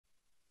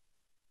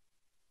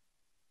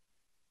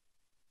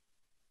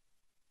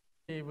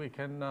We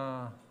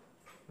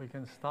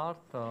can start,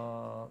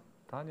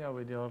 Tanya,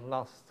 with your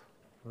last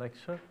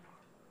lecture.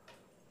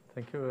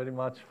 Thank you very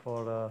much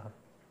for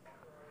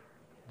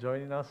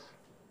joining us.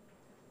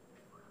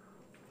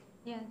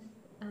 Yes,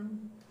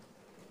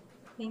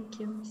 thank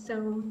you.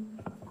 So,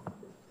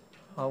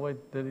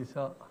 wait, there is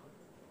a.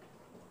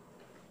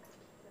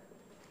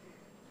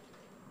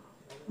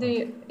 Do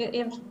you?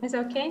 It's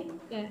okay?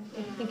 Yeah,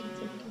 I think it's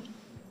okay.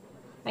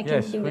 I can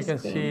Yes, see the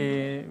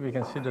screen. We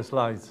can see the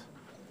slides.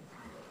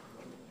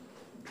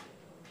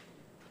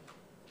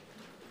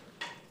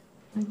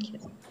 Okay.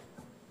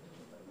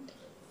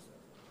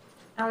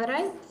 All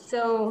right.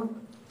 So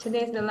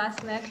today is the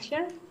last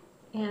lecture,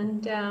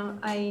 and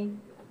I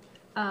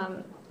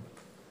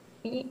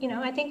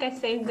think I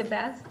saved the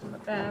best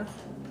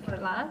for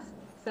last.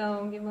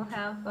 So we will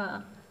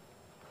have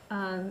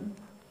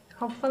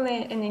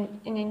hopefully an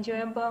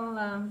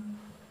enjoyable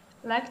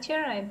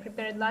lecture. I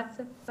prepared lots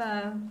of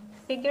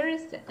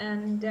figures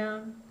and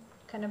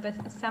kind of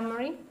a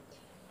summary.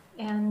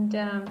 And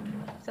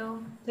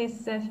so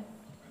please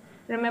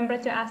remember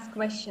to ask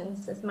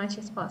questions as much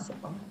as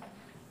possible.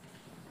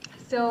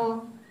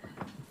 So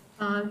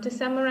to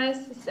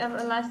summarize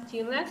the last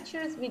few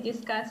lectures, we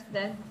discussed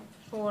that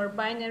for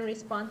binary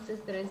responses,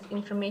 there is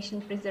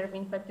information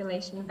preserving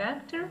population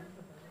vector.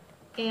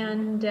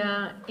 And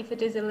if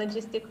it is a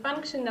logistic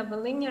function of a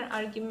linear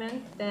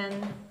argument,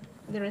 then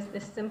there is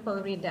this simple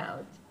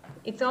readout.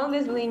 It's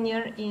always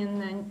linear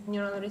in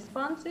neural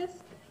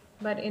responses,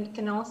 but it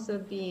can also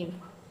be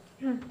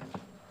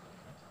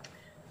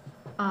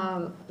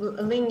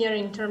linear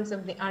in terms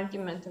of the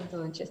argument of the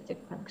logistic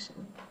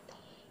function.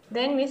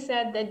 Then we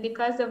said that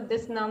because of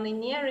this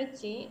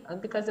nonlinearity,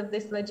 because of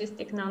this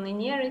logistic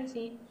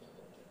nonlinearity,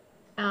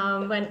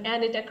 when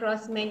added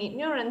across many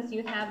neurons,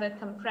 you have a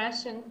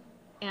compression,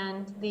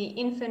 and the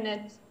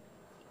infinite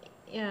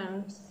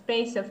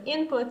space of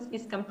inputs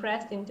is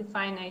compressed into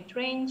finite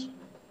range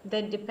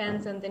that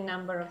depends on the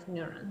number of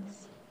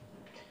neurons.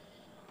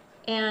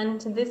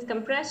 And this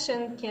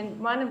compression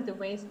one of the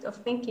ways of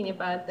thinking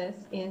about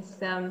this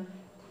is a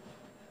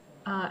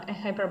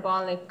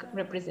hyperbolic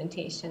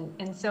representation.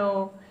 And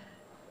so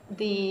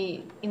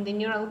in the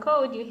neural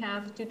code, you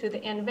have 2 to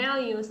the n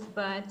values,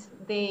 but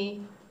they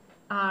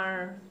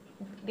are,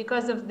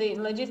 because of the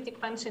logistic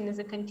function is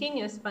a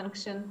continuous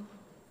function,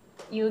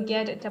 you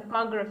get a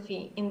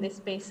topography in the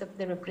space of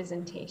the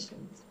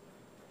representations.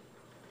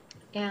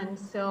 And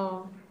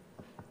so,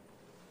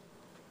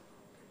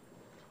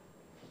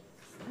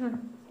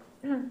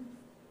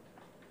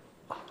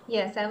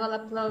 yes, I will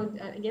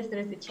upload, I guess there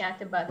is a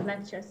chat about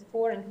lectures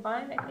 4 and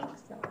 5, I think,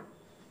 so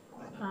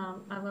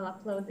I will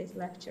upload these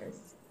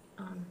lectures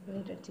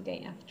later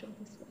today after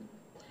this one.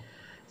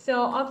 So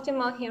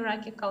optimal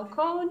hierarchical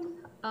code,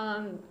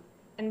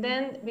 and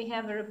then we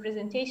have a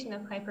representation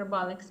of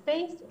hyperbolic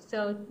space.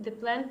 So the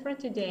plan for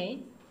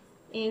today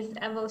is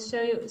I will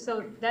show you,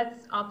 so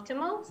that's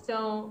optimal,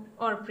 so,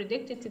 or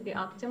predicted to be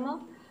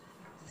optimal.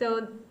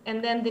 So,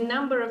 and then the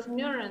number of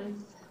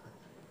neurons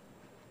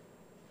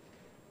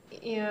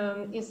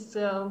is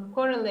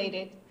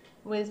correlated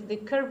with the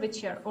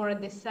curvature or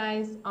the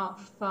size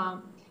of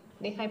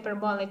the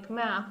hyperbolic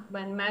map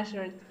when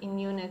measured in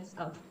units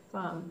of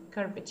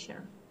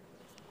curvature.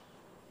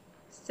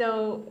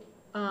 So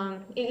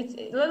it's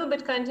a little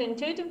bit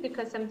counterintuitive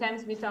because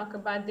sometimes we talk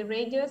about the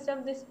radius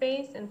of the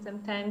space and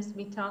sometimes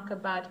we talk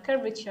about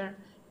curvature,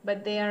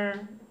 but they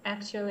are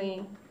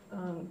actually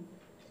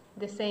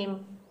the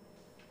same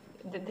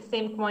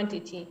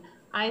quantity.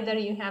 Either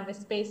you have a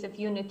space of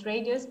unit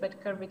radius,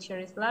 but curvature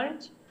is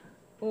large,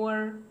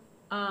 or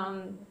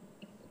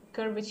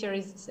curvature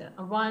is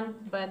 1,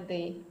 but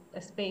the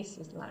space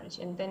is large.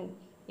 And then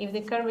if the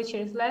curvature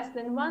is less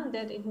than 1,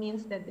 then it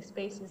means that the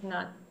space is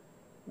not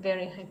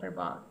very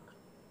hyperbolic.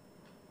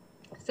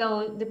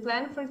 So the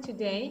plan for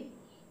today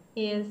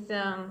is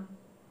that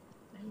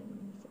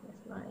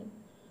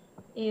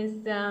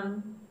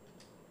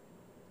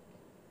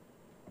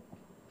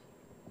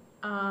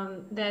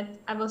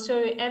I will show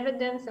you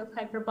evidence of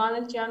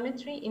hyperbolic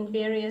geometry in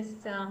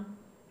various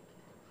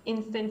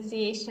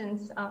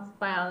instantiations of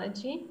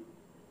biology.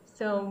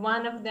 So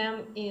one of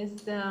them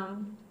is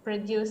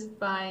produced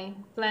by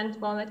plant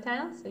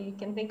volatiles. So you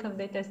can think of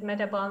it as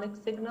metabolic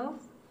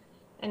signals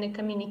and a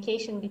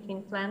communication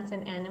between plants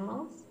and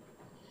animals.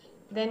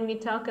 Then we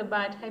talk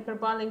about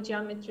hyperbolic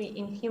geometry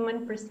in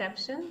human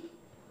perception.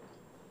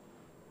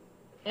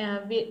 We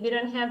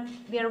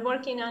are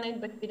working on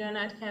it, but we do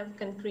not have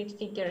concrete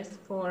figures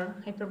for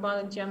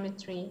hyperbolic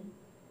geometry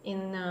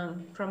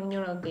from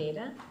neural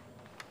data.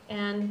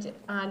 And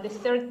the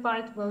third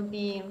part will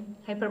be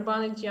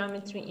hyperbolic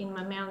geometry in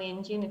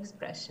mammalian gene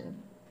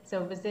expression,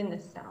 so within a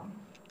cell.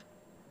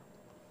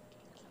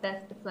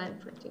 That's the plan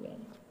for today.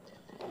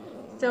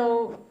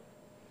 So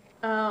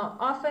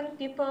often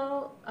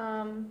people,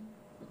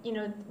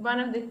 one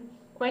of the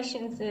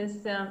questions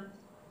is,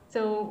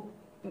 so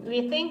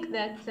we think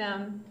that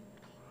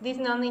this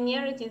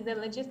nonlinearity, the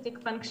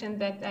logistic function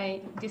that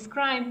I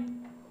described,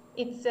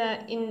 it's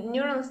in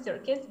neural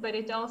circuits, but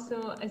it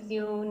also, as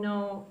you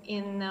know,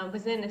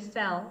 within a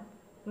cell,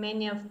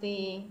 many of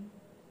the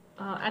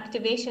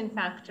activation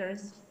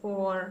factors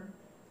for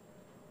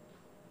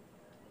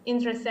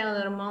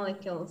intracellular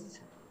molecules,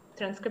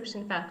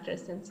 transcription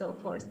factors, and so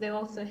forth. They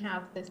also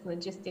have this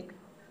logistic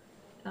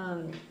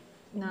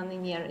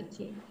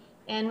nonlinearity.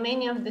 And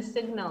many of the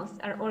signals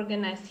are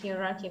organized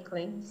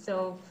hierarchically.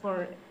 So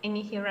for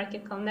any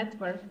hierarchical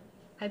network,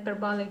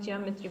 hyperbolic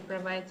geometry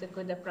provides a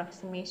good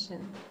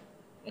approximation,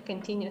 a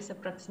continuous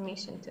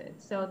approximation to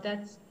it. So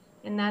that's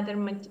another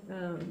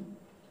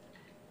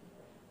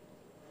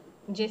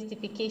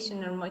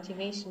justification or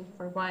motivation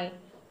for why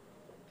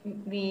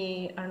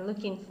we are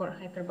looking for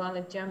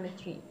hyperbolic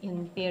geometry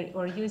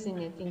or using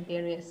it in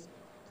various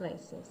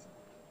places.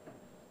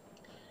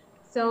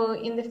 So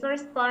in the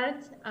first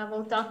part, I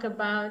will talk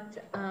about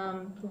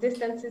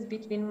distances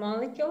between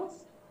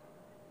molecules.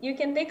 You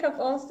can think of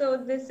also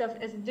this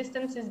as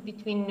distances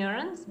between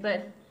neurons,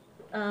 but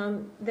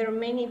there are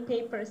many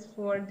papers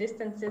for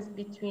distances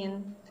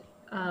between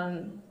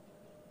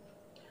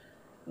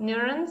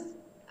neurons,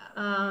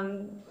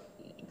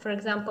 for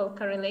example,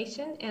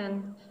 correlation,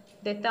 and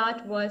the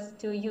thought was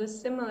to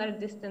use similar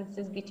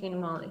distances between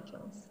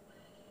molecules.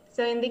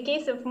 So in the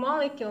case of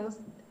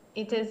molecules,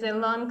 it is a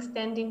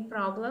long-standing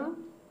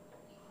problem,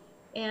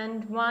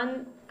 and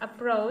one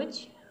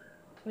approach,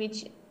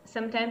 which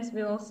sometimes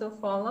we also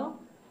follow,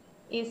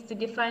 is to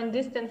define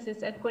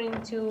distances according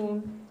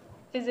to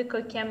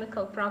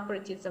physicochemical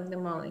properties of the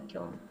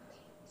molecule.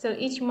 So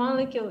each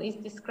molecule is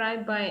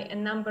described by a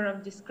number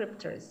of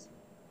descriptors.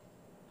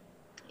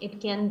 It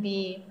can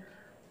be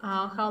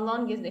how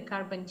long is the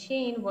carbon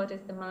chain, what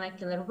is the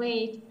molecular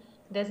weight,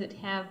 does it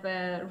have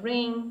a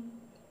ring,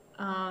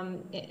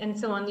 and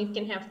so on. You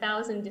can have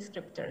 1,000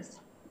 descriptors.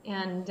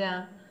 And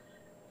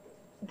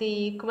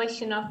the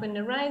question often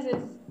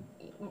arises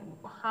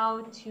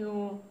how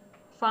to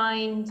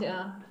find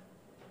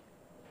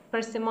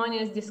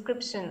parsimonious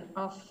description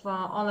of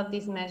all of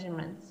these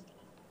measurements.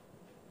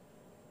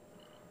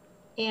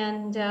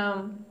 And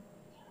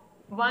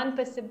one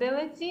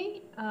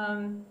possibility,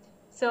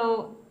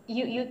 so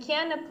you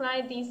can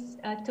apply these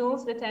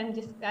tools that I'm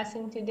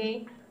discussing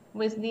today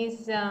with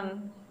these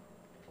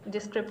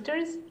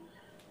descriptors,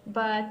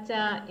 but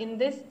in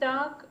this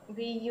talk,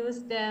 we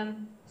use the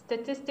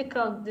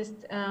statistical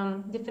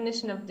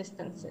definition of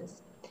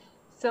distances.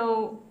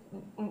 So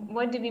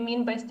what do we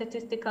mean by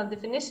statistical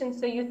definition?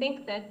 So you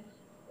think that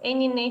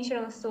any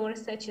natural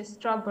source, such as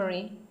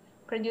strawberry,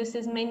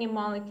 produces many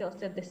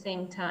molecules at the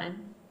same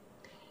time.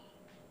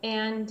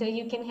 And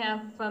you can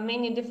have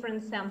many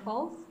different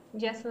samples,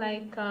 just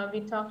like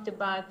we talked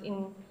about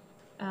in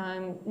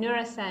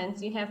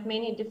neuroscience. You have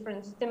many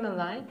different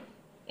stimuli,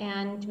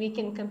 and we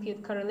can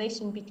compute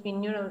correlation between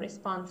neural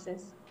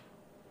responses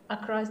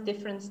across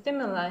different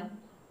stimuli.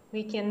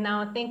 We can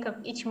now think of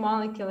each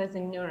molecule as a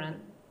neuron,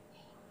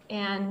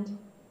 and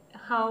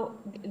how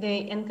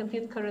and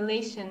compute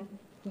correlation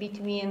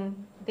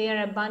between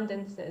their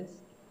abundances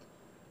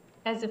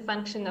as a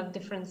function of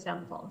different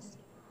samples.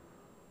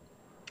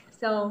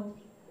 So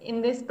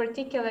in this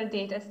particular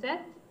data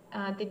set,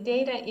 the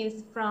data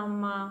is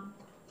from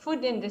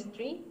food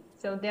industry.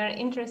 So they're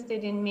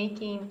interested in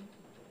making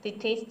the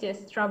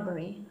tastiest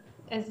strawberry.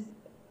 As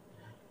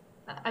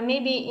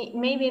maybe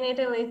in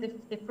Italy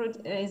the fruit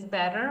is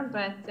better,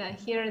 but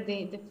here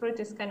the fruit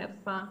is kind of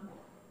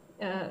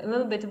a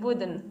little bit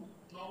wooden.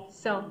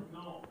 So.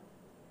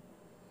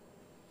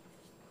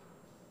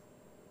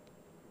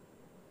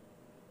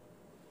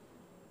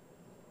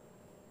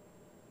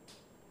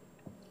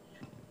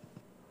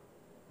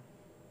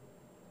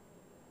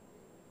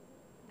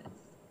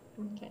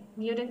 Okay,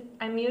 muted.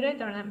 I'm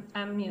muted, or I'm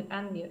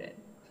unmuted.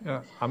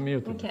 Yeah, I'm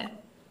muted. Okay.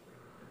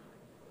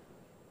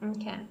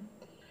 Okay.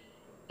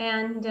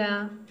 And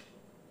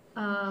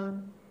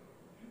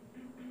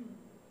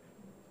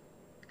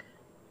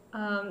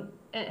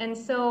and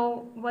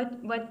so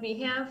what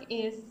we have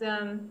is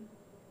the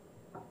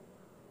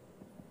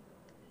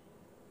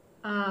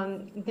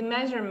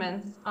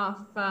measurements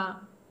of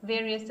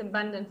various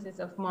abundances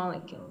of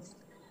molecules.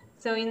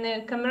 So in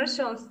the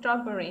commercial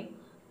strawberry,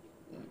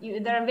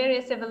 there are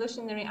various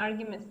evolutionary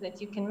arguments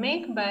that you can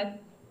make, but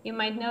you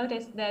might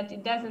notice that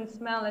it doesn't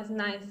smell as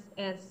nice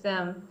as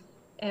a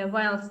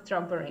wild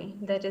strawberry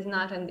that is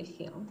not in the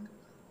field.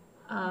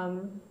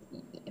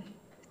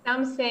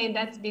 Some say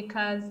that's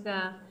because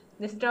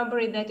the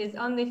strawberry that is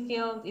on the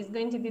field is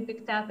going to be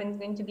picked up and is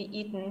going to be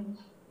eaten,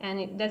 and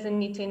it doesn't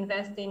need to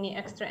invest any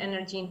extra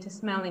energy into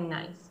smelling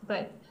nice.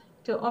 But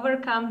to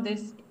overcome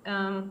this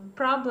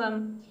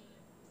problem,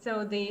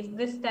 so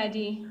this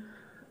study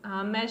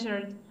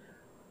measured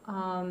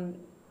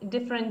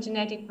different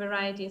genetic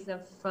varieties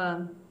of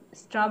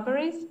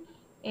strawberries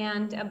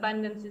and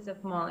abundances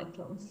of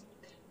molecules.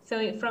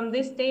 So from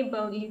this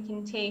table, you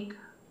can take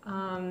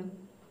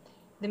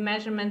the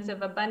measurements of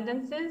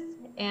abundances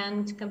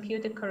and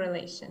compute a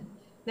correlation.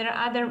 There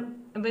are other,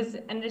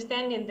 with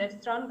understanding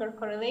that stronger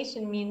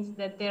correlation means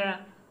that they're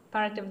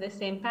part of the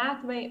same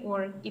pathway,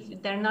 or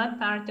if they're not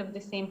part of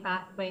the same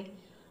pathway,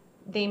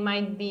 they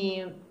might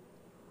be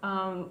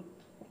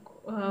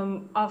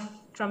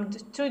from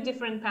two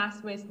different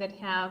pathways that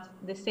have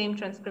the same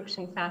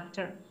transcription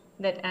factor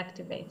that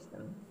activates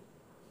them.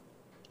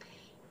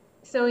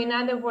 So in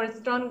other words,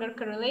 stronger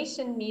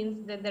correlation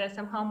means that they are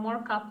somehow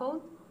more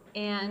coupled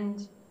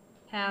and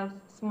have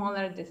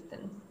smaller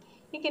distance.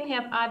 You can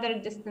have other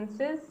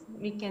distances.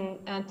 We can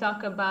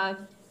talk about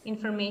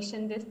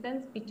information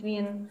distance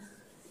between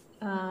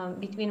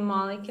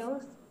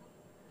molecules,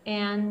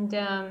 and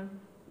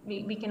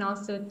we can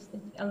also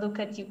look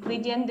at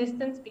Euclidean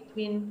distance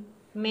between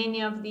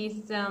many of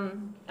these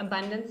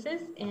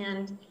abundances,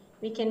 and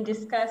we can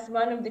discuss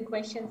one of the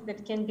questions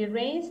that can be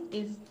raised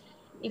is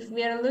if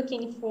we are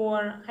looking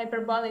for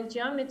hyperbolic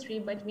geometry,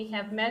 but we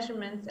have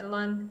measurements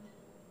along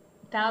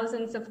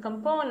thousands of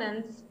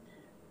components,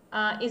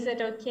 is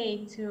it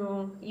okay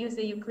to use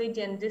a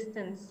Euclidean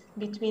distance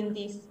between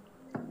these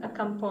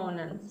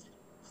components?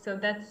 So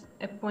that's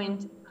a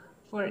point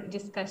for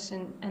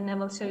discussion, and I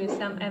will show you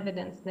some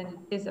evidence that it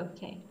is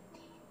okay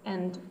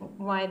and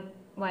why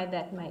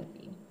that might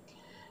be.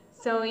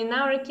 So in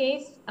our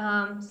case,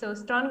 so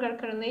stronger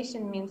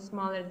correlation means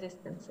smaller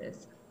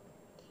distances.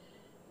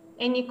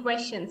 Any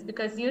questions?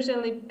 Because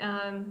usually,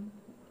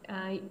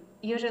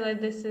 usually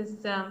this is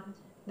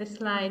the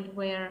slide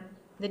where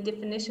the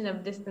definition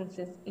of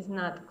distances is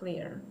not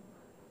clear.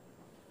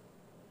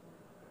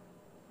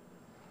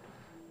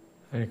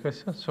 Any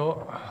questions?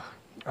 So,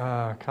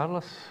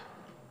 Carlos?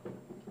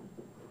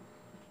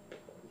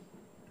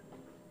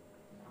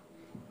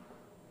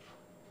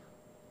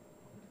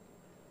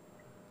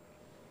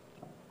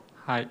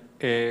 Hi.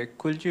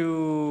 Could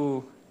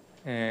you,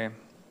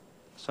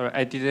 sorry,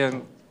 I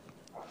didn't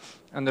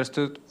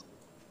understood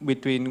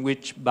between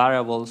which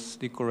variables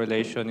the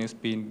correlation is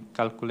being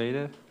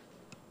calculated?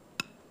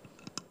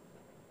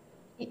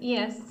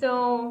 Yes,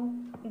 so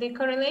the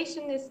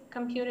correlation is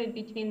computed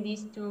between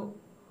these two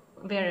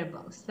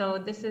variables. So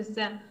this is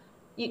a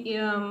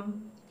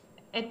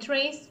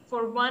trace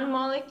for one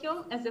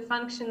molecule as a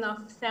function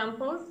of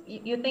samples.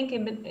 You think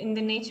in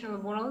the natural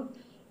world,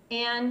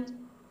 and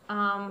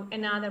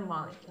another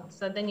molecule.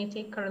 So then you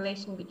take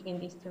correlation between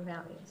these two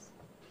values.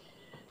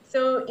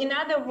 So in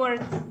other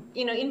words,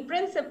 in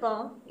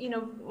principle,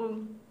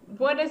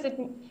 what is it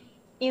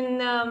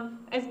in,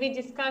 as we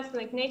discussed,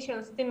 like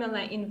natural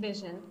stimuli in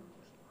vision?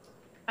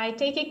 I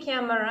take a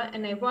camera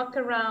and I walk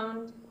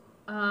around,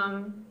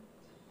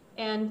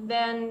 and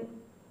then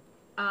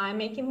I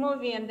make a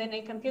movie, and then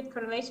I compute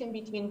correlation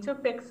between two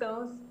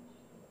pixels,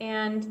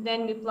 and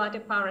then we plot a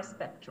power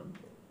spectrum.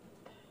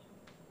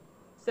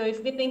 So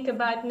if we think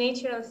about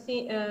natural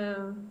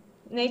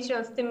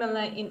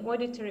stimuli in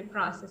auditory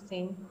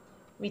processing,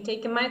 we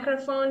take a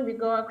microphone, we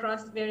go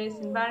across various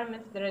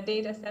environments, there are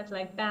data sets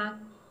like that,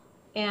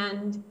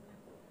 and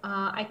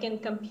I can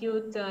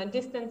compute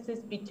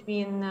distances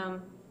between,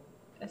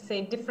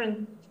 say,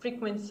 different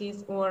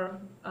frequencies or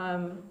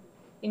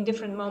in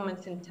different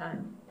moments in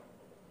time.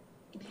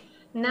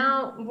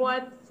 Now,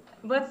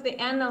 what's the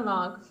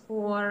analog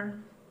for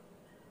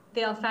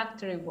the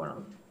olfactory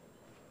world?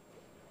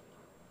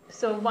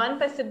 So one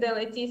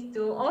possibility is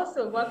to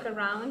also walk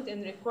around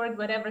and record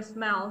whatever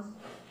smells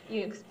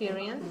you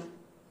experience.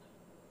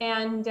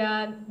 And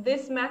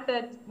this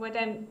method,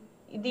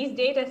 these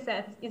data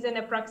sets is an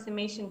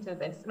approximation to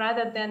this.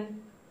 Rather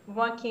than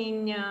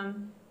walking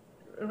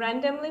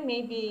randomly,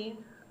 maybe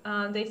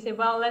they say,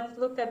 well, let's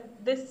look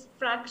at this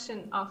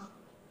fraction of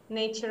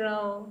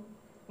natural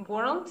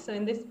world. So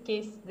in this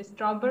case, the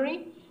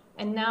strawberry.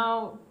 And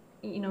now,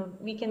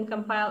 we can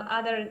compile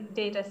other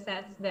data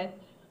sets that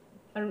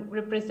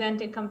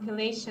represent a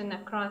compilation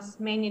across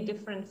many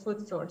different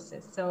food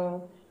sources.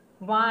 So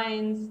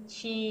wines,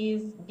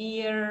 cheese,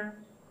 beer,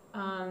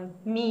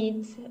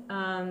 meat.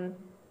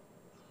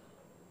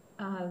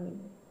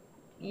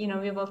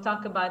 We will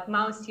talk about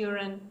mouse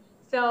urine.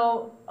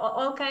 So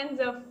all kinds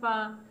of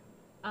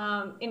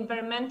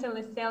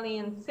environmentally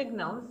salient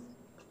signals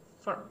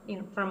for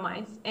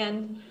mice,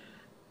 and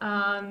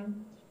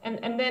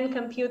then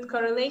compute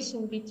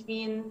correlation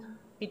between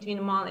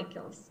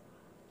molecules.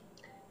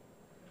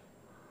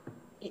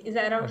 Is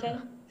that okay?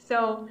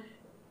 So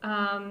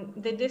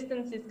the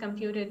distance is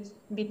computed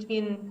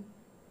between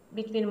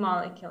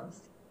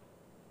molecules.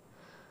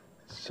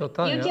 So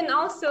Tanya, you can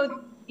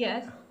also,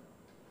 yes?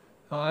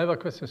 I have a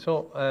question.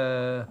 So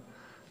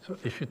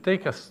if you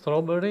take a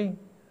strawberry,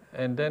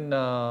 and then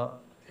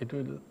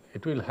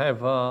it will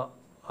have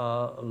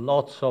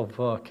lots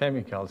of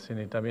chemicals in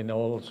it. I mean,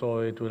 also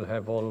it will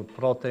have all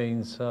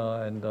proteins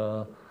and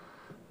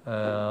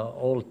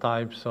all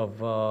types of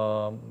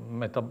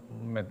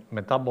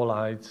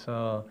metabolites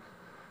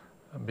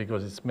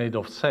because it's made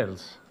of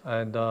cells.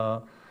 And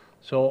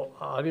so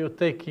are you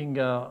taking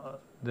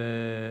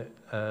the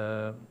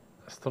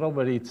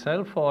strawberry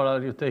itself, or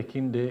are you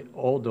taking the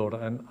odor,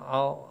 and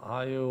how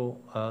are you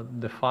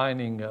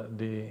defining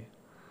the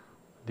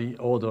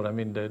odor? I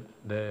mean,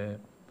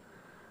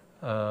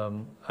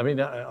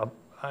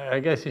 I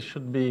guess it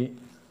should be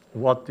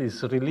what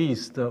is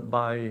released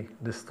by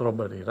the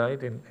strawberry,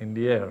 right, in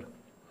the air.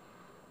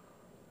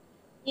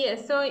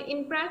 Yes, so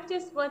in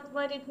practice,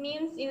 what it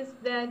means is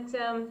that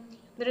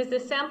there is a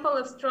sample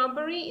of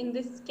strawberry. In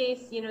this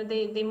case,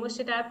 they mush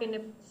it up in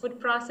a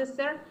food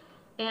processor,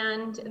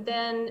 and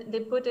then they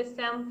put a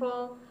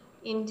sample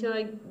into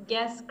a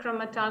gas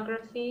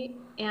chromatography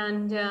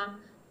and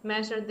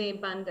measure the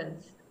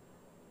abundance.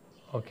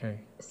 Okay.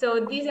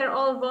 So these are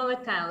all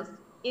volatiles.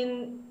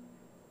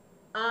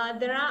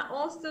 There are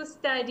also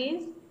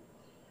studies,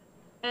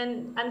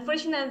 and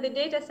unfortunately the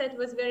data set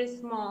was very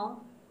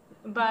small,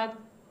 but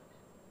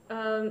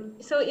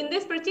so in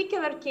this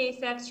particular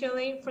case,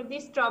 actually, for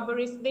these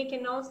strawberries, they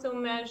can also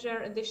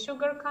measure the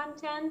sugar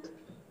content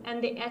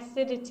and the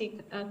acidity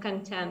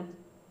content.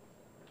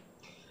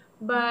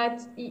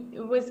 But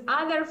with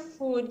other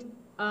food,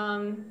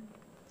 I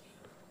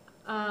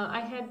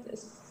had a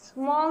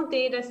small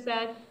data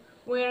set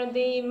where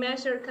they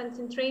measure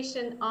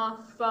concentration of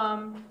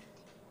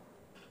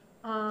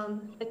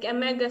like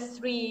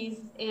omega-3s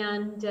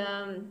and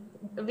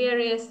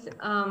various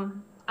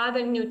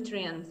other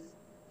nutrients.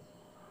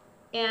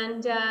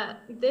 And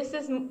this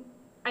is,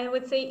 I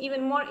would say,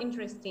 even more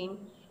interesting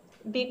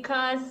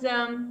because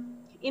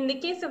in the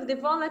case of the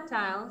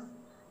volatiles,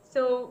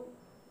 so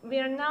we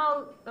are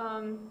now,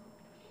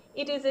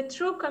 it is a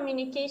true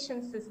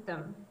communication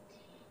system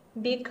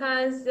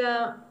because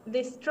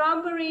the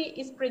strawberry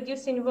is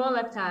producing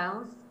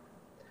volatiles.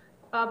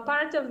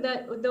 Part of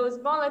those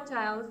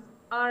volatiles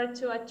are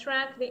to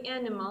attract the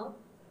animal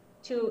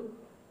to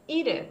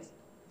eat it.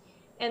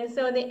 And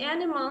so the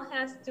animal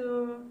has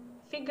to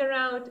figure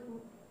out,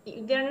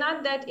 they're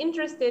not that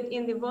interested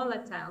in the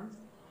volatiles,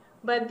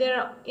 but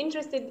they're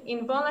interested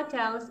in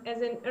volatiles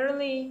as an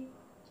early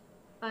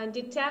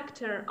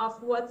detector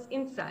of what's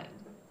inside.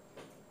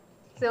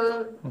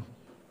 So,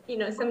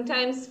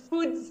 sometimes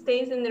food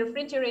stays in the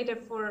refrigerator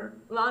for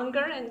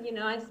longer, and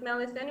I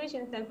smell a sandwich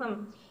and say,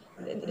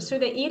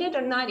 should I eat it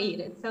or not eat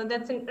it? So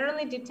that's an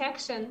early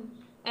detection,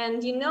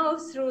 and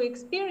through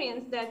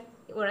experience that,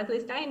 or at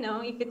least I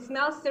know, if it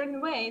smells a certain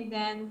way,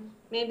 then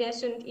maybe I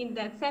shouldn't eat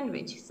that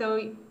sandwich. So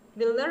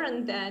we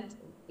learned that,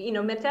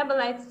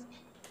 metabolites,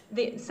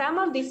 some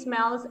of these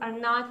smells are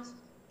not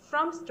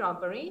from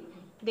strawberry.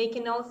 They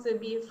can also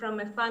be from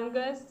a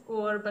fungus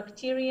or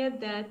bacteria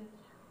that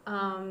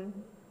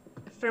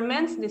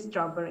ferments the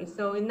strawberry.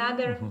 So in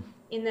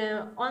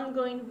the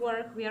ongoing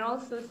work, we are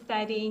also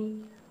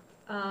studying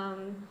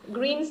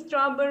green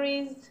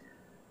strawberries,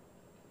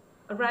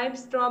 ripe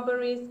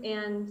strawberries,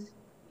 and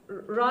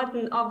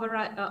rotten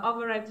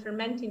overripe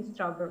fermenting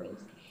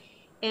strawberries.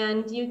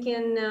 And you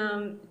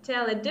can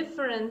tell a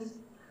difference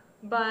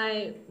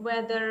by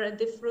whether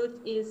the fruit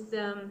is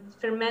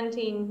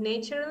fermenting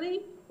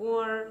naturally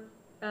or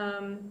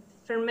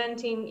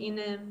fermenting in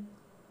a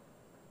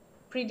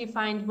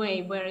predefined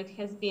way where it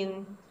has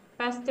been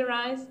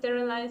pasteurized,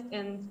 sterilized,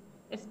 and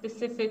a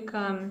specific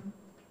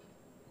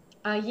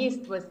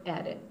yeast was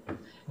added.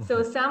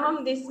 So some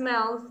of these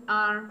smells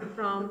are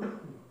from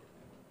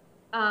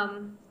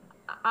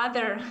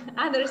other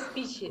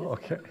species.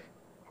 Okay.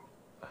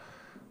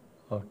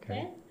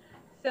 Okay.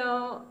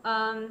 So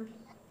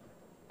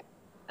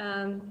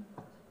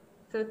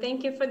so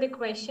thank you for the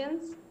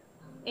questions.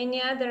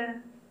 Any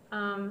other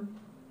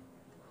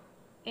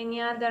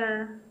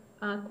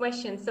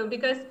questions? So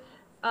because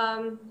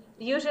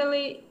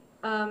usually,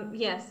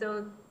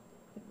 so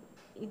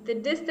the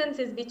distance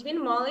is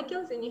between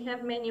molecules, and you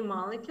have many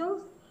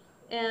molecules.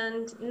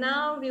 And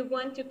now we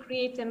want to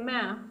create a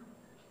map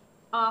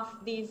of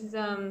these,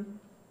 I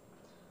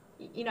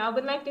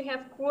would like to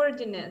have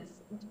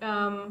coordinates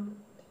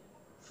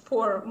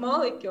for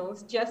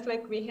molecules, just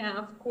like we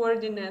have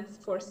coordinates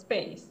for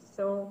space.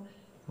 So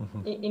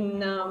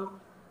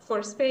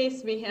for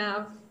space, we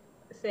have,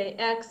 say,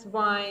 X,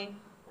 Y,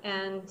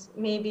 and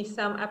maybe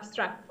some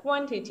abstract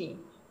quantity,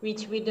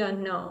 which we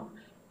don't know.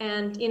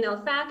 And in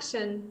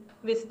olfaction,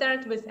 we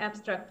start with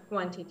abstract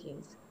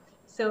quantities.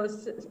 So,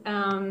 so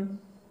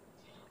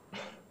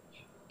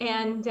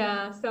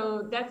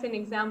that's an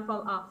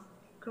example of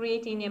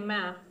creating a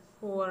map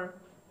for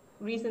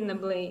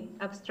reasonably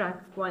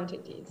abstract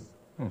quantities.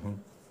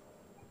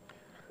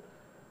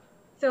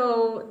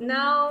 So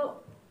now,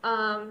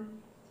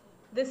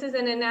 this is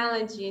an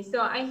analogy.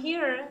 So I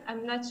hear,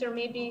 I'm not sure,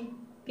 maybe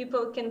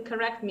people can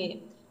correct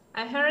me.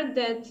 I heard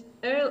that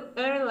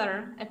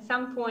Euler at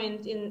some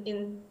point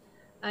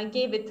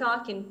gave a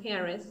talk in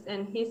Paris,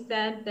 and he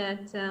said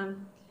that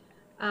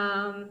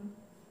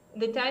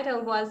the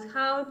title was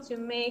How to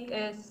Make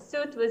a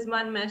Suit with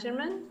One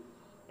Measurement,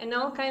 and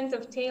all kinds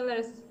of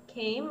tailors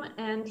came,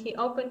 and he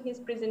opened his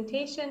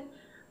presentation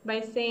by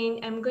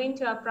saying, I'm going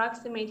to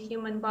approximate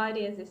human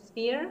body as a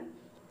sphere,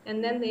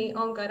 and then they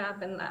all got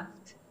up and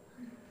left.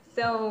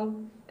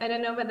 So I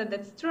don't know whether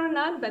that's true or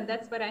not, but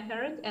that's what I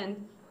heard.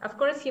 And of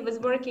course, he was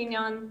working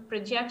on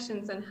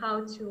projections on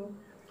how to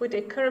put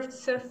a curved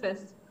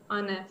surface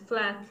on a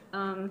flat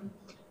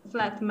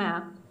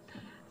map.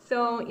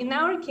 So in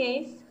our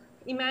case,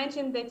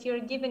 imagine that you're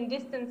given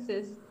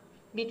distances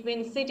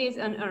between cities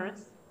on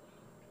Earth.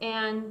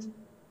 And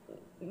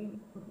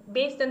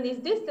based on these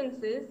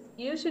distances,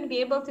 you should be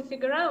able to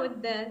figure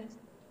out that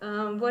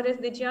what is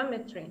the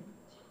geometry.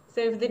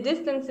 So if the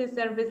distances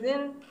are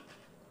within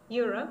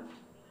Europe,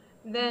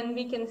 then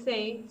we can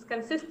say it's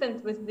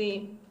consistent with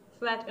the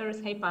flat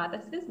Earth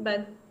hypothesis,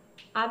 but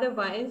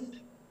otherwise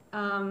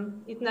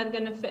it's not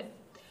going to fit.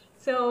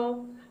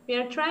 So we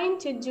are trying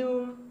to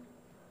do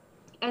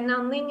a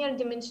nonlinear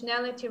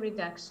dimensionality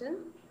reduction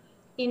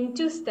in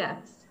 2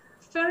 steps.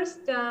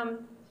 First,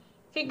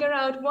 figure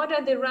out what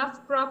are the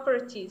rough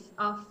properties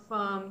of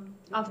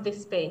the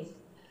space.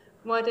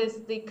 What is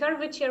the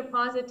curvature,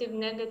 positive,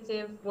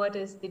 negative? What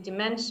is the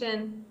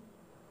dimension?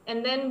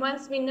 And then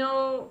once we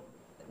know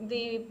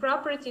the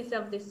properties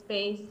of the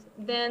space,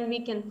 then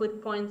we can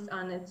put points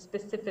on it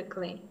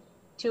specifically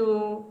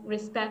to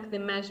respect the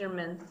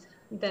measurements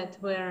that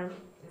were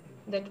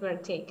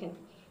taken.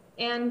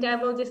 And I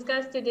will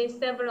discuss today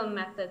several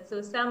methods.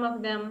 So some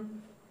of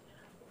them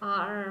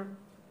are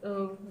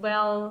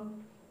well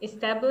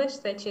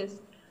established, such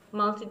as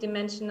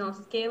multidimensional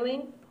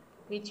scaling,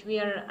 which we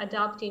are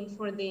adopting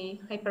for the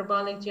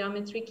hyperbolic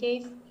geometry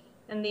case.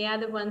 And the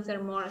other ones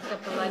are more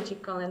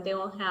topological, and they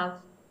all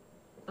have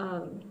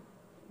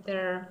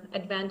their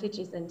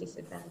advantages and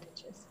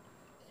disadvantages.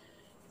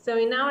 So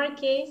in our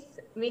case,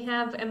 we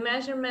have a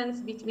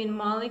measurements between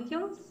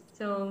molecules.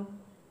 So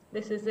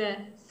this is a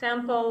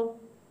sample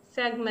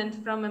segment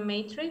from a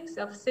matrix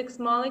of 6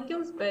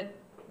 molecules, but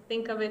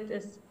think of it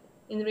as,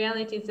 in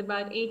reality, it's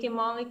about 80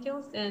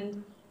 molecules.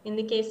 And in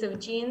the case of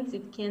genes,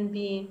 it can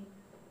be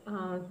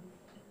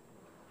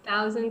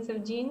thousands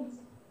of genes.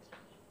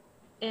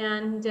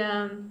 And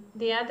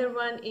the other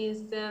one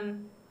is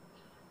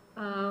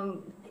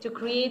to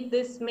create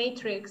this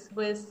matrix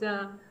with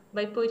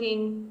by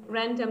putting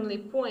randomly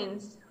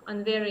points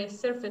on various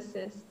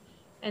surfaces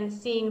and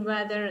seeing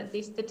whether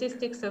the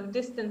statistics of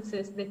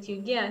distances that you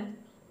get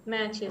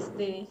matches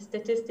the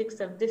statistics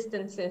of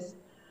distances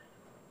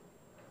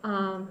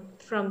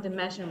from the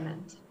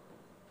measurement.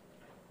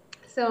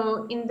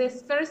 So in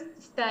this first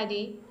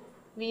study,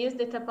 we used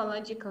the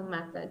topological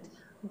method,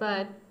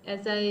 but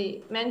as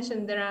I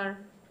mentioned, there are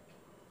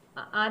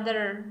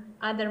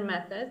other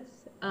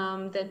methods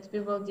that we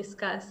will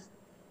discuss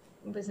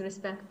with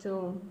respect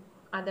to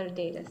other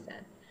data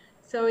sets.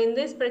 So in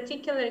this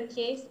particular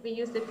case, we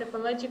use the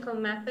topological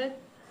method.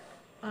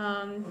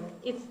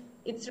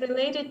 It's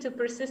related to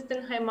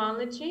persistent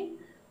homology,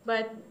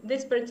 but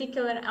this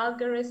particular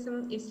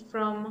algorithm is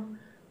from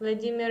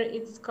Vladimir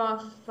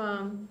Itskov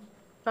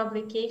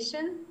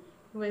publication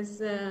with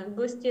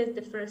Gusti as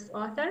the first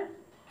author.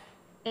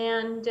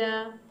 And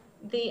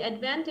the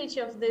advantage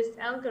of this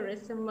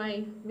algorithm,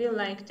 why we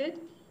liked it,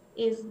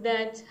 is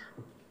that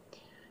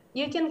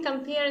you can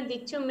compare the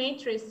 2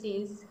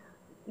 matrices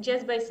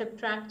just by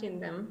subtracting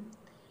them.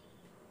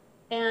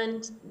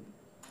 And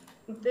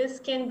this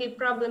can be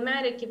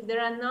problematic if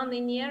there are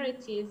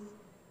nonlinearities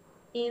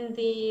in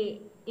the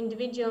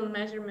individual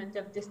measurement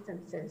of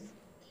distances.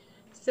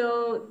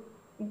 So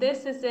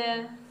this is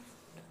a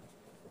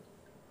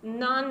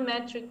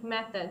non-metric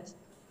method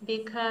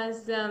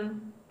because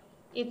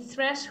it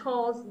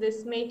thresholds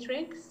this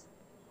matrix,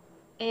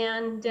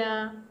 and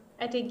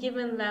at a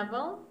given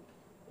level,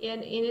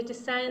 and it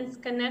assigns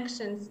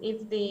connections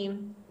if the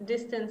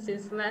distance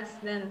is less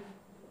than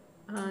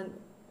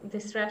the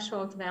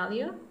threshold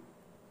value.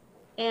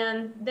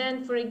 And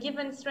then for a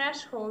given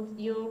threshold,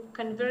 you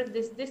convert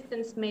this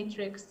distance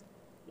matrix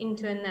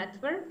into a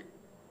network.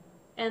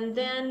 And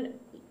then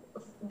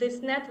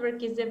this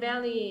network is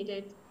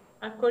evaluated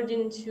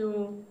according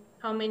to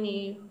how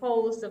many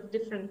holes of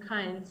different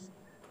kinds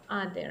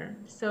are there.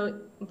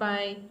 So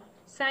by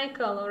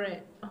cycle or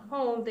a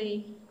hole,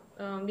 we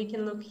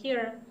can look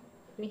here.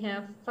 We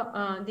have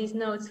these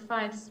nodes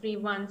 5, 3,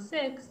 1,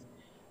 6,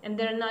 and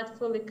they're not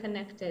fully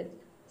connected.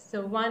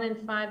 So 1 and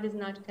 5 is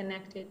not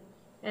connected,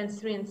 and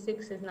 3 and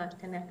 6 is not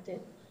connected.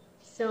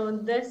 So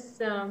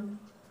this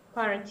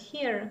part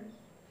here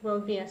will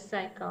be a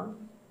cycle.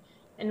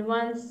 And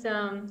once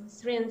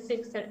 3 and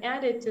 6 are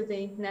added to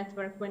the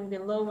network, when we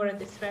lower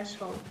the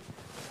threshold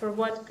for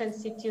what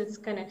constitutes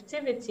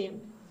connectivity,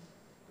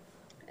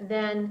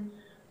 then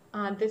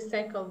this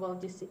cycle will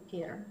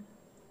disappear.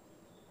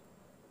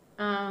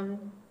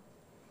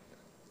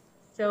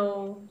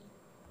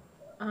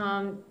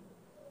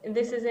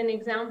 This is an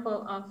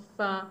example of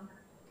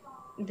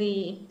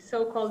the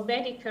so-called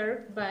Betty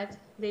curve, but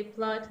they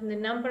plot the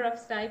number of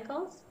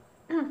cycles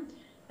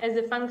as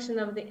a function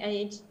of the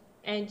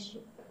edge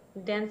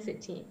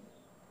density,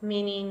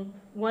 meaning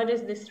what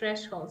is the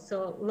threshold.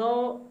 So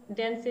low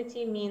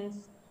density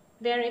means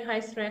very high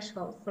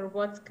threshold for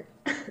what's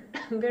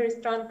very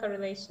strong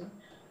correlation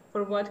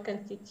for what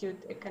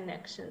constitutes a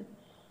connection.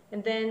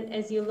 And then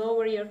as you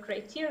lower your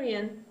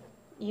criterion,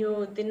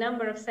 the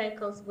number of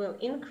cycles will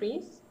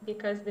increase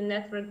because the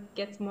network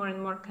gets more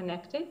and more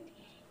connected.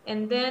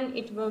 And then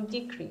it will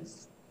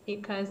decrease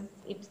because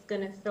it's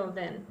going to fill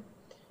in.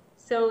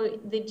 So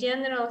the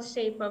general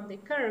shape of the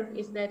curve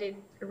is that it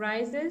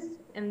rises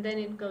and then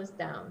it goes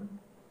down.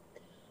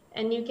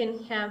 And you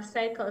can have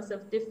cycles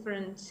of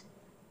different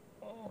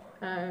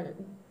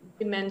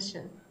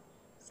dimension.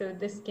 So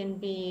this can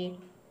be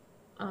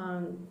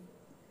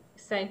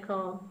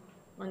cycle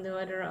on the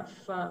order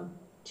of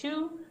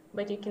 2,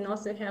 but you can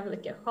also have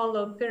like a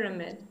hollow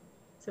pyramid,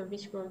 so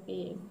which will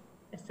be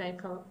a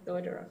cycle of the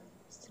order of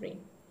 3.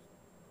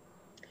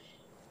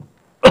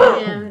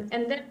 And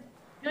then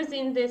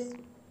using this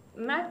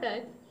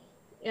method,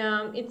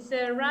 it's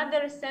a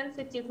rather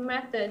sensitive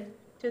method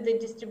to the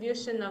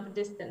distribution of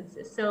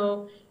distances.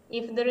 So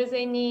if there is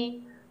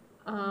any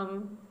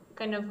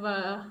kind of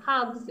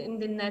hubs in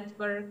the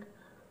network,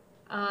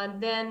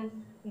 then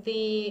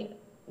the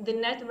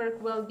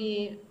network will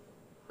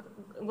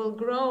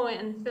grow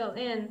and fill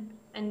in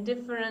and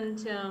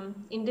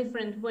in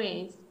different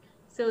ways.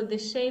 So the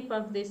shape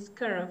of this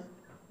curve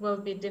will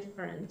be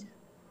different.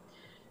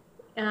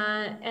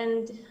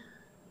 And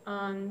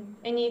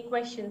any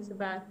questions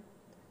about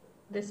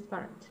this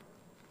part?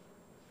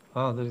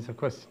 Ah, there is a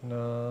question.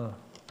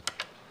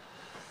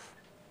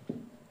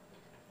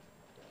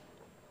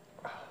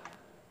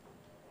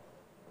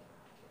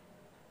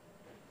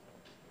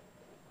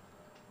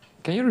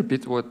 Can you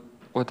repeat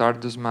what are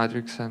those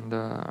matrices and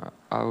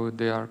how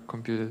they are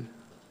computed?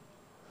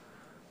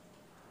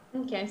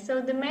 Okay,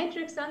 so the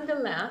matrix on the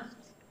left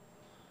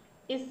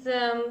is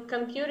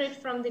computed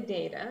from the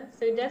data.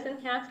 So it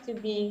doesn't have to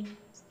be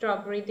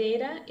strawberry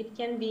data. It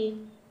can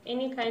be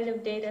any kind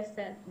of data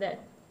set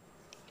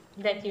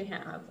that you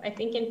have. I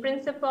think in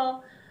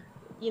principle,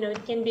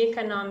 it can be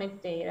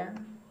economic data.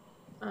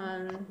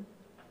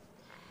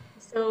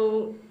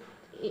 So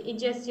it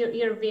just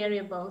your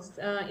variables.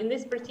 In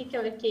this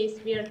particular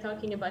case, we are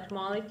talking about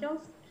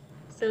molecules.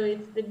 So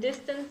it's the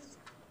distance,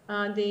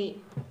 the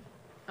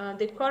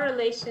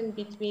correlation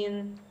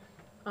between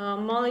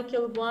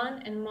molecule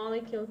 1 and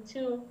molecule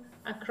 2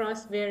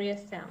 across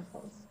various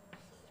samples.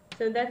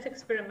 So that's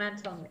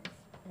experimental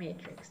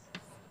matrix.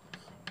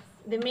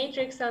 The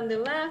matrix on the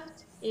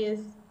left is,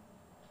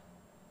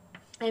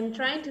 I'm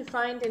trying to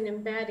find an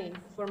embedding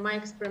for my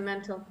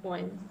experimental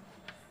points.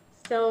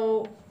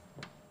 So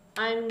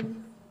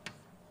in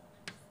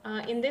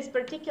this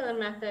particular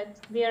method,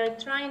 we are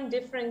trying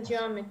different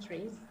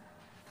geometries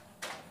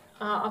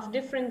of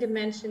different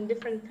dimension,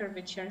 different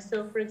curvature.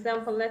 So for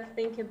example, let's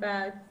think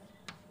about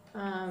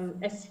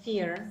a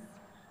sphere.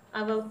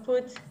 I will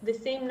put the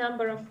same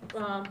number of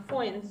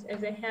points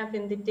as I have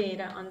in the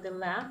data on the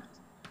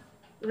left,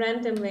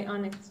 randomly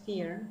on a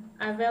sphere.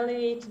 I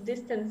evaluate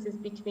distances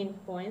between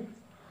points,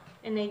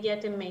 and I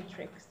get a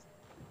matrix.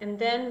 And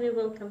then we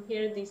will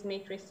compare these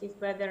matrices,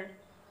 whether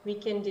we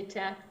can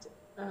detect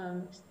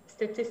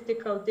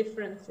statistical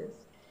differences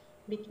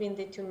between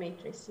the two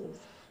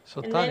matrices.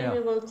 So and Tanya, then we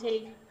will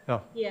take,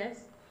 yeah.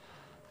 Yes?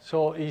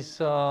 So is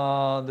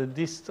the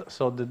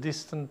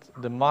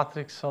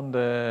matrix on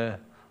the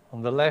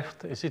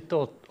left, is it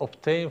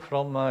obtained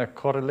from a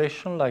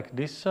correlation like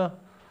this? I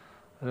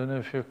don't know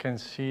if you can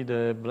see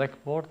the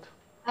blackboard.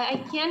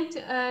 I can't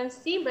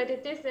see, but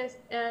it is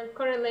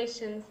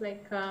correlations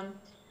like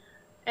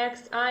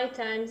xi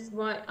times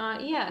y.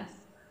 Yes,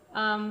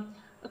 a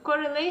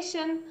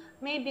correlation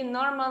may be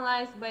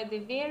normalized by the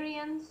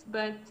variance,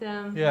 but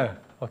yeah,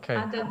 okay.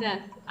 Other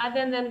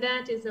than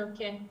that is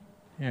okay.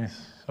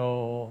 Yes.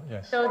 So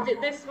yes. So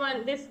this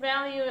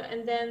value,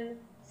 and then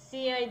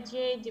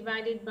Cij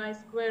divided by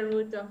square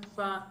root of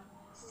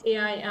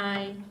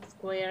Cii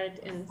squared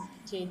and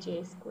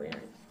Jj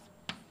squared.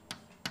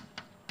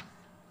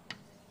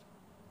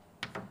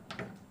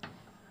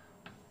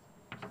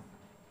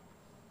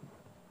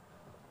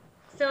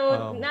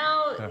 So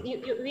now yeah.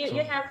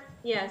 you have,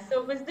 yeah,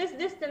 so with this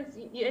distance,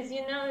 as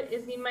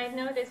you might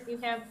notice, you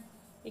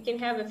can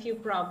have a few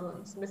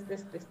problems with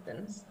this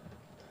distance.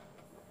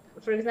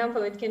 For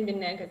example, it can be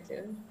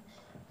negative.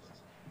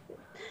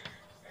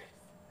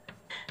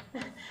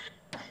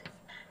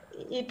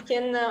 It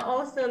can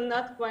also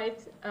not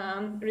quite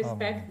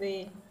respect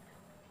the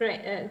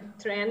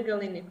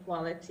triangle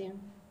inequality.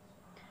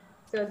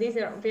 So these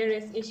are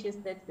various issues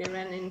that we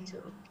run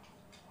into.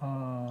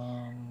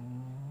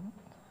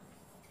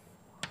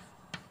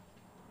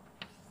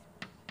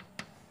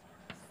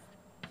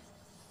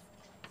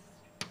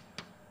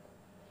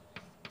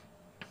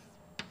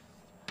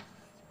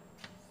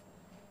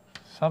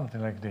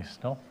 Something like this,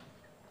 no?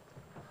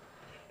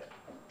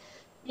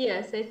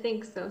 Yes, I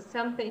think so.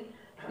 Something.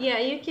 Yeah,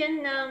 you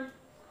can.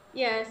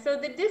 Yeah, so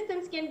the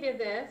distance can be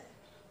this.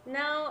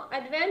 Now,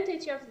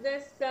 advantage of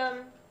this.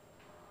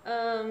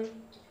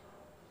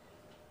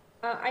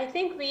 I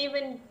think we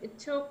even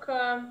took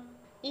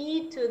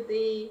e to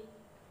the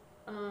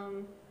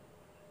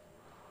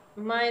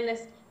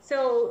minus,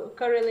 so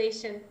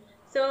correlation.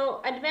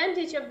 So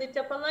advantage of the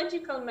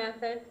topological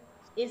method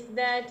is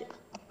that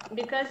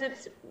because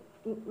it's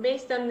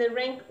based on the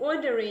rank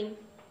ordering,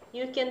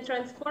 you can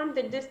transform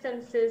the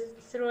distances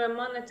through a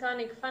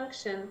monotonic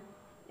function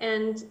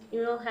and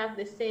you will have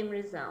the same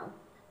result.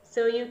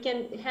 So you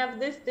can have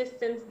this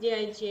distance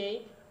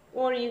dij,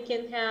 or you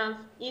can have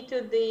e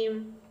to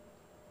the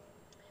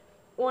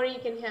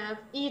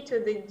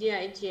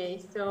dij,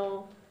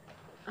 so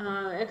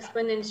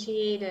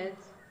exponentiated.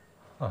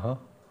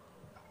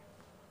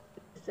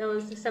 So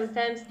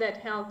sometimes that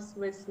helps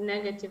with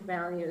negative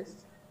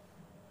values.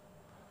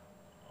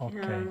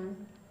 Okay.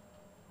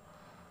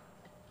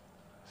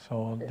 So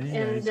And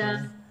dij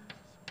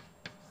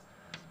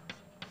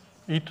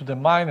e to the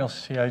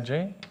minus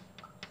Cij.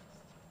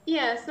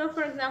 yeah, so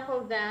for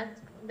example,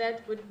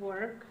 that would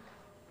work.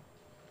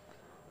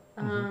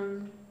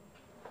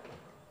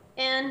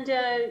 And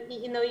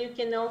you know, you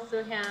can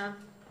also have,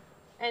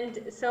 and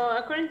so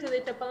according to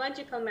the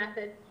topological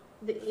method,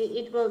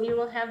 you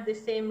will have the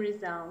same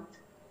result,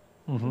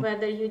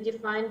 whether you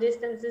define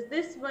distances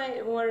this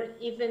way, or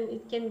even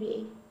it can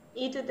be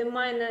e to the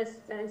minus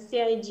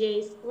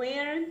Cij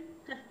squared.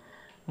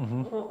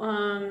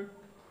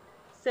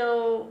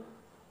 So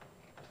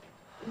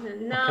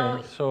now,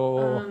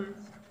 okay,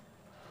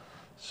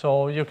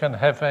 so you can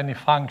have any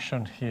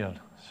function here.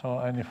 So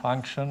any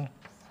function,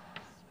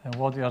 and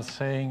what you are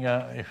saying,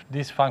 if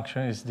this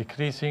function is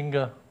decreasing,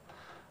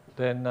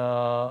 then the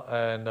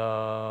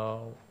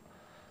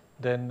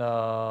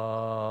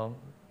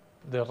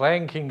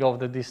ranking of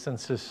the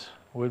distances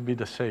will be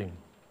the same.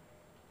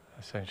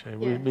 Essentially,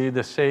 will be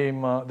the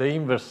same, the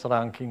inverse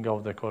ranking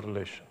of the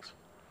correlations.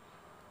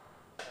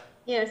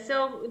 Yeah,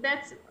 so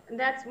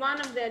that's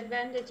one of the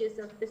advantages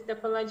of this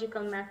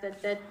topological method,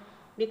 that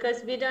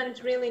because we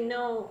don't really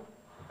know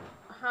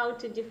how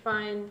to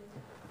define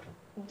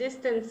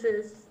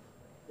distances,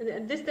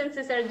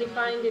 distances are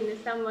defined in a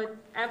somewhat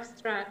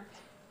abstract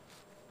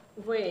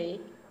way.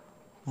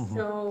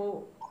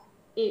 So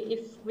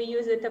if we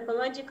use a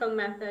topological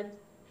method,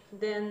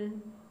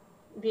 then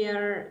we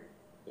are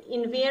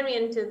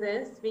invariant to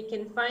this. We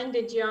can find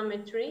the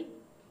geometry,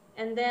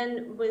 and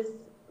then with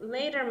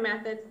later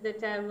methods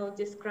that I will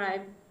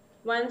describe,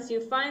 once you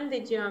find the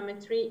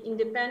geometry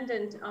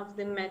independent of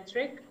the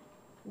metric,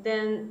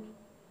 then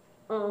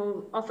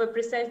of a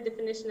precise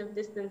definition of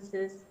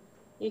distances,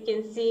 you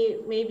can see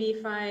maybe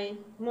if I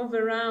move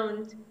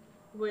around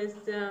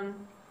with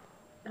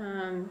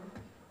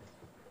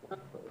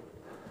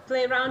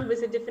play around with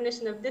the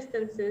definition of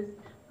distances,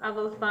 I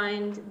will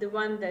find the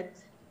one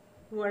that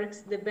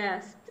works the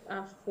best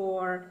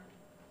for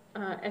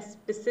a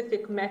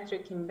specific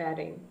metric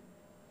embedding.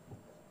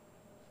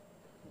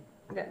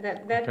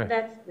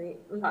 That's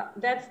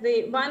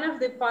the one of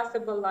the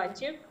possible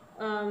logic,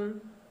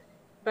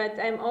 but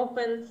I'm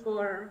open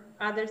for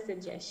other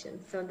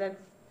suggestions. So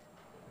that's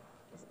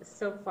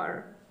so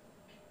far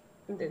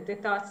the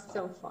thoughts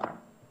so far.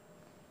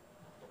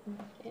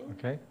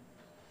 Okay.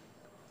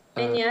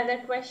 Any other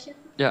questions?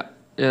 Yeah,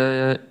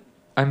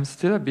 I'm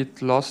still a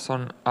bit lost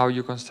on how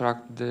you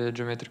construct the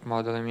geometric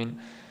model. I mean,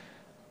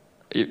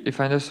 if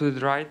I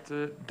understood right,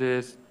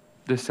 the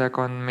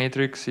second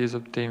matrix is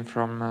obtained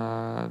from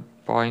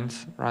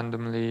points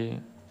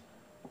randomly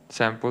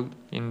sampled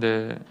in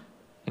the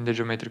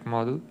geometric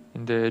model,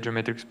 in the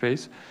geometric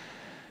space.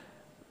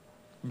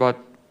 But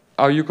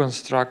how you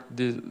construct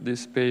this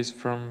space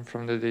from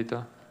the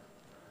data?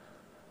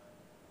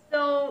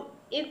 So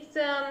it's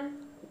a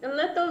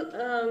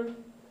little,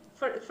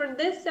 for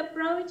this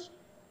approach,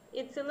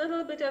 it's a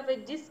little bit of a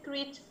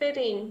discrete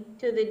fitting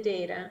to the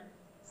data.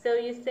 So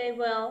you say,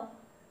 well,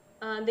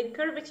 the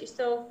curvature,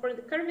 so for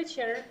the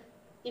curvature,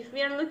 if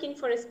we are looking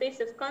for a space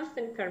of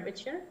constant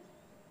curvature,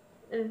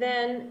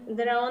 then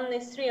there are only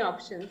three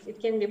options. It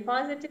can be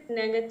positive,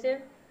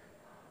 negative,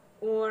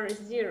 or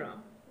zero.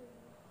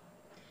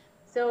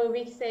 So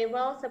we say,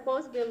 well,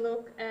 suppose we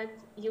look at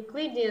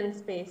Euclidean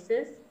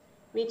spaces,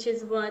 which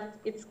is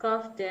what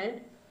Itzkov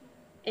did,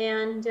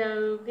 and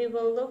we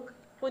will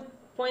put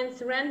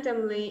points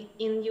randomly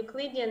in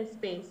Euclidean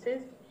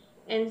spaces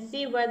and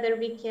see whether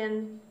we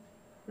can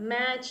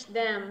match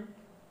them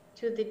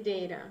to the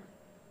data.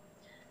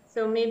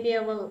 So maybe I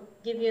will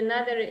give you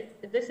another,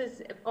 this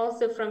is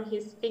also from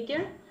his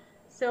figure.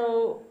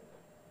 So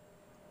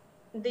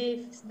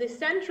the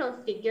central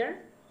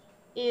figure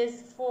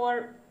is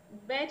for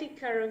Betti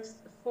curves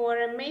for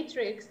a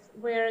matrix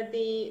where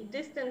the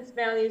distance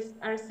values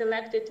are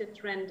selected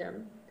at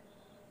random.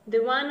 The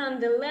one on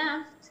the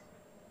left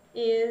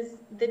is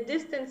the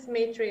distance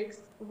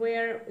matrix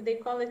where they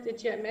call it a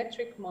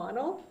geometric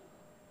model.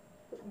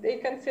 They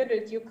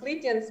considered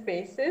Euclidean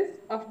spaces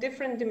of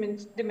different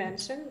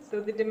dimensions.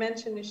 So the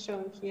dimension is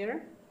shown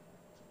here.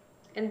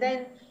 And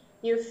then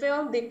you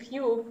fill the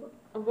cube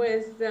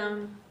with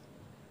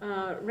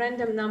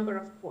random number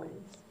of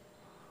points.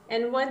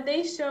 And what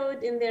they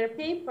showed in their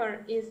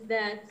paper is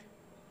that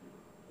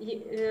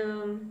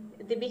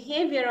the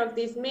behavior of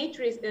these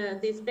matrices,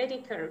 these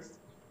Betti curves,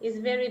 is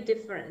very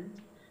different.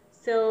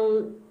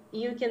 So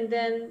you can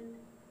then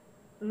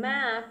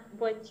map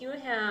what you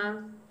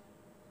have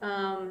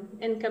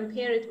and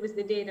compare it with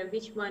the data,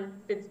 which one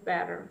fits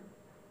better.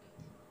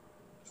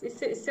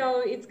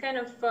 So it's kind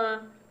of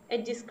a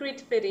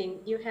discrete fitting.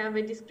 You have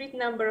a discrete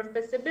number of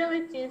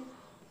possibilities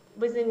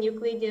within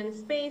Euclidean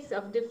space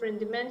of different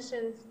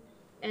dimensions,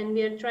 and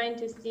we are trying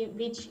to see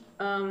which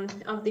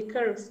of the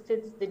curves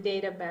fits the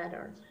data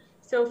better.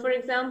 So for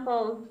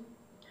example,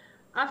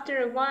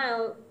 after a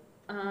while,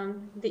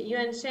 the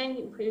Yuan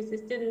Sheng, who is a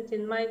student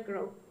in my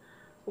group,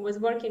 who was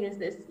working with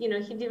this,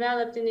 he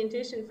developed an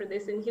intuition for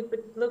this, and he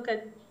could look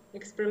at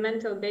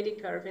experimental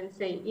Betti curve and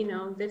say,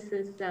 this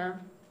is,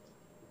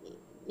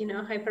 you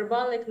know,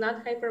 hyperbolic,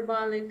 not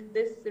hyperbolic,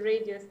 this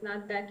radius,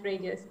 not that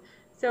radius.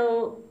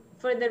 So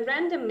for the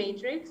random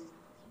matrix,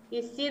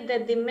 you see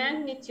that the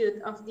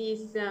magnitude of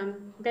these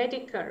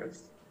Betty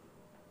curves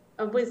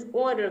with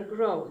order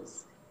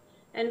grows.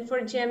 And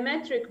for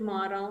geometric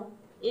model,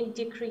 it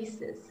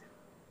decreases.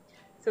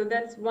 So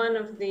that's one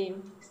of the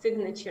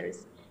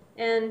signatures.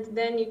 And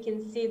then you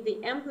can see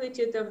the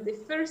amplitude of the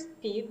first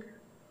peak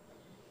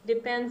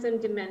depends on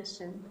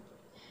dimension.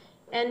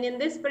 And in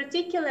this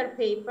particular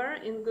paper,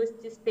 in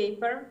Gusti's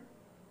paper,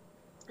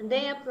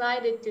 they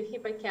applied it to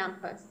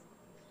hippocampus.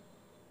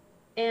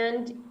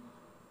 And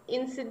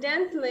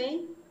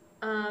incidentally,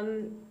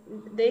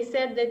 they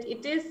said that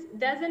it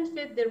doesn't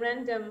fit the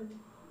random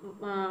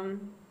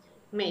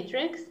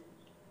matrix,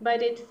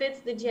 but it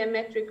fits the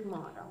geometric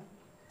model.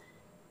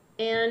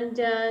 And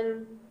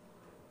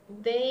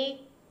they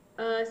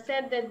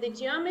said that the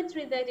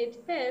geometry that it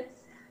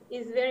fits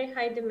is very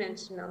high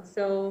dimensional.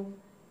 So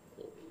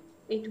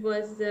it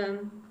was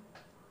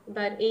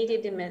about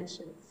 80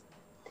 dimensions.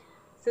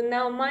 So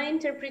now my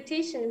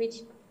interpretation,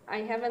 which I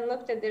haven't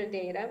looked at their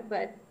data,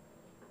 but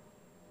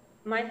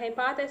my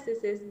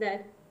hypothesis is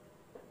that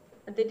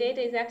the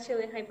data is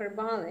actually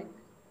hyperbolic,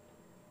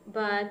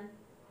 but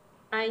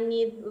I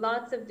need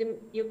lots of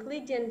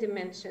Euclidean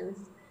dimensions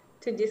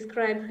to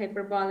describe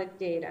hyperbolic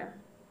data.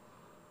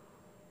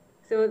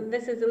 So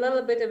this is a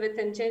little bit of a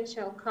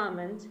tangential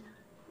comment,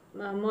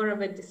 more of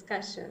a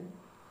discussion.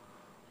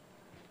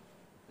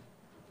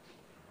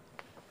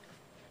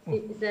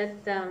 Is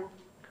that,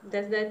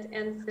 does that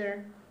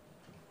answer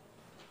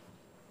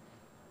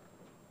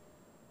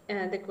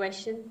the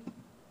question?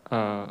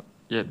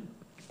 Yeah,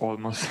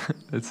 almost,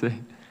 let's say.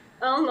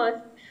 Almost.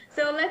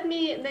 So let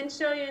me then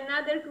show you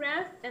another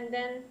graph, and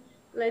then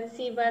let's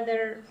see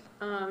whether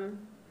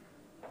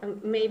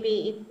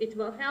maybe it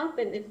will help,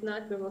 and if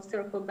not, we will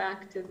circle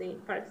back to the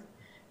parts.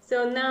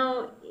 So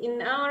now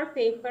in our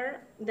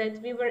paper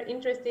that we were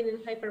interested in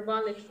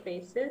hyperbolic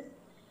spaces,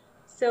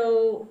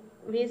 so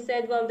we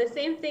said, well, the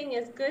same thing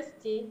as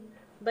Gusti,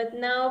 but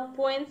now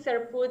points are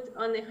put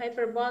on a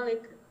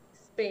hyperbolic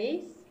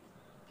space,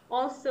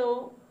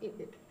 also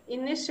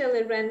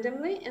initially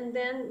randomly, and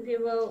then we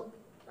will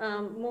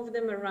move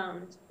them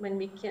around when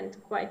we can't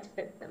quite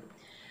fit them.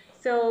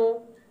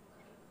 So,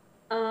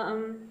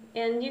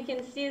 and you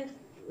can see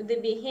the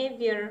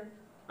behavior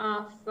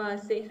of,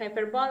 say,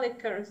 hyperbolic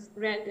curves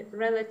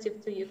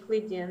relative to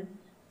Euclidean.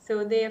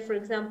 So they are, for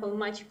example,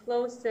 much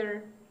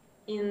closer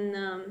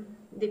in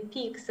the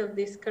peaks of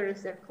these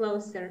curves are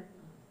closer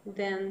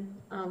than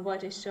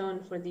what is shown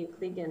for the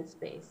Euclidean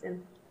space.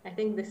 And I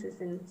think this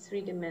is in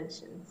 3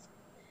 dimensions.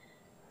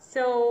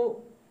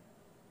 So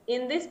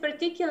in this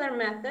particular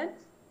method,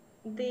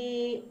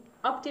 the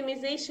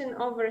optimization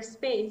over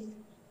space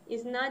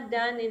is not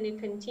done in a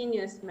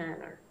continuous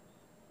manner.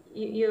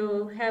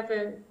 You have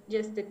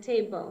just a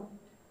table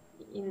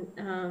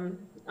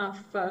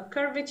of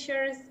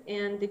curvatures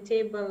and the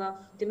table of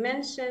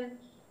dimension,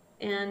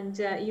 and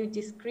you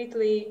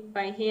discretely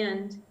by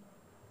hand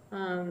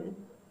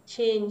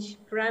change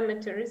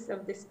parameters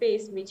of the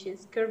space, which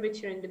is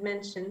curvature and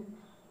dimension,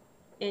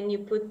 and you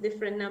put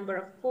different number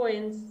of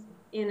points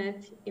in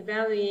it,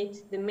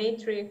 evaluate the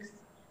matrix,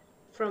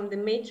 from the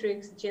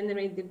matrix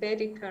generate the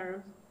Betty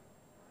curve,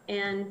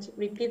 and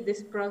repeat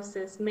this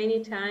process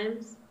many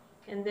times,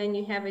 and then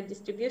you have a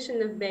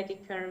distribution of Betty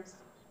curves,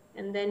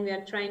 and then we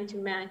are trying to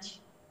match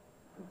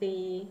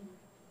the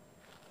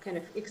kind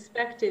of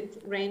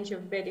expected range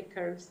of Betty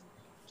curves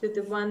to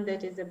the one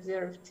that is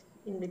observed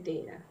in the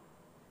data.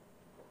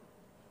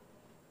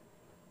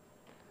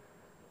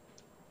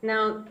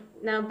 Now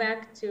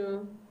back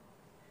to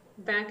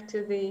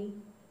the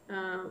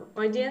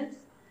audience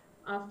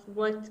of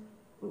what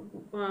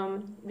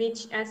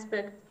which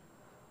aspect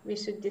we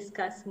should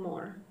discuss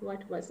more,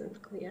 what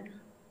wasn't clear.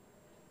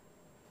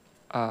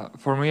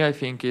 For me, I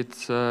think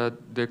it's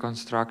the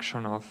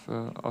construction of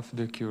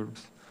the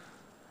curves,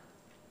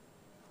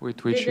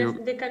 with which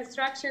the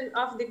construction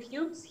of the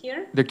cubes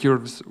here. The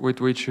curves with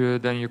which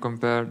then you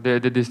compare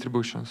the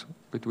distributions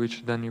with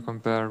which then you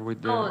compare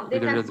with the the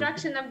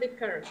construction of the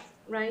curves,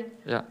 right?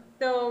 Yeah.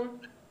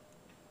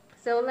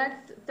 So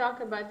let's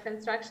talk about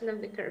construction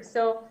of the curve.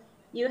 So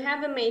you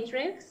have a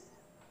matrix.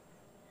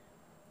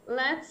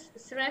 Let's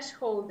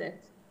threshold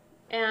it,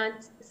 and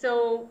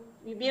so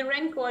we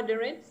rank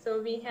order it.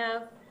 So we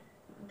have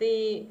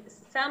the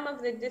sum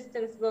of the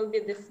distance will be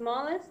the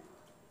smallest,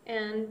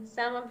 and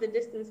sum of the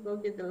distance will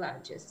be the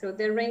largest. So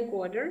they're rank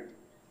ordered,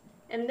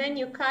 and then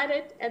you cut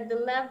it at the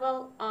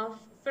level of,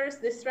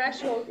 first the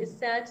threshold is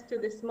set to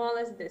the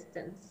smallest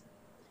distance.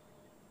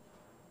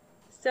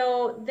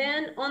 So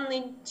then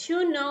only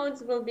 2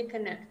 nodes will be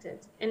connected,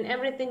 and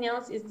everything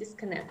else is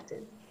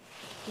disconnected.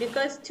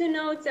 Because 2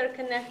 nodes are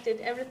connected,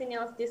 everything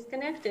else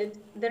disconnected,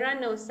 there are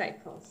no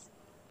cycles,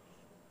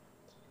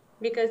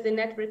 because the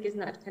network is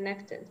not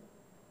connected.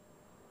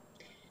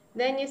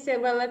 Then you say,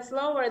 well, let's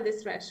lower the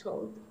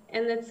threshold.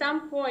 And at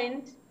some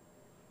point,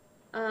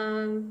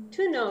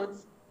 2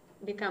 nodes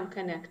become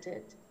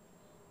connected.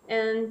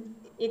 And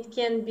it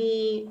can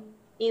be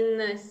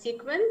in a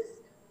sequence,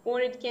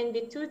 or it can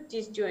be two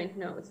disjoint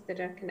nodes that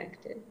are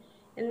connected.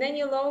 And then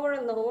you lower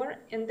and lower,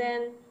 and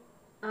then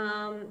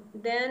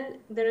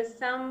there is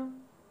some,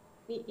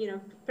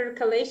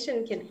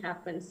 percolation can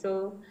happen.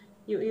 So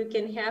you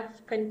can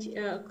have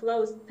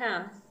closed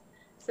paths.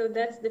 So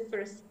that's the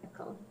first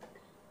cycle.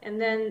 And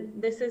then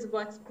this is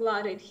what's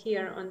plotted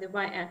here on the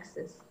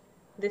y-axis,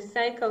 the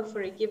cycle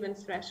for a given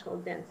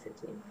threshold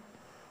density.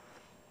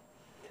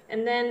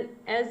 And then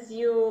as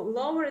you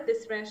lower the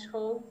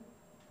threshold,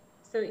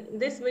 so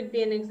this would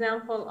be an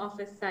example of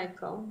a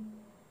cycle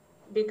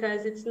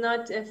because it's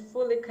not a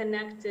fully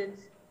connected.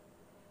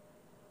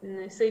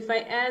 So if I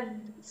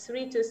add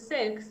 3 to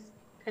 6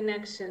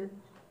 connection,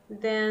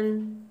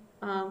 then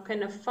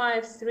kind of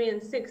 5, 3,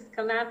 and 6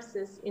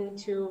 collapses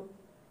into,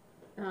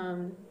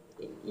 can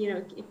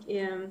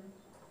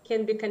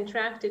be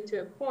contracted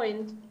to a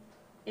point,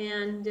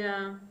 and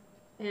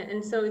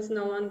so it's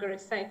no longer a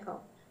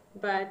cycle.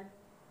 But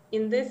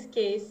in this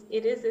case,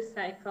 it is a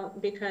cycle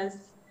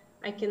because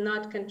I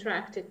cannot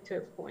contract it to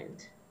a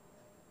point.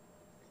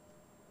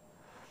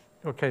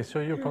 Okay, so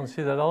you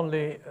consider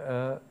only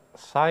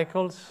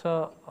cycles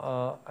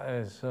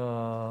as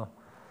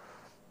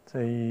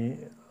say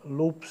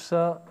loops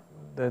that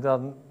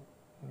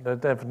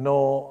have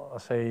no,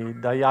 say,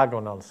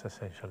 diagonals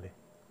essentially.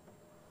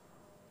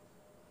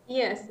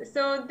 Yes.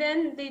 So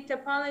then the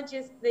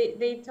topologists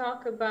they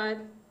talk about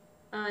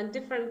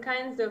different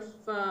kinds of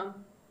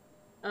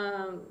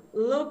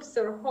loops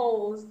or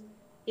holes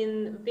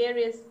in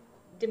various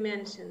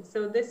dimensions.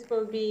 So this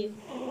will be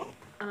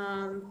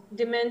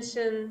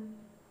dimension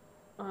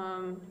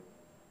 1.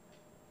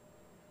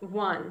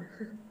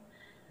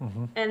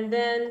 Mm-hmm. And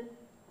then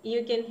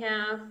you can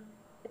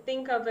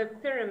think of a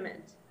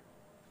pyramid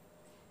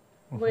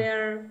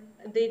where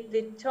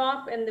the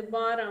top and the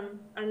bottom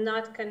are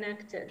not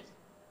connected.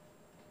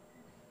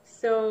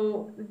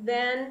 So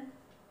then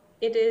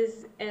it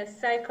is a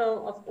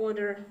cycle of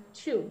order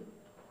 2.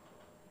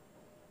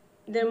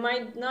 There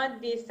might not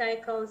be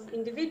cycles,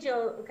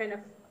 individual kind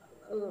of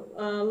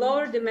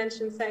lower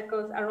dimension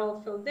cycles are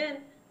all filled in,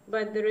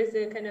 but there is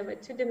a kind of a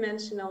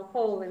 2-dimensional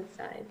hole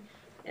inside.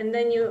 And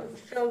then you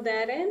fill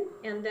that in,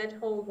 and that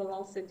hole will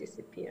also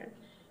disappear.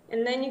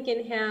 And then you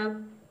can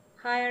have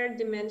higher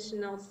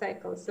dimensional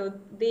cycles. So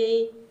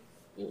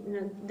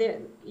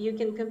you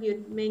can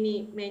compute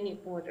many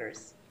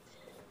orders.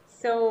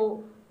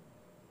 So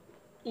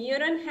you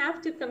don't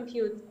have to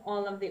compute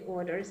all of the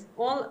orders.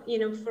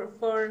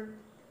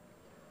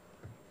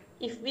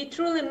 If we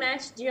truly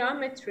match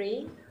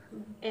geometry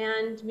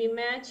and we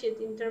match it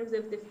in terms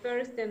of the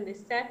first and the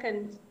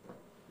second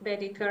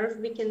Betti curve,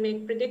 we can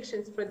make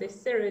predictions for the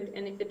third.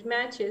 And if it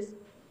matches,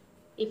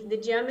 if the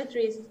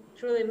geometry is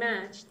truly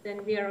matched,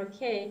 then we are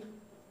okay,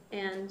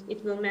 and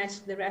it will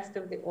match the rest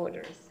of the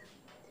orders.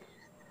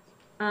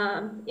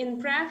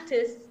 In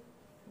practice,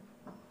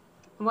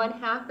 what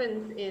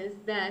happens is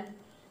that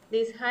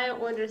these higher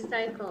order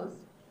cycles,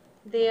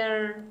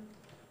 they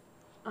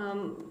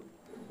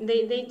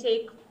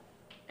take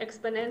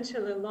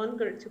exponentially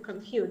longer to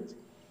compute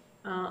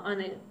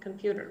on a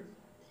computer.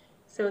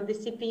 So the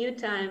CPU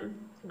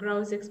time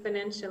grows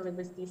exponentially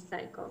with these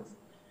cycles.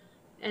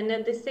 And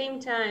at the same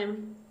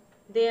time,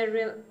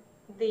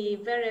 the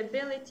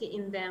variability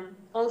in them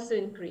also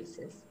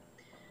increases.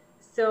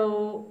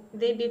 So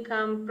they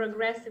become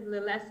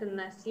progressively less and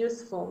less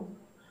useful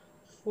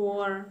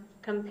for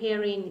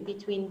comparing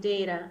between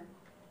data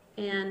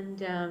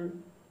and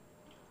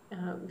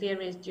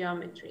various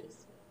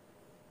geometries.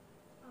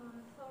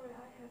 Sorry,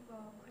 I have a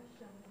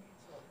question.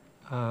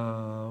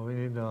 We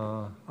need,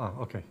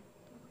 okay.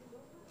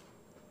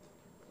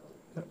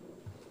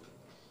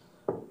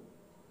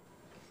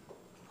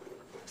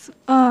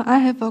 I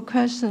have a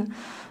question.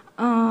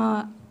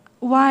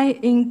 Why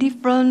in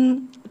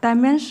different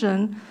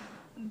dimension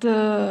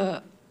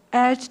the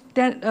edge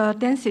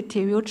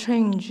density will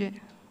change?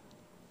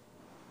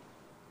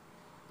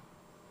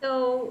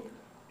 So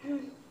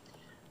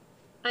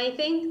I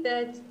think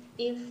that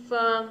if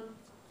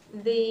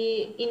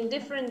in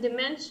different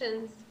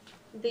dimensions,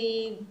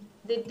 the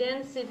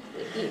density,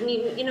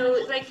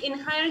 like in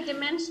higher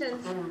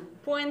dimensions,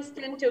 points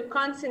tend to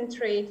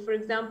concentrate, for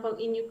example,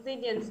 in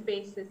Euclidean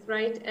spaces,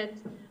 right? At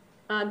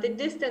the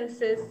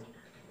distances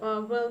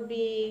will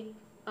be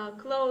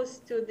close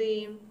to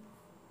the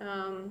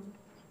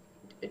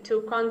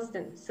to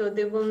constant, so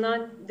there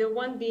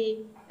won't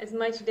be as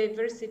much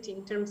diversity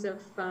in terms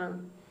of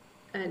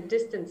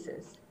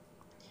distances.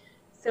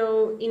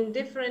 So in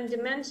different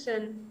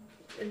dimension,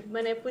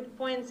 when I put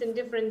points in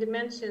different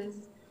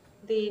dimensions,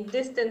 the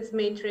distance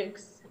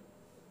matrix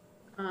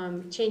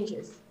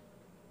changes.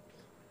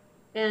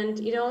 And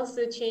it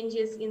also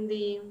changes in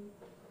the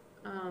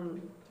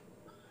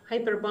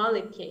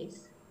hyperbolic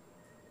case.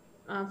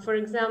 For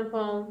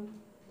example,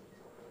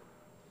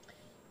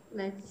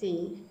 let's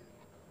see.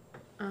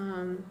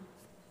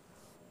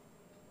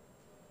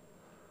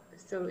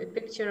 So a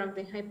picture of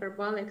the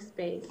hyperbolic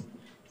space.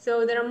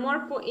 So there are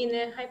more in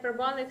a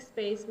hyperbolic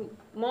space.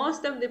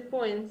 Most of the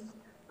points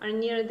are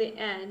near the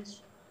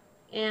edge,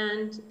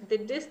 and the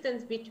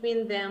distance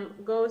between them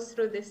goes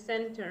through the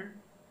center.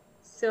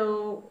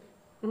 So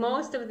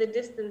most of the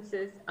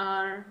distances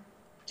are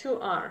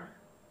 2r,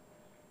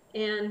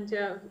 and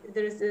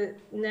there's a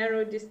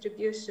narrow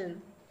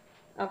distribution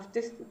of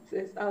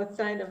distances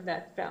outside of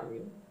that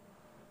value.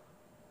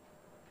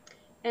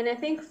 And I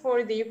think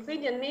for the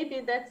Euclidean,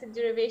 maybe that's a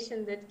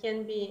derivation that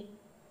can be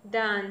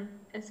done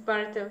as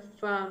part of,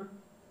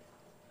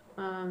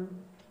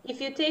 if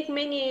you take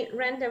many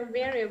random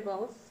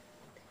variables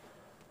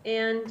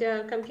and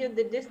compute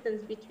the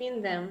distance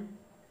between them,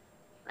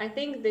 I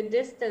think the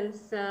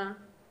distance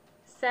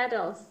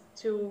settles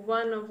to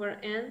 1 over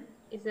n.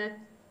 Is that,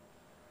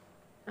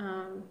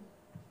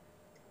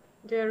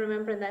 do I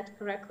remember that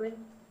correctly?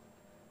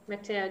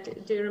 Matteo,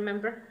 do you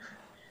remember?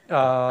 If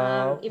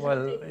well,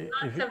 you take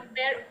lots of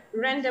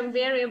random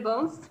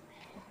variables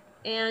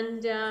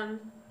and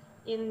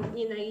in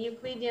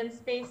Euclidean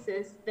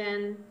spaces,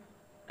 then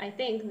I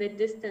think the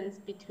distance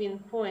between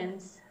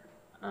points,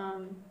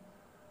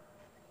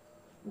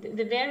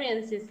 the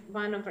variance is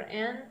 1 over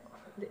n,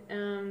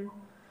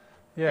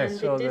 yes, and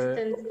so the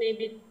distance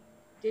maybe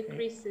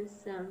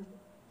decreases.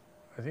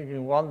 I think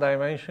in one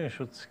dimension it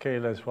should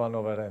scale as 1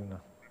 over n.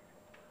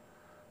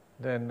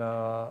 Then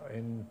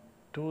in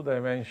two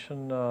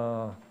dimension,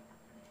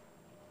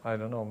 I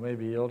don't know,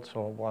 maybe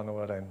also 1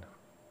 over n.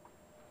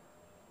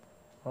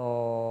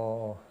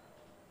 Oh.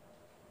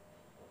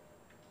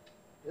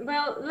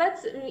 Well,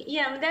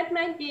 yeah, that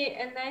might be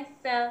a nice,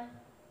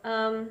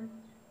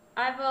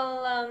 I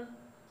will,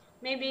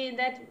 maybe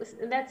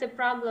that's a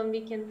problem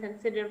we can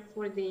consider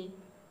for the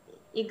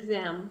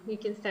exam. You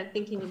can start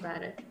thinking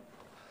about it.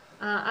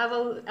 I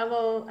will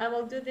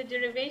do the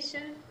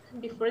derivation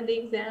before the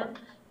exam,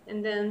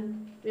 and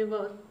then we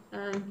will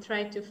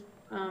try to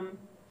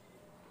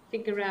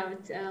figure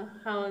out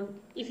how,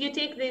 if you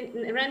take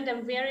the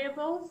random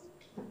variables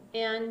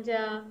and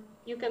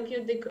you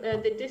compute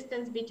the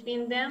distance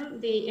between them,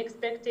 the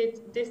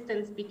expected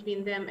distance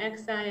between them,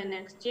 xi and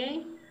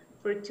xj,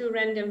 for two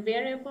random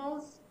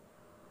variables,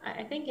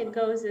 I think it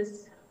goes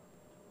as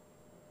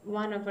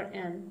 1 over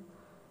n.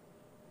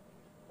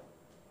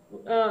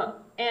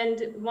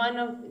 And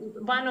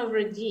 1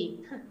 over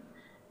g,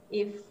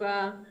 if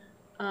the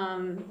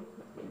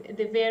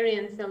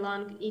variance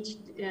along each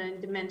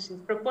dimension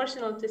is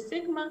proportional to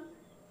sigma,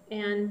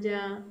 and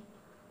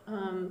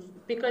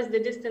because the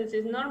distance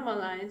is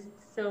normalized,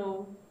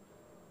 so,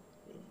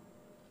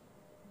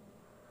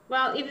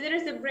 well, if there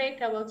is a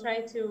break, I will try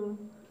to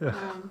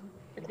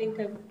think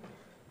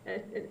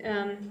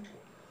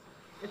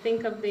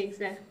of the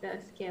exact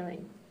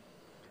scaling.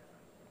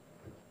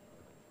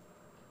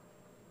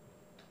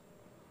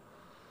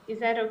 Is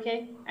that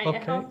okay? Okay.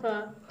 I hope,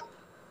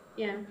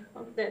 yeah,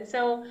 hope that.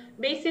 So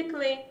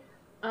basically,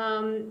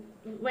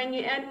 when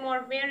you add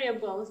more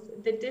variables,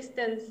 the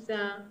distance,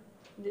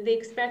 the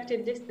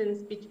expected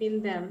distance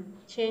between them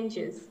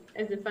changes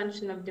as a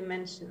function of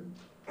dimension.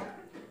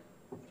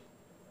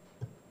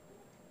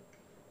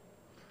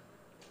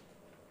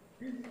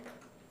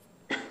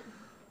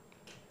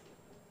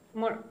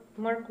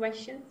 More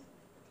questions?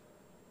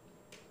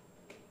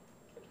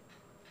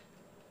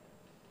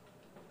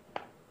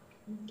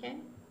 Okay.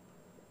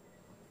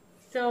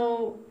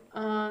 So,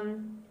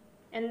 and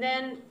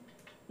then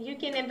you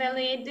can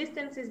evaluate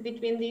distances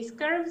between these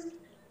curves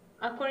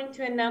according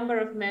to a number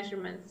of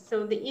measurements.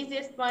 So the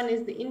easiest one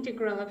is the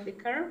integral of the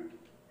curve.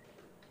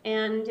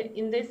 And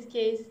in this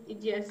case,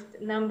 it's just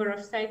number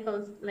of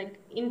cycles, like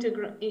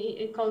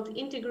called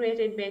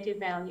integrated beta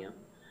value.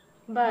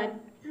 But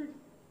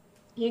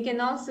you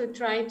can also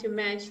try to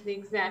match the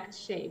exact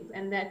shape,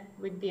 and that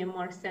would be a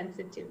more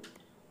sensitive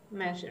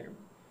measure.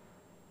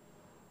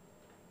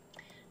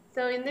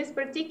 So in this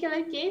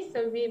particular case,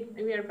 so we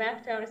are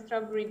back to our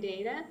strawberry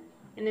data.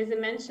 And as I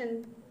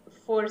mentioned,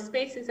 for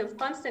spaces of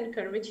constant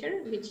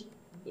curvature, which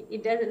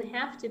it doesn't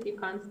have to be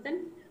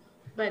constant,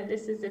 but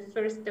this is the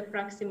first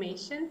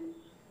approximation,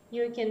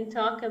 you can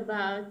talk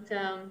about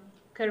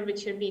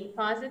curvature being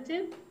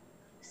positive,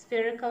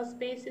 spherical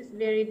spaces,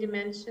 vary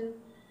dimension,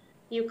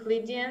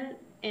 Euclidean,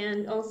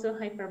 and also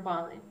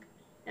hyperbolic.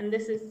 And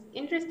this is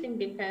interesting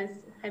because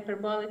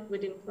hyperbolic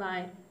would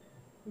imply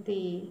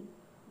the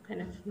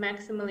kind of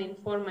maximally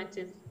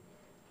informative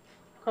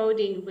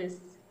coding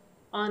with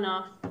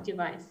on-off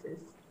devices,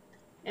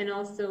 and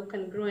also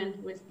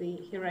congruent with the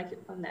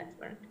hierarchical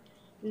network.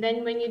 And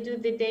then when you do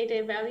the data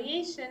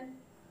evaluation,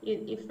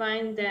 you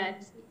find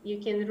that you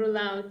can rule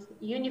out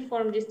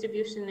uniform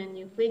distribution in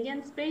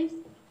Euclidean space,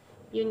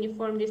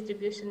 uniform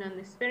distribution on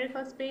the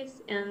spherical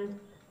space, and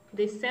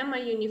the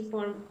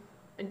semi-uniform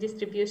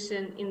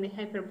distribution in the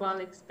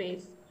hyperbolic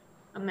space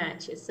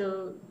matches.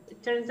 So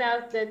it turns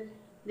out that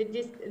the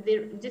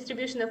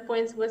distribution of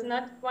points was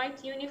not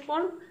quite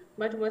uniform,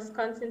 but was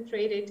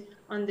concentrated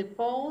on the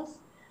poles.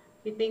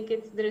 We think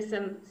there is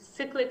some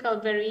cyclical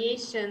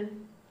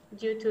variation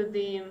due to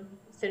the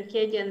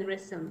circadian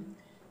rhythm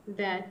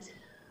that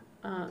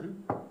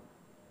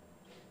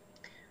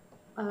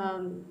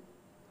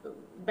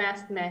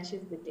best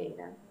matches the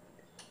data.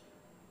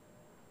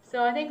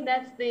 So I think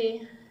that's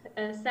the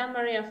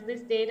summary of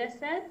this data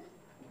set.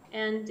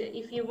 And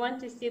if you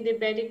want to see the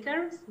Betty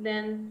curves,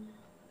 then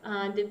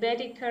the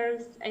Betty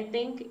curves, I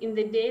think in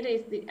the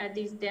data are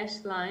these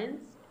dashed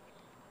lines.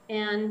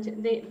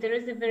 And there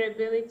is a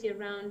variability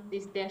around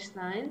these dashed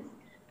lines,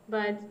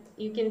 but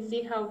you can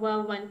see how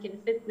well one can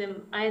fit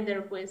them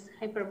either with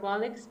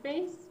hyperbolic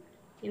space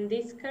in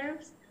these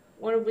curves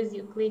or with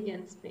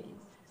Euclidean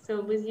space.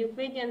 So with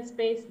Euclidean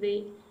space,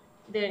 the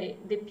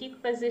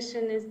peak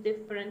position is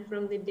different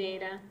from the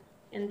data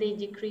and they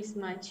decrease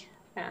much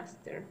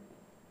faster.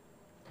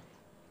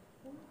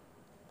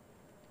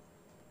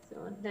 So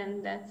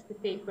then that's the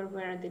paper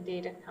where the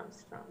data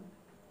comes from.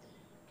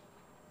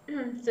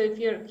 So if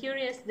you're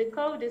curious, the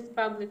code is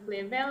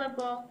publicly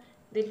available,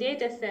 the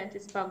data set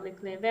is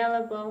publicly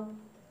available,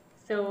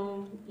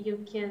 so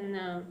you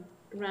can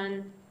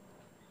run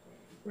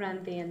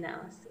the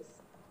analysis.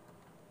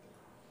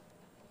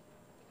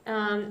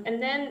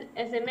 And then,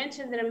 as I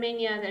mentioned, there are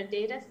many other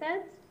data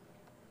sets.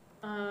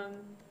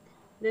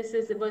 This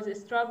was a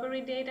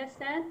strawberry data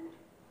set,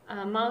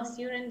 mouse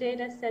urine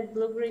data set,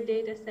 blueberry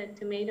data set,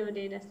 tomato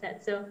data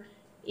set. So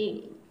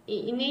in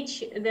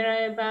each, there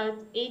are about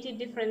 80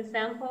 different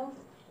samples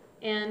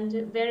and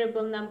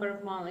variable number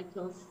of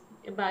molecules,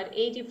 about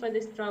 80 for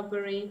the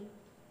strawberry,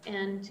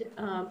 and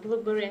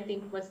blueberry, I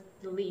think, was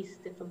the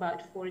least of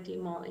about 40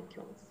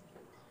 molecules.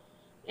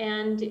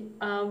 And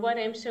what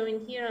I'm showing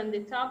here on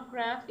the top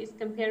graph is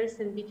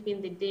comparison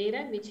between the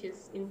data, which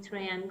is in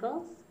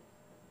triangles,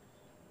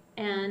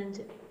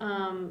 and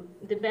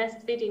the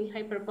best fitting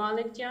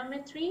hyperbolic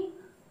geometry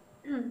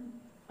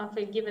of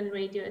a given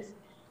radius,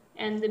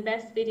 and the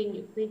best fitting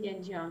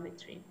Euclidean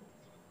geometry.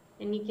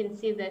 And you can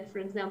see that, for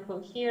example,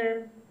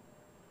 here,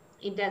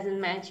 it doesn't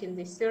match in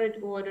the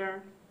third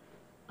order.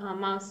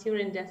 Mouse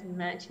urine doesn't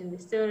match in the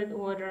third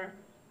order.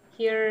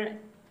 Here,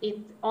 it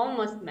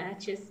almost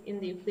matches in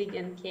the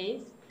Euclidean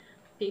case.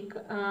 We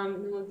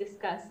will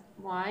discuss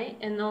why,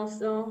 and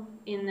also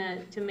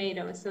in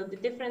tomato. So the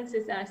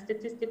differences are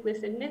statistically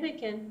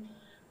significant,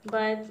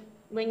 but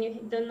when you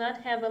do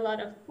not have a lot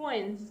of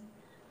points,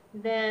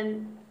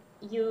 then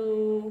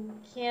you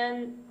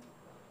can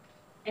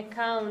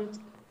account,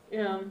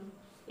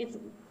 it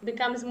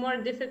becomes more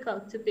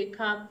difficult to pick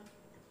up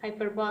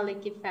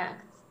hyperbolic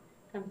effects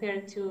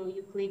compared to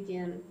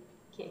Euclidean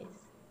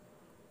case.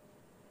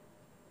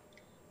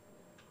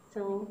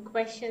 So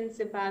questions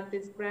about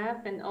this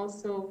graph, and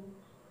also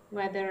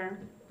whether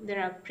there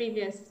are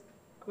previous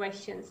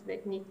questions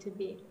that need to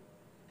be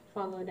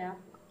followed up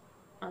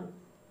on.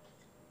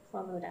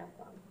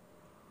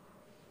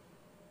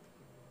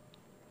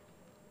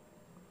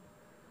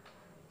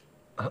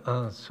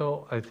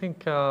 So I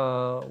think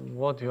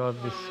what you are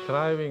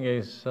describing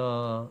is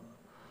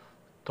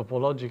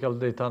topological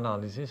data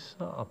analysis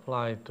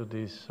applied to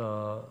these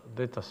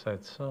data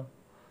sets.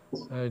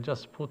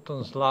 Just put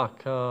on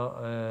Slack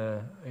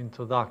some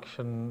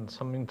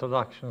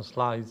introduction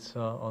slides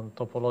on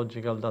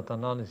topological data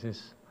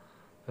analysis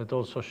that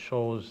also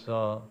shows,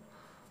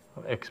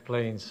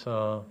 explains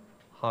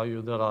how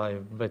you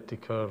derive Betty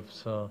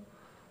curves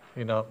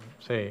in a,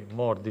 say,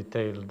 more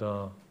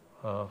detailed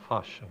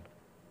fashion.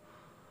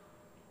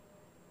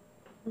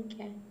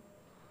 Okay.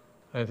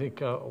 I think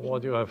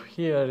what you have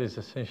here is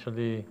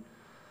essentially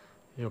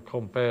you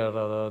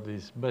compare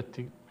these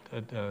Betty,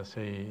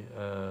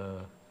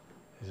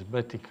 these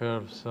Betty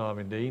curves, I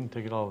mean the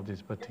integral of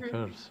these Betty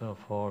curves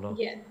for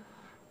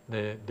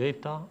the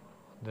data,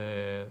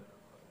 the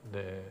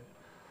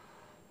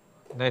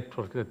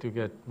network that you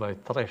get by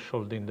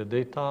threshold in the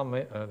data,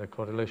 the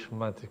correlation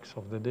matrix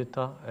of the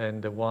data,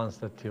 and the ones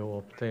that you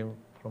obtain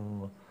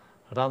from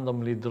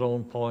randomly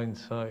drawn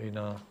points in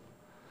a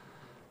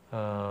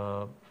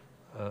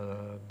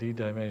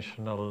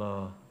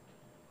d-dimensional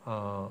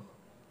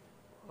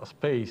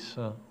space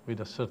with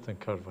a certain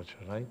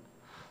curvature, right?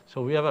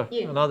 So we have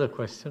another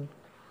question.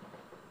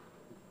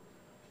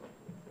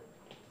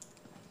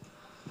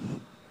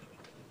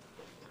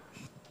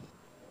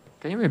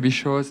 Can you maybe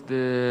show us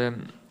the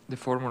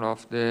formula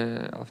of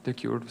the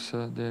curves,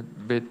 the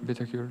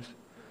beta curves?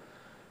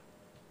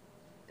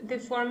 The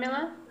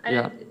formula?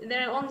 Yeah.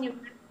 They're all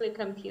numerically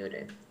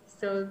computed,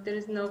 so there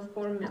is no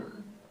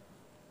formula.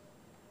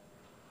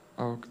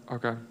 Oh,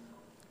 okay.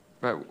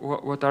 But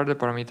what are the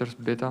parameters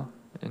beta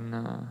in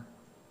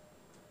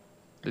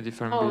the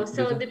different beta?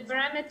 So the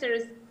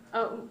parameters,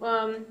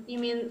 you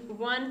mean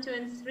 1, 2,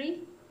 and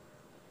 3?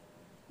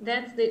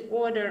 That's the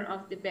order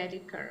of the Betty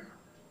curve.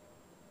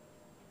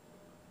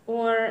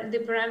 Or the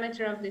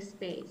parameter of the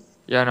space.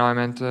 Yeah, no, I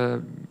meant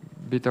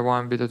beta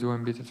 1, beta 2,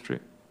 and beta 3.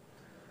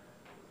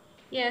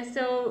 Yeah,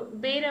 so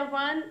beta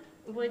 1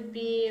 would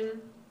be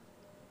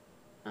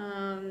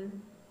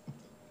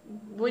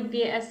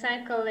a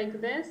cycle like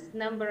this,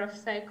 number of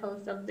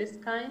cycles of this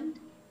kind.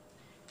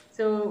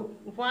 So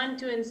 1,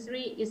 2, and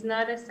 3 is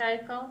not a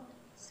cycle.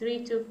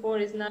 3, 2, 4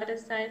 is not a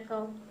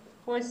cycle.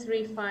 4,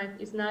 3, 5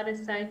 is not a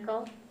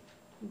cycle.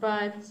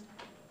 But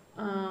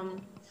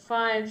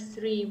 5,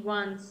 3,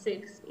 1,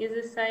 6 is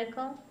a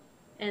cycle.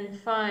 And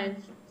 5,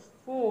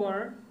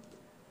 4,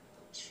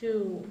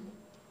 2,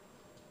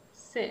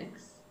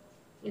 6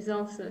 is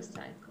also a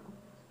cycle.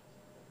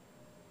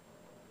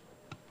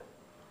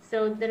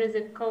 So there is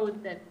a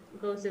code that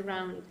goes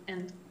around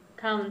and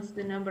counts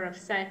the number of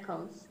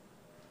cycles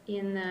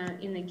in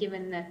a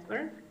given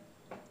network.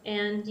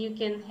 And you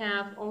can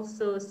have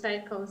also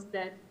cycles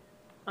that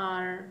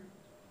are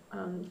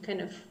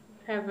kind of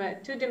have a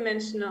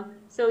two-dimensional.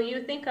 So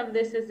you think of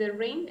this as a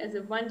ring, as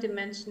a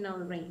one-dimensional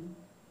ring,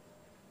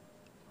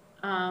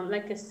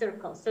 like a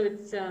circle. So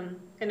it's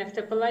kind of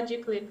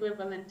topologically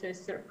equivalent to a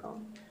circle.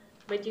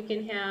 But you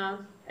can have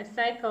a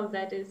cycle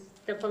that is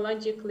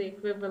topologically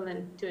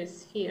equivalent to a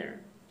sphere,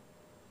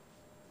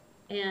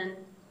 and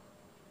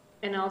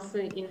also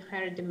in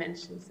higher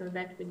dimensions. So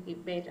that would be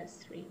beta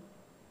 3.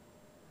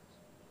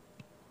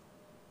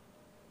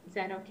 Is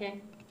that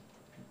okay?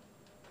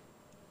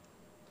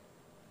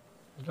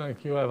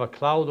 Like you have a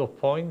cloud of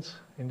points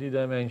in the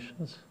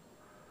dimensions,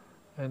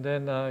 and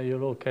then you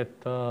look at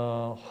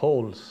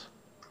holes,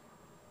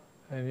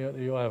 and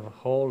you have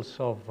holes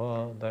of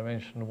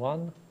dimension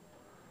 1.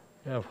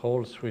 You have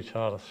holes which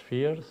are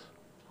spheres,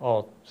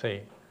 or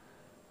say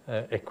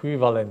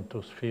equivalent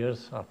to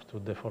spheres up to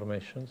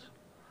deformations,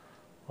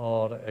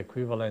 or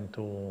equivalent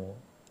to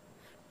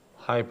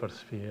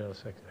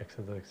hyperspheres,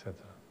 etc., etc.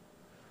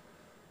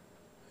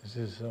 This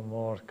is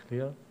more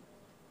clear.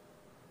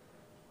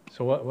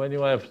 So when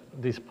you have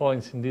these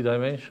points in the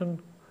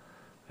dimension,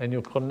 and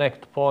you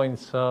connect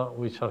points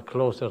which are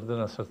closer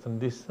than a certain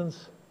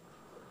distance,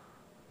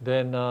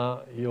 then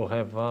you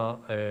have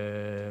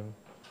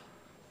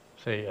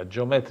say a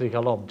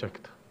geometrical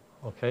object,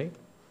 okay?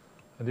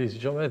 And this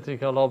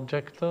geometrical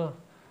object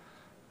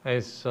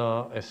has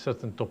a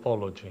certain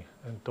topology,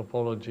 and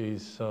topology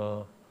is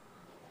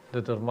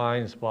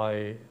determined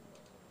by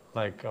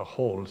like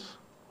holes,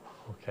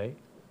 okay?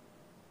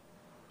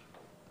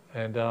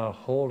 And there are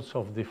holes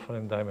of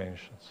different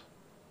dimensions.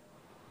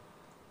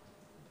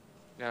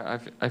 Yeah,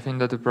 I think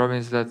that the problem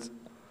is that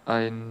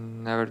I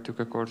never took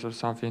a course or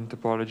something in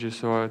topology,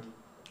 so I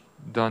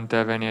don't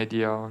have any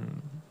idea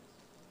on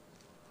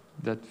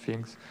that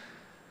things.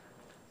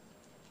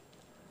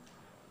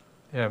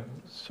 Yeah,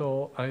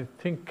 so I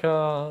think,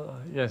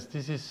 yes,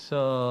 this is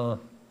a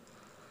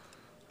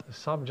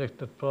subject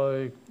that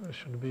probably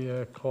should be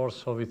a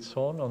course of its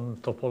own on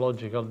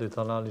topological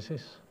data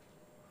analysis.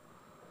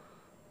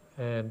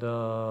 And,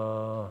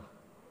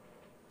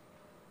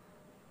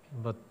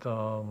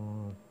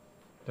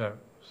 yeah,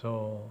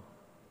 so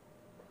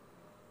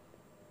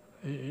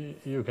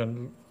you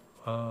can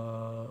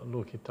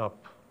look it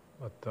up.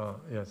 But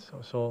yes,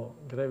 so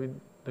David,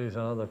 there is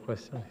another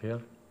question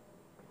here.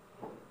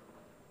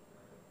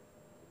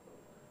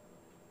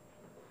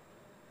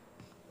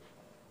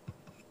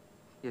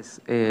 Yes,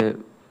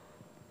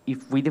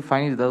 if we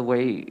define it that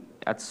way,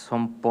 at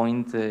some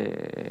point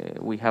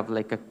we have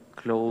like a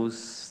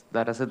closed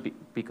data set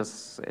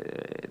because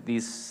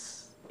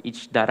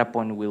each data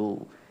point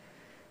will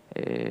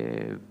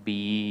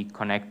be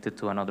connected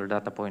to another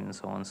data point and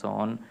so on and so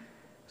on.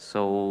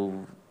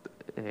 So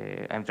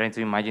I'm trying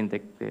to imagine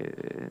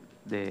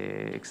the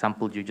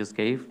example you just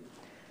gave.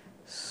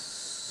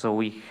 So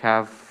we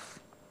have,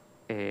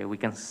 we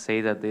can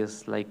say that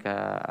there's like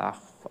a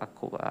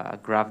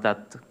graph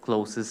that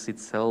closes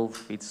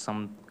itself. It's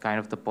some kind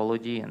of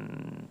topology,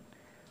 and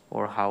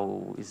or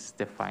how is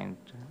defined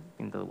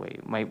in that way.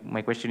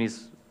 My question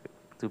is,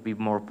 to be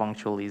more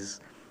punctual, is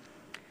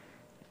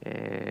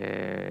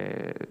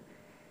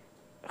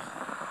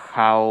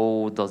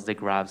how does the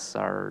graphs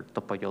are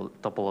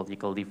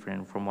topological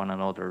different from one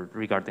another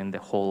regarding the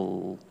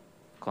whole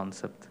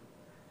concept?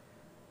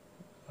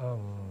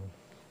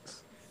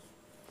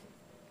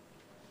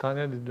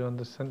 Tanya, did you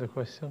understand the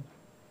question?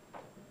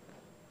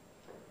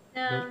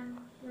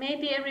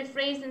 Maybe I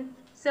rephrase it.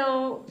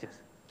 So, yes.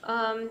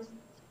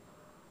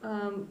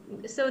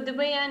 So the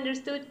way I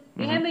understood,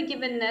 you have a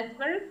given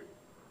network,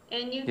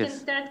 and you yes. can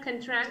start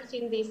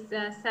contracting these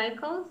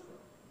cycles,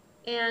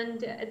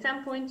 and at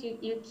some point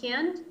you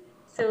can't.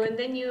 So, and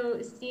then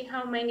you see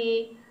how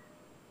many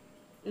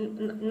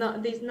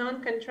these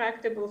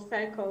non-contractible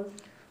cycles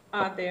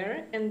are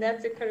there, and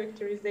that's a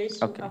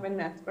characterization of a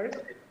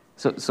network.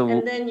 So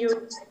and then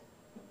you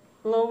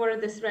lower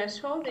the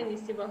threshold, and you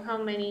see, well, how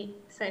many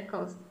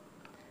cycles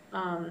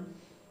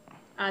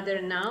are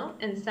there now,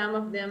 and some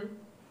of them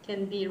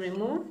can be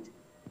removed,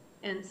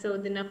 and so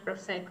the number of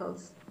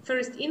cycles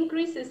first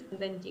increases and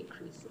then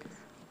decreases.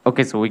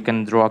 Okay, so we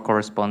can draw a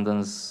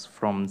correspondence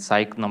from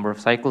number of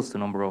cycles to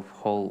number of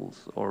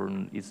holes, or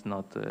it's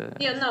not?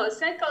 Yeah, no,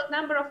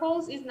 number of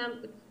holes is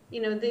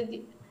you know,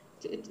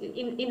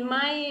 in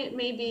my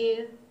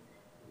maybe,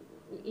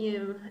 you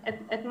know,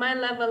 at my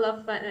level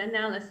of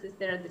analysis,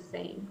 they're the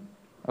same.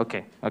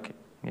 Okay,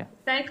 yeah.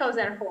 Cycles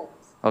are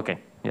holes. Okay,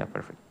 yeah,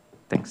 perfect.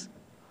 Thanks.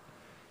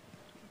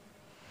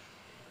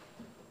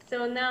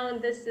 So now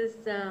this is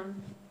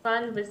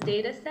fun with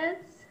data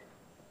sets,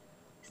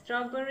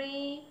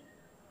 strawberry,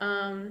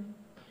 and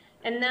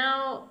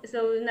now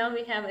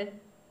we have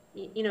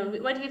you know,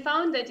 what we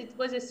found, that it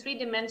was a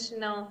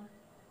 3-dimensional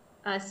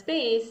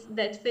space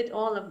that fit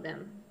all of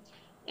them,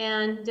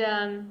 and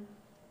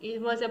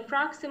it was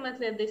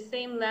approximately the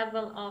same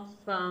level of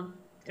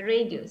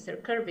radius or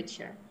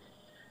curvature,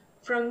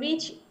 from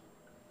which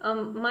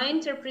my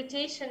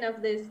interpretation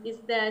of this is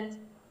that,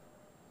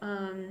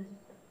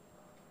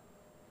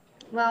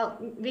 well,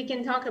 we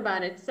can talk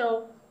about it.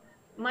 So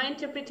my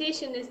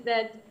interpretation is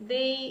that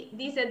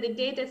these are the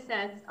data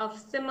sets of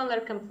similar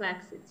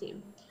complexity.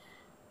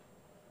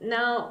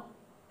 Now,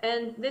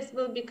 and this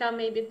will become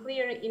maybe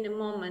clear in a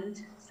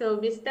moment. So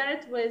we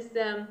start with,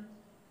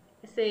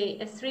 say,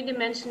 a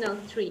three-dimensional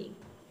tree,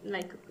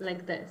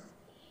 like this.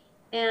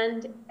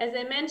 And as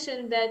I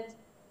mentioned, that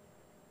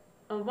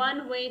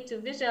one way to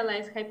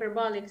visualize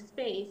hyperbolic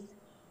space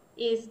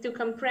is to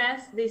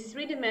compress this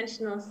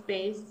three-dimensional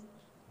space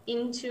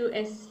into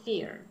a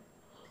sphere.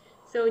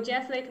 So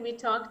just like we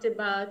talked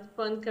about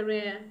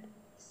Poincaré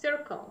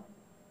circle,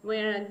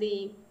 where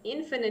the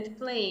infinite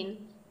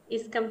plane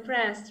is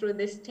compressed through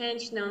this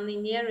tangent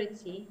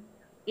nonlinearity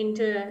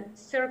into a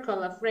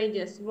circle of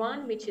radius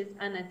 1, which is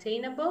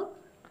unattainable,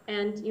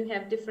 and you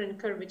have different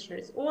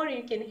curvatures. Or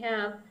you can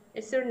have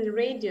a certain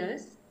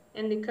radius,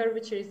 and the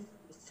curvature is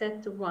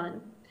set to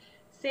 1.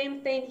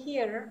 Same thing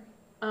here.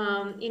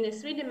 In a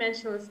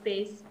three-dimensional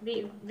space,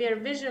 we are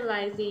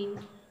visualizing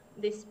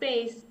the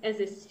space as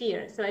a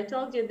sphere. So I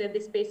told you that the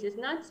space is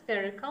not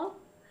spherical,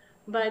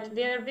 but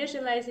we are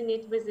visualizing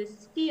it with a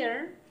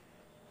sphere,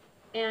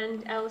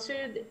 and I'll show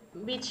you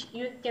which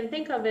you can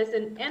think of as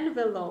an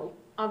envelope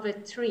of a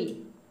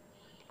tree.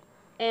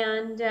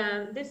 And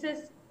this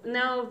is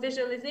now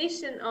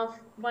visualization of,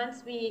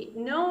 once we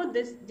know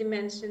this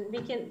dimension,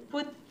 we can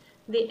put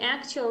the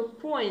actual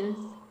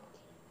points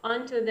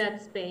onto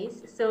that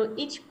space. So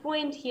each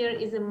point here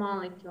is a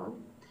molecule.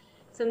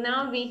 So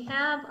now we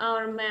have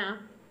our map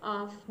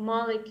of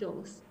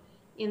molecules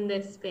in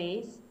this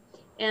space.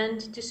 And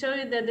to show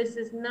you that this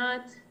is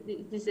not,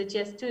 these are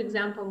just two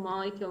example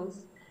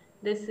molecules.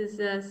 This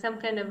is some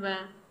kind of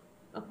a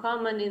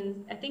common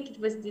in, I think it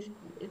was the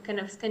kind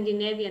of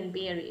Scandinavian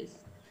berries.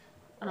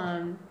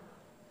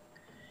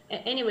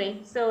 Anyway,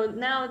 so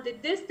now the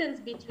distance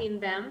between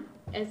them,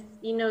 as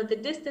you know, the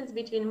distance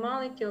between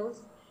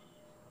molecules,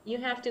 you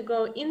have to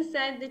go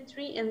inside the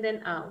tree and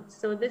then out.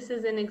 So this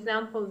is an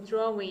example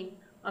drawing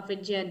of a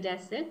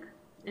geodesic,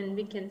 and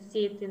we can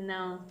see it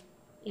now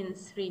in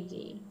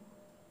 3D.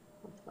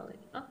 Hopefully.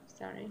 Oh,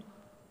 sorry.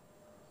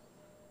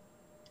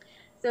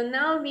 So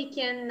now we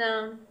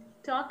can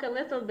talk a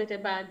little bit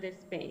about this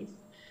space.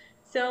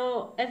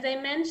 So as I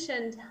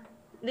mentioned,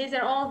 these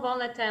are all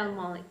volatile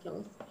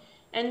molecules,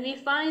 and we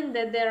find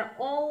that they're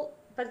all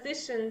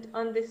positioned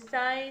on the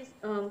size,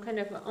 kind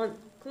of on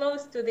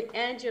close to the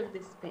edge of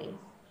the space.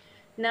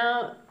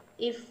 Now,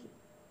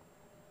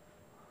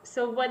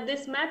 what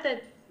this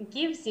method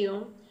gives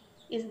you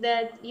is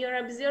that you're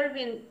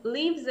observing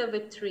leaves of a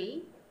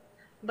tree,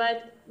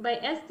 but by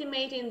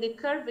estimating the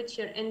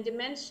curvature and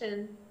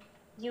dimension,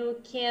 you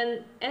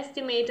can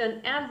estimate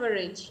on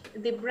average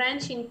the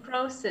branching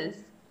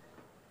process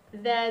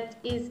that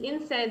is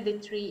inside the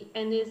tree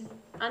and is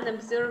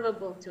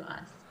unobservable to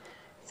us.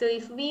 So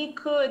if we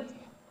could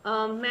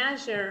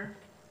measure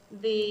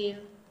the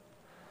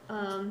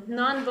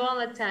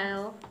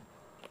non-volatile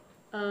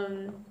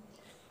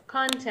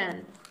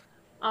content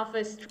of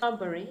a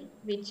strawberry,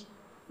 which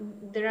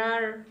there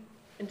are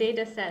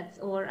data sets,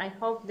 or I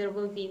hope there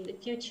will be in the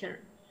future,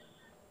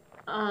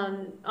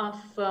 of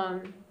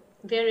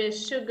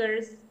various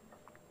sugars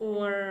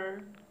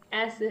or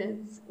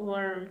acids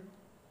or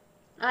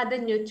other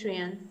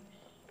nutrients,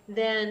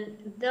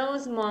 then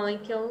those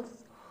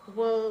molecules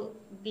will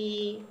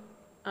be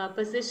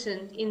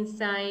positioned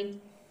inside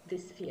the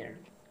sphere.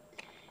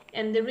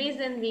 And the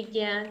reason we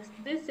get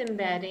this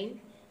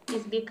embedding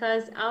is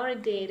because our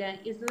data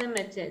is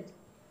limited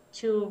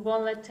to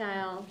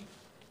volatile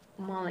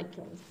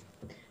molecules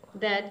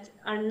that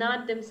are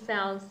not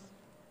themselves,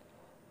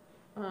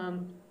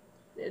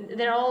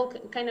 they're all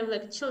kind of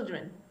like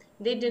children.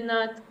 They do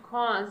not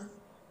cause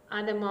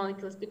other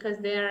molecules because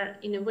they are,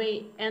 in a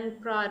way, end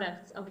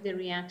products of the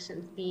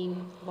reactions being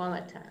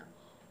volatile.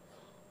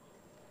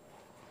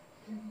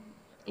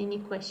 Any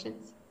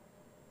questions?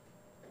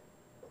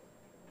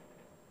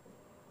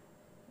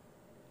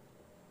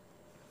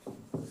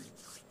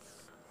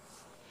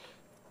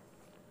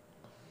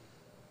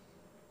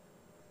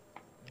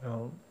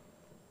 No.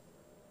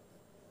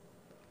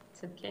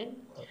 It's okay.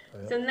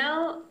 Yeah. So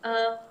now,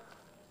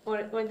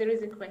 or there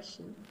is a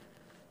question.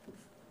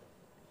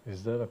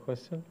 Is there a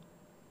question?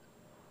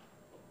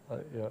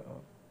 Yeah.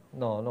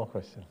 No, no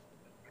question.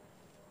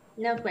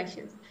 No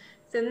questions.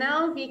 So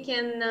now we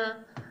can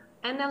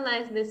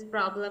analyze this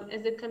problem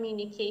as a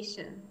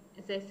communication.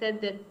 As I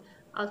said, that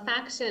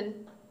olfaction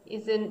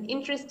is an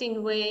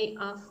interesting way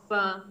of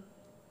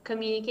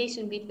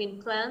communication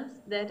between plants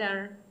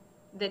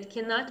that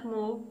cannot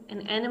move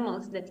and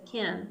animals that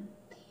can.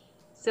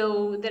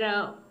 So there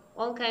are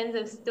all kinds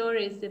of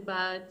stories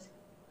about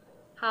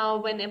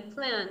how when a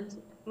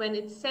plant, when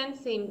it's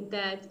sensing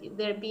that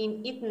they're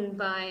being eaten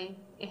by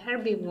a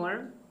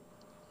herbivore,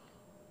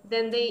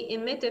 then they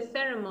emit a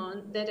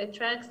pheromone that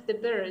attracts the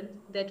bird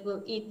that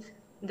will eat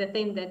the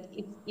thing that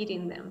is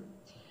eating them.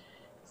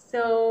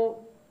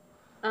 So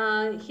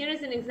here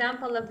is an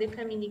example of the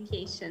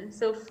communication.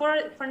 So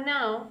for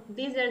now,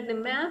 these are the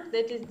map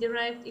that is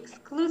derived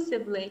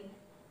exclusively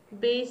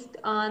based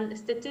on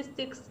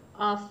statistics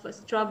of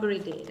strawberry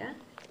data.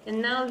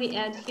 And now we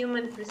add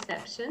human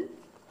perception.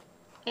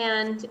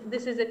 And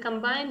this is a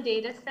combined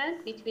data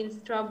set between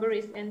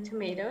strawberries and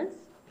tomatoes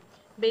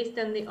based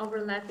on the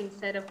overlapping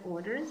set of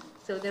orders.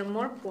 So there are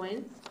more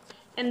points.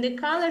 And the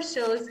color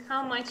shows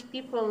how much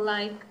people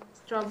like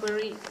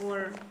strawberry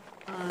or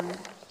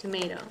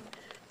tomato.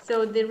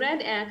 So the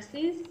red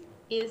axis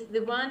is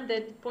the one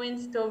that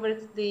points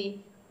towards the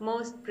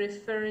most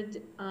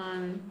preferred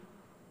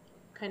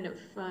kind of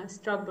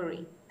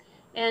strawberry.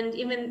 And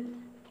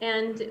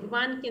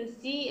one can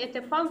see a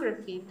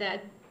topography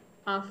that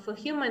of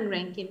human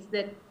rankings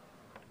that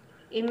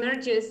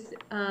emerges,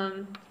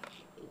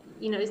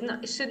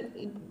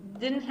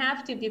 didn't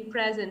have to be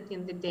present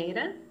in the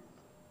data,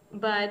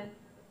 but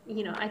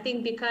I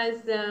think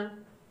because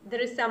there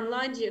is some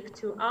logic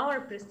to our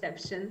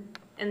perception,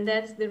 and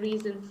that's the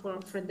reason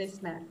for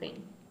this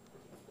mapping.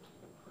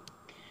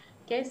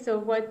 Okay, so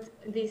what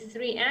these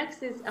three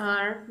axes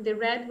are, the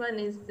red one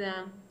is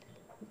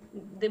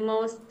the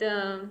most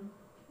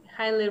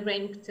highly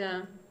ranked,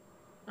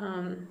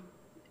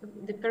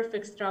 the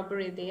perfect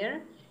strawberry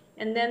there.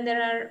 And then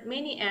there are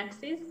many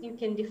axes you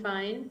can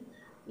define.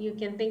 You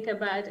can think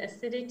about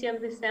acidity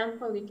of the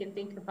sample. You can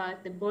think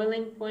about the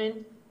boiling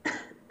point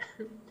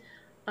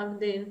of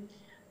the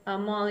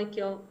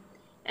molecule.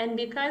 And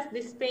because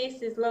the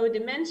space is low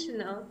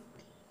dimensional,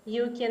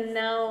 you can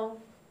now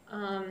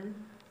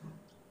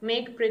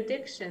make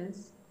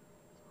predictions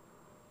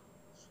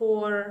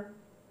for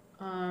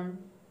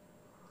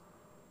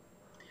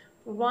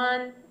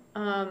one,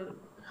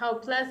 how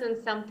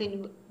pleasant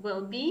something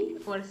will be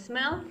or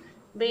smell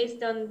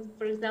based on,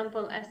 for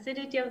example,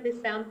 acidity of the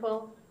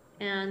sample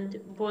and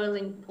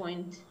boiling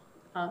point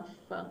of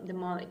the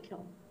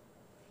molecule.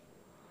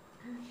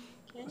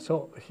 Okay.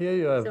 So here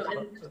you have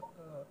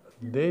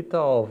data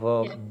of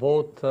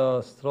both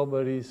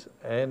strawberries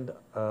and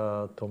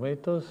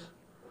tomatoes,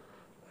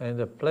 and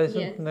the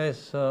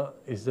pleasantness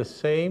is the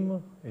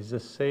same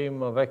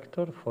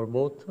vector for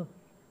both?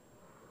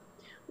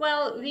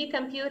 Well, we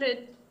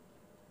computed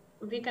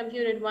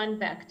one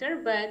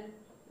vector, but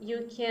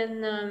you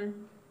can,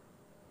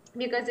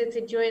 because it's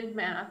a joint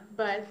map,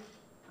 but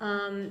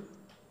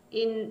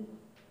in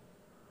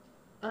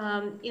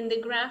the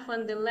graph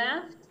on the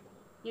left,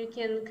 you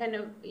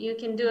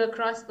can do a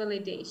cross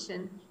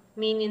validation,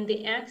 meaning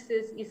the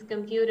axis is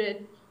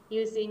computed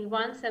using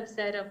one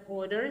subset of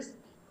orders,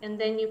 and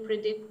then you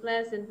predict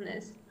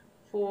pleasantness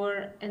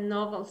for a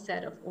novel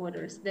set of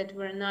orders that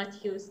were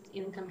not used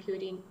in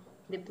computing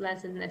the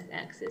pleasantness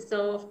axis.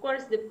 So of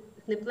course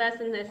the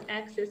pleasantness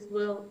axis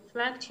will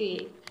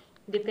fluctuate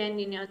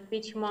depending on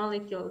which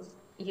molecules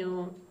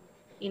you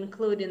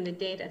include in the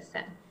data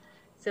set.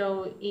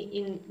 So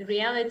in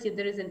reality,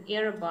 there is an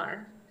error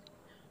bar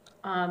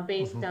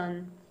based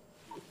on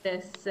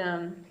this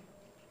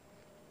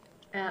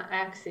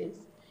axis.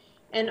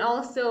 And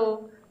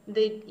also,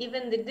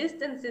 even the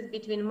distances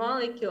between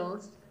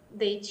molecules,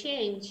 they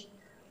change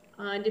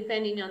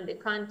depending on the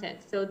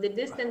context. So the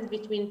distance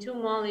between two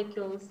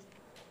molecules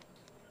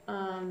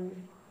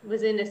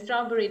within a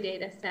strawberry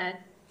data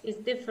set is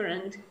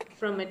different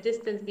from a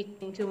distance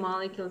between two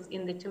molecules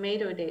in the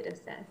tomato data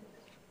set.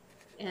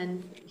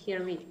 And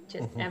here we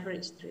just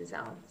averaged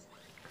results.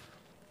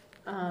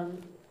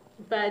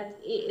 But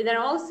there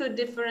are also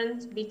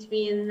difference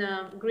between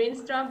green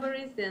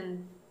strawberries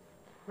and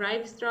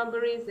ripe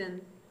strawberries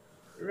and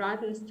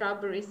rotten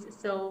strawberries.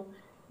 So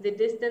the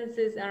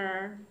distances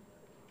are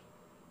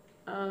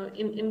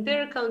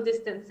empirical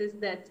distances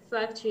that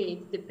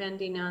fluctuate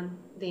depending on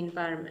the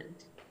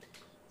environment.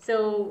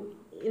 So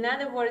in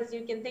other words,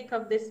 you can think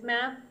of this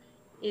map,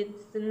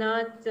 it's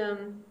not,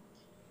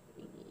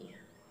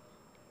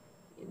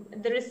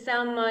 there is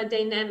some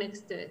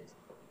dynamics to it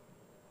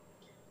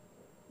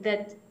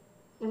that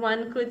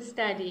one could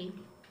study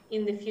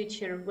in the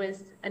future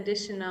with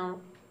additional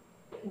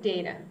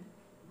data.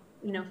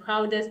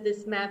 How does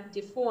this map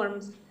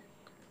deforms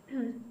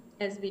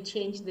as we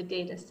change the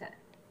data set?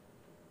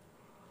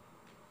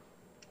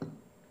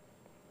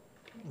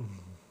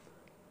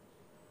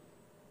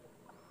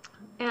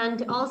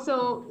 And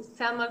also,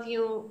 some of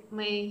you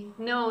may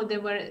know there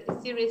were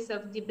a series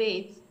of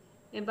debates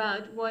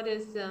about what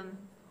is,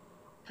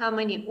 how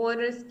many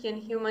orders can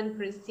human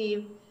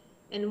perceive,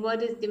 and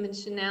what is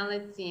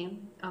dimensionality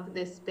of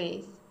this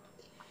space.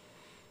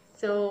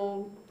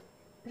 So,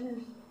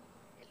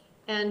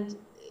 and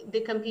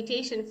the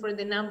computation for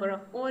the number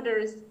of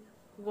orders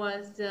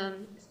was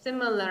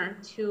similar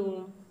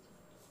to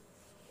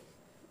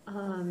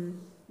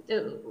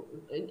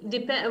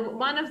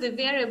one of the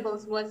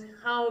variables was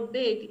how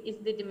big is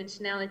the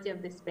dimensionality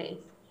of the space.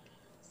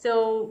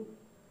 So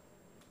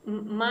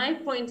my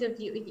point of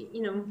view,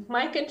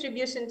 my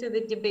contribution to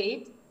the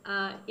debate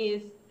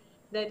is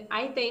that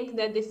I think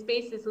that the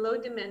space is low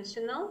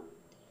dimensional,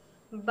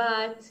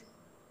 but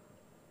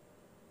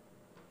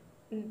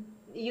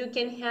you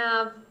can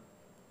have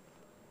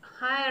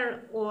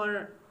higher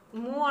or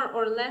more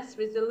or less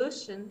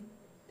resolution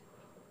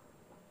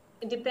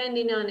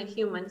depending on a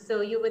human.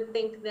 So you would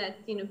think that,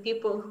 you know,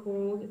 people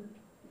who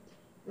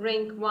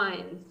rank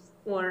wines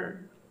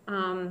or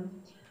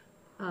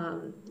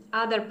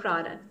other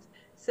products.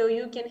 So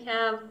you can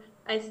have,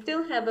 I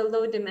still have a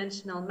low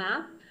dimensional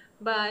map,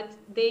 but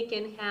they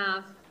can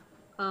have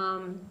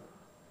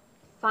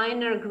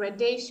finer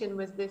gradation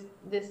with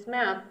this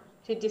map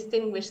to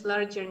distinguish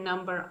larger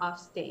number of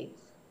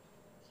states.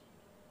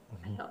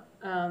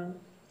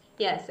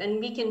 Yes, and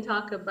we can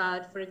talk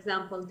about, for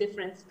example,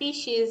 different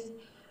species,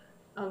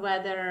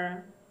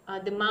 whether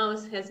the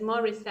mouse has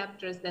more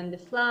receptors than the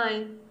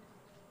fly,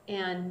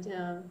 and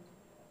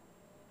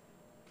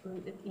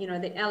you know,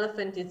 the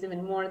elephant is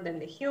even more than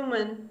the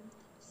human.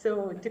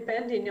 So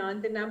depending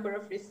on the number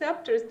of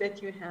receptors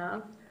that you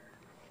have,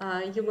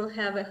 you will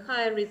have a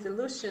higher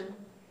resolution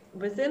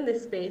within the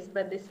space,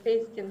 but the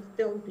space can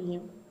still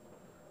be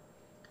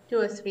 2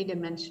 or 3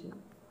 dimensional.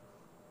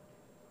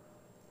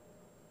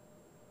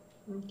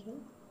 Okay.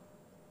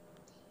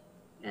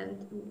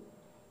 And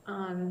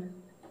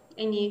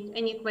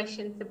any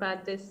questions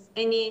about this?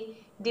 Any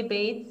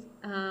debates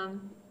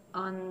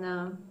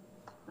on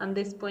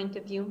this point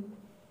of view?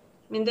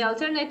 I mean, the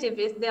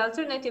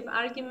alternative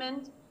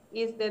argument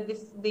is that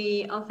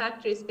the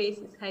olfactory space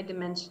is high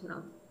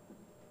dimensional.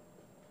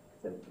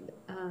 So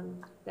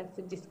that's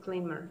a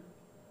disclaimer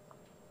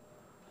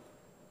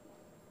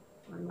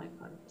on my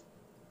part.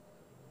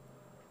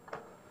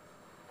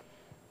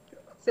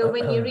 So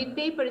when you read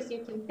papers,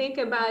 you can think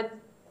about,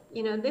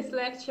 you know, this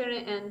lecture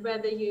and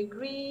whether you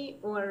agree,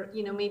 or,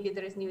 you know, maybe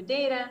there is new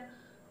data,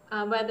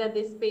 whether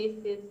this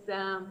space is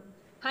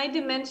high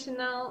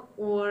dimensional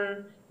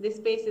or the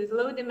space is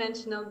low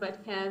dimensional but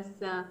has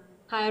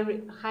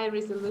high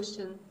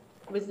resolution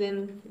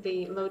within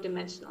the low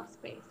dimensional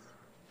space.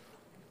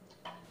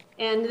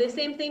 And the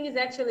same thing is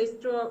actually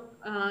true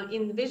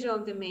in the visual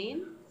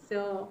domain.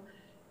 So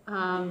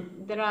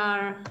there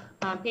are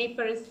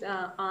papers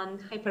on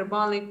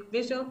hyperbolic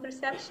visual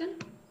perception.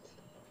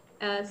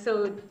 Do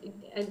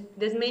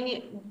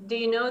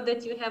you know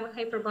that you have a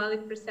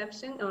hyperbolic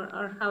perception,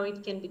 or how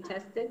it can be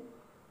tested?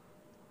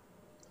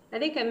 I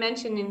think I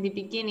mentioned in the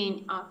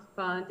beginning of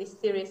this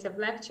series of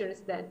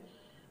lectures that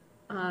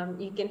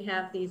you can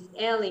have these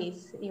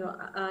alleys. You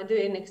do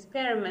an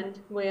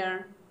experiment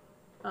where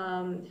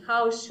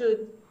how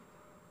should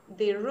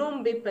the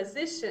room be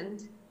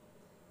positioned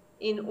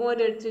in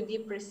order to be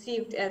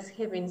perceived as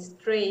having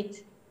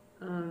straight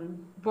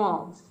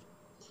walls.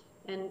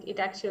 And it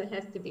actually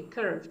has to be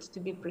curved to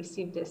be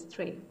perceived as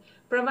straight,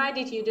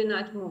 provided you do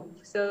not move.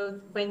 So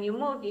when you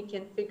move, you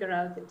can figure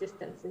out the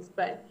distances,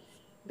 but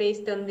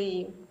based on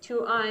the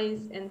 2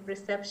 eyes and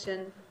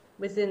perception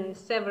within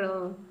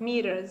several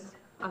meters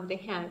of the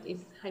head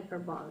is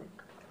hyperbolic.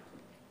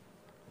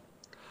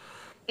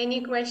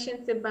 Any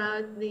questions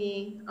about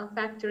the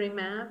olfactory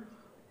map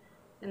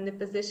and the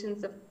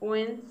positions of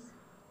points?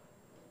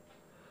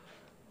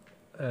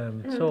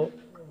 So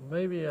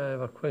maybe I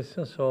have a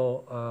question.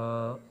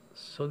 So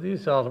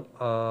these are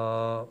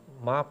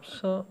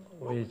maps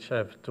which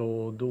have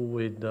to do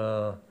with,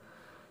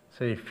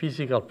 say,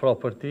 physical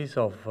properties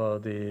of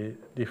the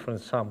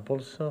different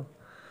samples.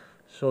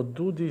 So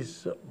do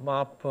this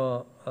map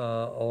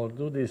or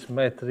do this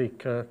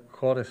metric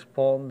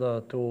correspond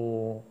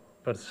to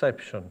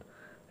perception,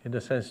 in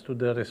the sense to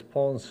the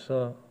response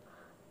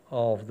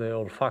of the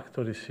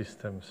olfactory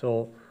system?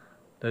 So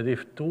that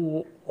if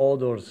 2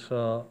 odors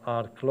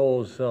are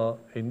close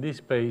in this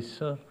space,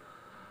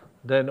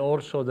 then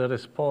also the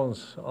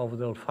response of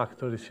the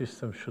olfactory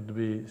system should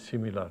be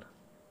similar.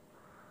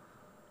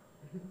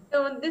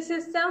 So this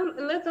is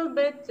a little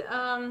bit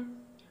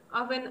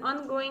of an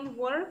ongoing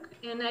work,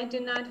 and I do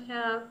not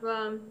have.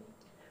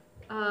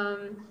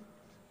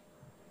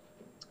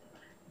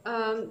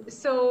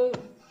 So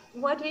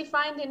what we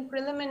find in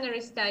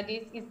preliminary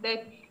studies is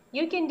that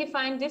you can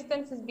define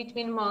distances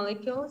between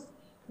molecules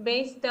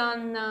based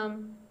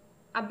on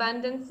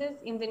abundances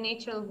in the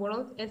natural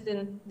world, as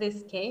in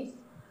this case,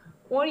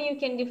 or you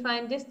can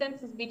define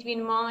distances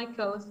between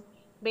molecules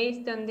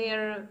based on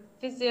their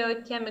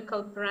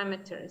physiochemical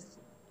parameters,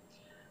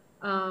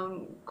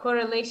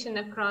 correlation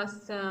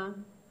across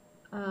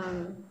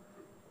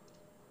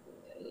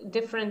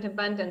different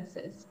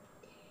abundances.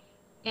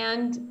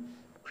 And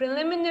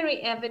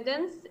preliminary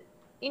evidence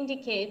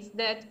indicates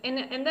that,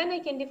 and then I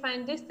can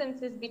define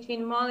distances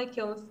between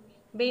molecules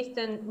based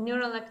on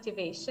neural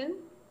activation.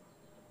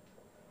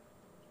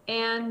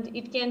 And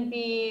it can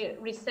be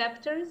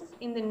receptors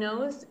in the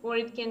nose, or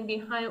it can be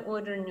high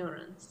order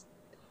neurons.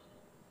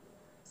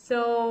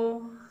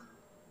 So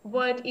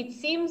what it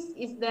seems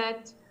is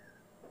that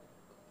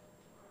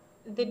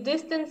the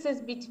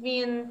distances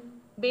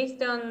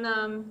based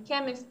on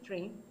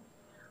chemistry,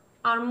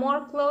 are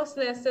more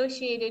closely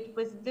associated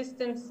with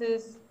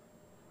distances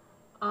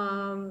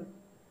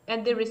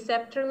at the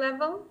receptor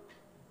level,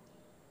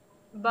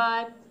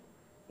 but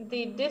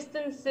the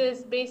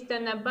distances based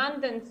on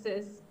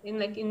abundances in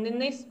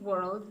this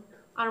world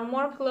are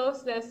more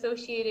closely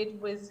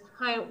associated with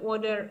high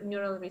order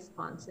neural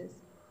responses.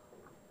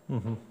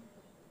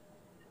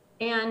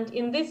 And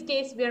in this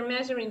case, we are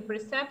measuring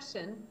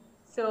perception.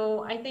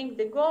 So I think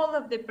the goal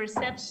of the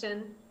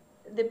perception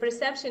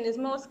is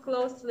most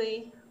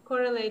closely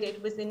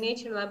correlated with the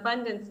natural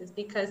abundances,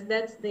 because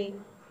that's the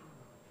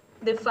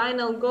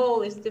final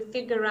goal, is to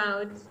figure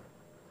out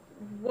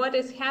what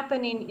is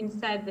happening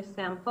inside the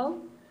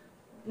sample,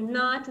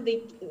 not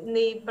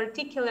the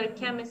particular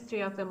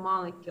chemistry of the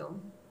molecule.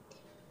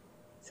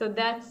 So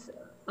that's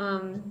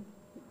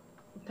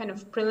kind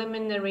of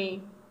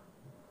preliminary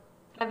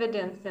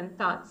evidence and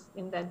thoughts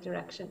in that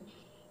direction.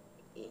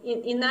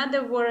 In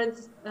other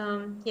words,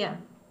 yeah,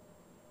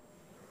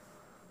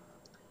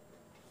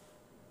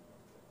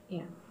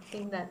 I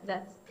think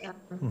that's.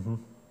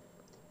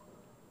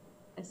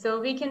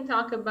 So we can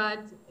talk about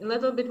a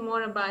little bit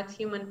more about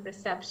human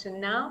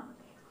perception now.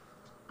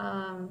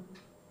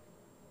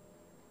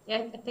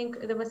 Yeah, I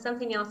think there was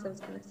something else I was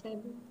going to say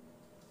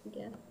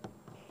again.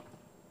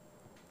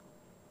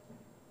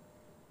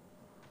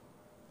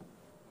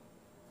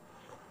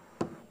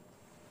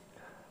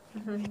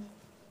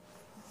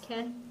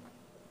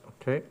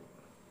 Okay.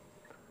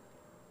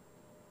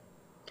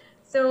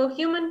 So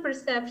human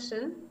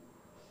perception,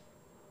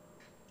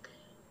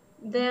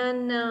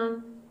 then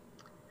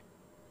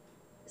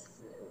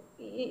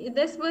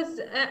this was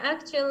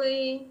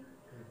actually,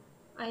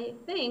 I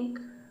think,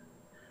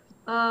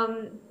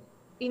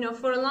 you know,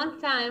 for a long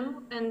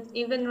time, and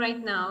even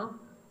right now,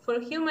 for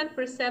human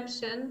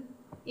perception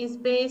is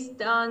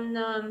based on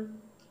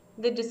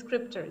the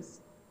descriptors.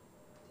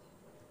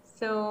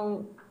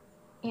 So,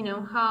 you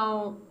know,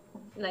 how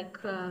like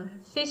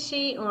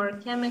fishy or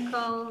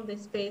chemical the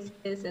space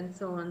is and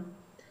so on.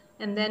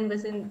 And then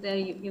within there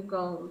you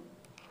go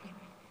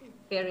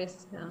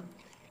various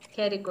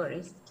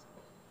categories.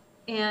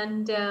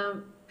 And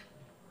the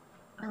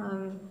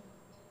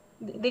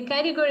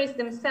categories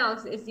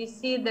themselves, as you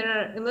see, they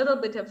are a little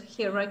bit of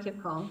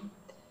hierarchical.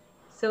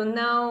 So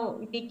now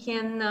we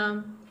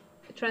can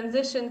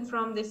transition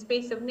from the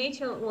space of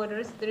natural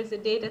orders. There is a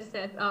data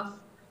set of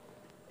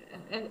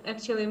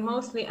actually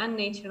mostly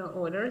unnatural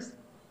orders,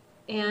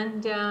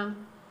 and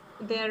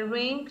they're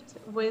ranked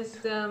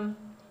with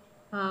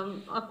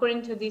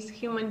according to these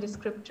human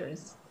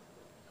descriptors.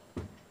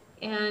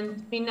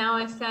 And we now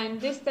assign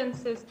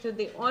distances to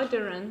the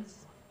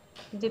orderants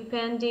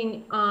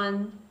depending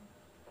on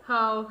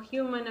how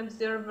human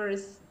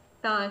observers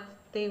thought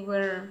they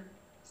were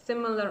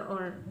similar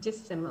or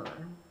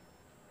dissimilar.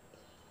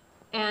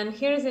 And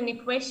here's an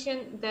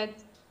equation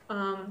that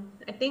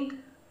I think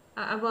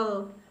I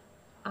will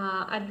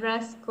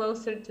address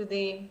closer to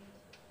the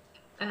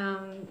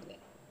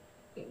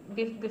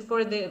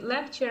before the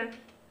lecture,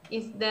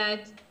 is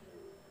that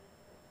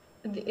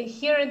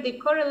here the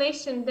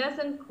correlation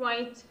doesn't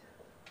quite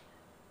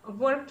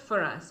work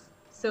for us.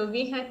 So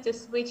we had to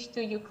switch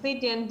to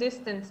Euclidean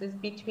distances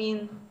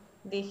between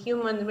the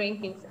human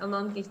rankings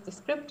along these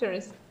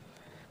descriptors,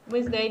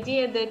 with the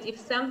idea that if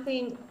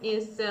something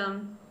is,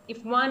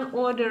 if one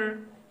order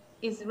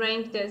is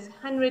ranked as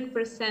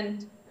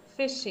 100%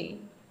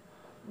 fishy,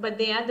 but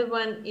the other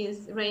one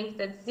is ranked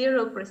at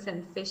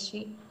 0%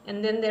 fishy,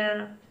 and then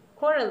they're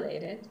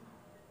correlated,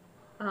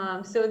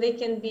 so they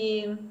can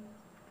be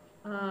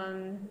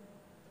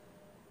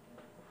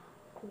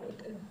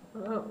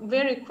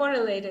very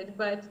correlated,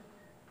 but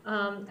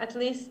at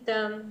least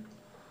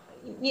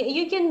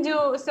you can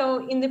do,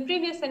 so in the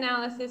previous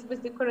analysis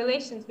with the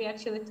correlations, we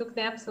actually took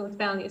the absolute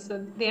value.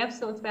 So the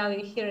absolute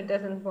value here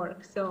doesn't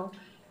work. So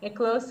a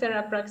closer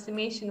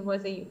approximation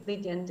was a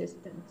Euclidean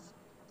distance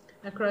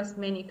across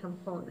many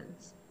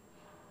components.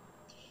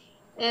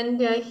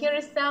 And here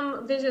is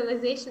some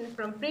visualization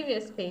from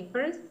previous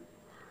papers,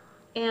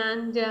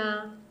 and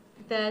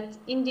that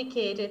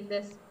indicated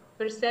this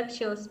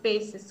perceptual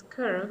space is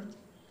curved.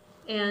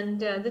 And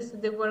this is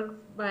the work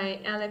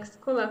by Alex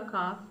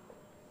Kulakov.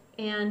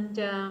 And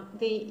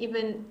they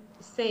even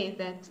say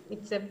that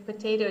it's a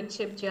potato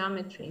chip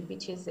geometry,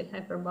 which is a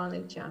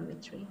hyperbolic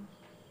geometry.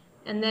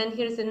 And then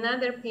here's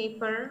another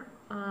paper.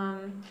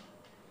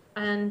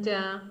 And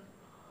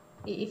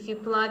if you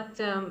plot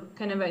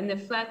kind of in a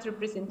flat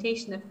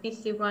representation of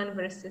PC1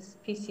 versus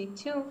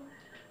PC2,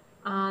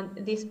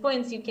 these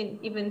points, you can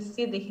even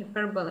see the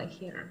hyperbola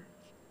here.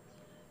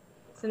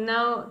 So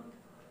now,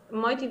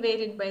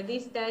 motivated by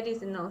these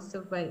studies and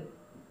also by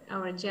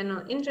our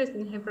general interest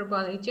in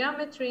hyperbolic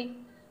geometry,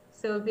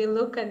 so we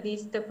look at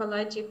these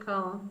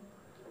topological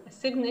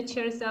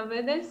signatures of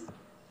this,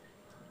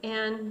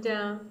 and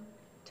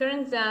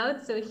turns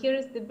out, so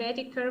here's the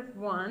Betty curve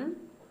 1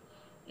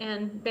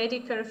 and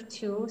Betty curve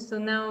 2. So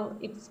now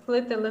it's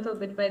split a little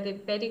bit by the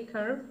Betty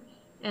curve,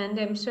 and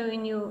I'm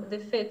showing you the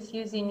fits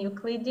using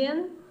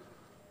Euclidean.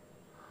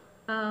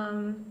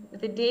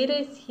 The data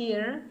is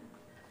here,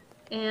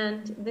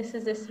 and this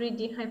is a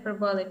 3D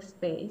hyperbolic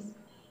space.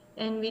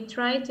 And we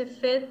try to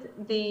fit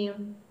the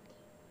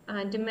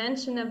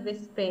dimension of the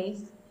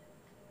space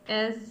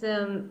as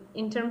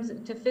in terms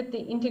of, to fit the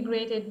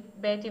integrated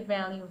Betty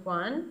value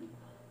 1,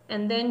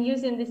 and then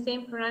using the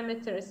same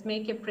parameters,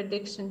 make a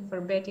prediction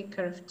for Betty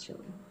curve 2.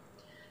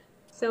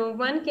 So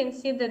one can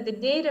see that the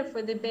data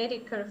for the Betty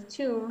curve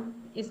 2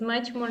 is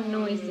much more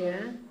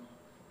noisier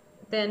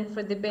than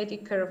for the Betty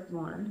curve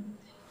 1.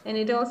 And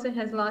it also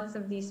has lots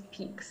of these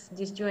peaks,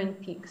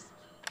 disjoint peaks.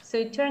 So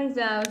it turns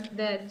out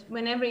that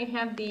whenever you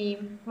have the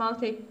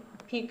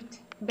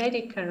multi-peaked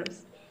Betty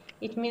curves,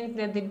 it means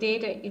that the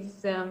data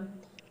is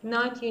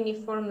not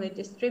uniformly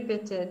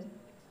distributed,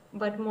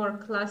 but more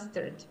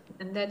clustered.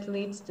 And that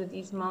leads to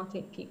these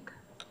multi-peak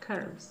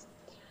curves.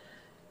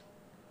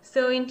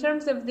 So in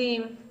terms of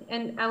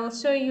and I will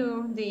show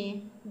you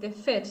the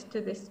fit to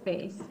the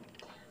space.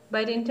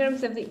 But in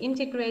terms of the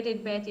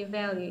integrated Betty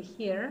value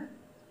here,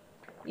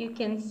 you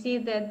can see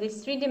that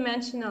this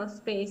three-dimensional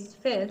space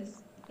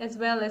fits as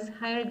well as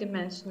higher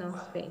dimensional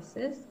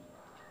spaces,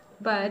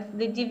 but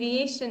the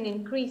deviation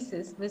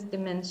increases with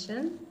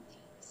dimension.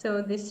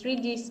 So the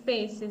 3D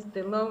space is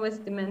the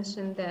lowest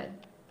dimension that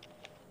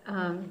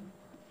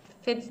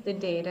fits the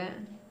data.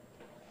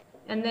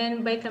 And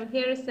then by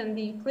comparison,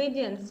 the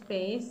Euclidean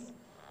space,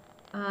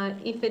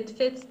 if it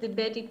fits the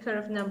Betty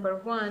curve number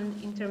 1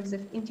 in terms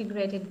of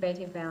integrated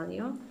Betty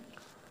value,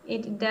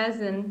 it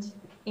doesn't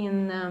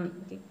in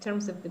the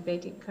terms of the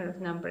Betty curve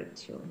number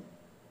 2.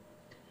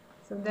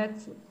 So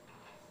that's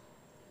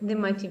the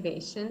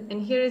motivation.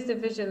 And here is the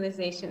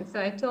visualization.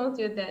 So I told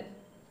you that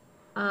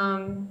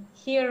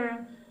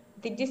here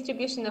the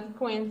distribution of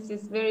points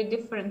is very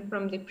different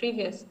from the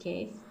previous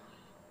case.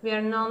 We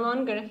are no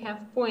longer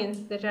have points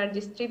that are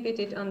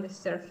distributed on the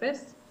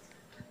surface,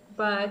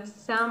 but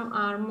some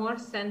are more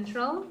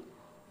central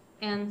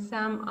and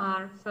some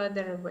are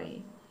further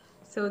away.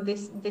 So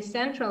the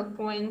central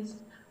points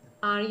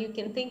are, you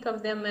can think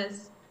of them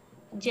as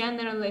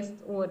generalist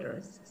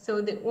orders.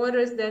 So the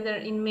orders that are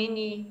in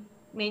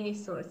many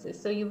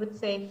sources. So you would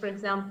say, for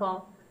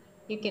example,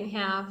 you can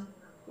have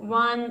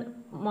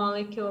one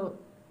molecule,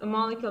 a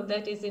molecule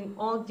that is in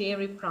all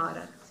dairy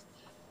products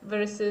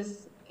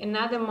versus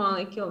another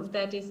molecule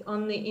that is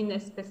only in a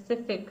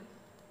specific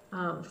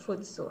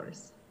food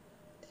source.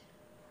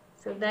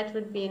 So that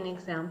would be an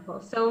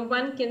example. So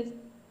one can,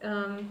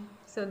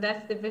 so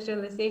that's the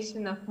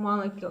visualization of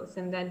molecules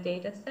in that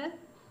data set.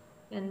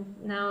 And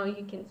now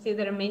you can see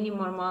there are many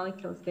more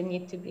molecules that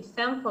need to be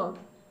sampled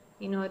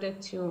in order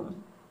to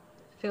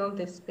fill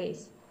the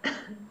space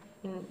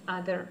in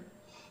other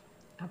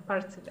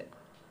parts of it.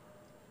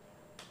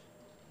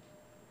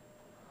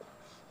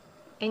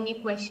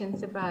 Any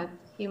questions about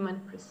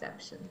human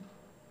perception?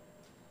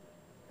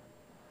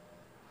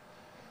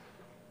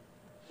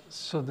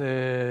 So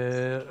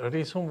the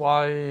reason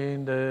why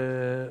in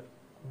the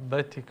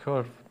Betty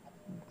curve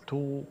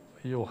 2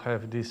 you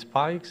have these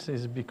spikes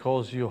is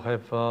because you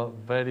have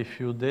very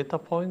few data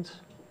points?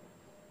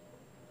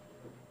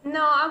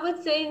 No, I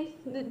would say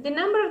the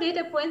number of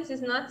data points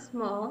is not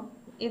small.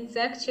 It's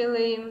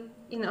actually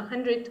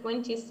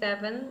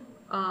 127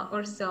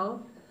 or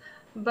so,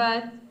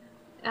 but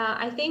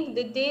I think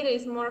the data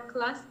is more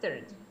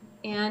clustered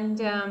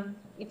and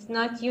it's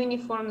not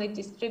uniformly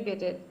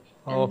distributed,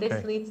 and okay.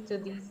 This leads to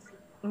these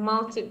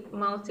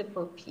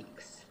multiple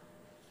peaks.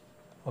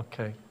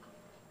 Okay.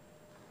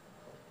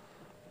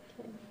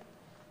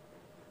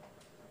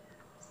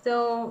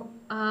 So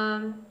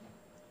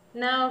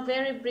now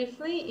very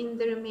briefly in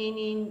the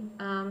remaining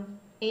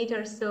 8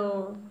 or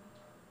so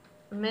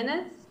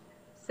minutes,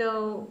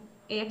 so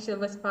it actually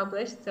was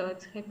published, so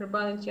it's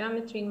hyperbolic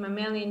geometry in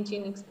mammalian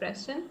gene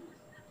expression.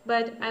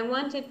 But I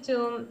wanted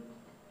to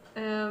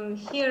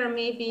here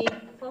maybe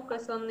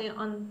focus only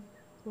on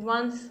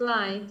one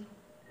slide.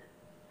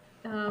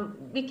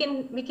 We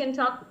can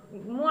talk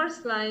more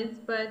slides,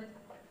 but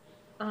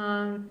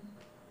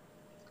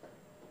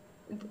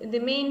the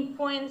main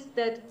points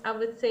that I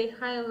would say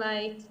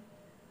highlight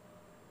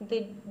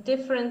the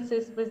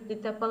differences with the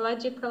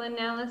topological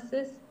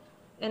analysis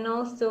and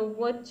also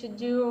what to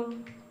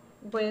do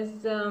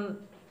with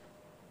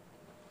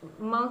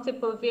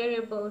multiple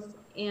variables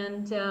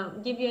and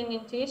give you an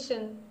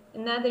intuition,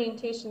 another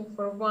intuition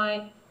for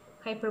why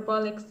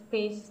hyperbolic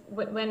space,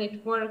 when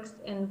it works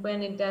and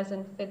when it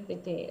doesn't fit the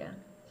data.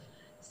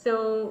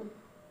 So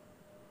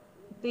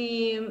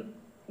we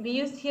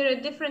use here a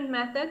different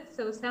method.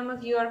 So some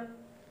of you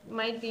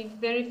might be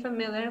very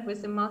familiar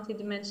with the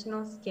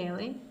multidimensional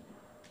scaling.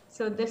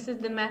 So this is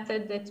the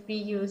method that we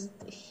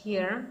used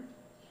here.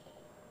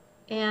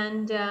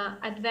 And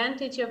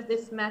advantage of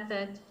this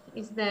method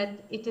is that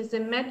it is a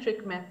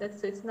metric method,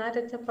 so it's not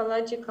a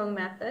topological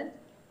method.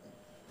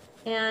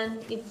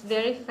 And it's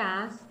very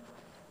fast,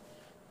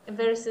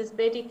 versus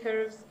Betty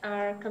curves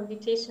are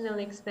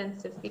computationally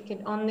expensive. We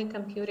can only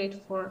compute it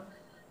for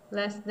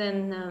less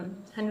than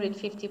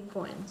 150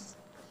 points,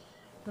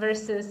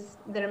 versus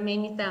there are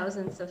many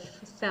thousands of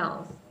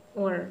cells,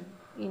 or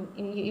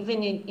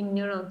even in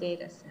neural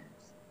data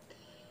sets.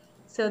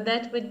 So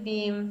that would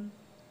be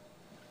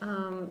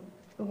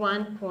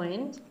one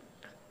point.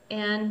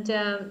 And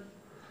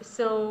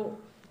so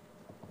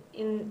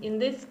in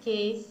this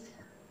case,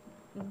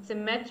 it's a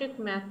metric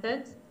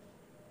method.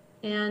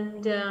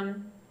 And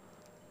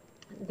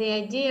the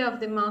idea of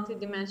the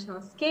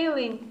multidimensional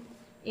scaling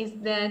is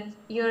that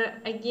you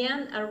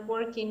again are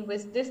working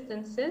with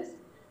distances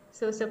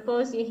So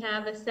suppose you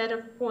have a set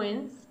of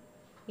points,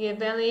 you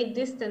evaluate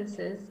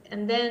distances,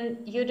 and then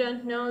you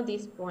don't know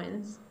these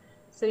points.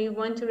 So you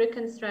want to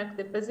reconstruct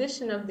the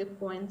position of the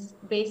points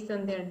based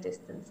on their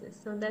distances.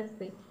 So that's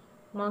the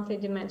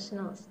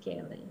multidimensional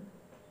scaling.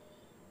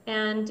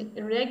 And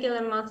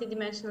regular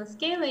multidimensional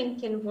scaling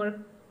can work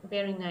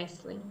very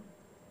nicely.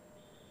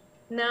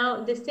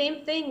 Now, the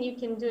same thing you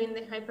can do in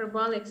the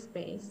hyperbolic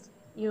space.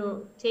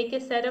 You take a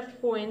set of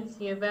points,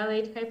 you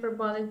evaluate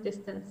hyperbolic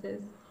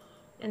distances,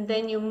 and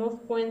then you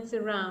move points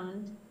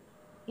around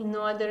in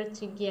order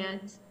to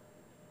get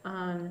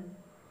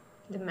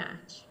the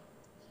match.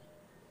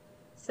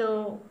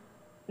 So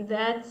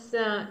that's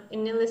an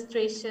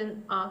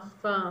illustration of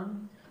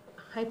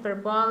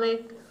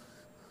hyperbolic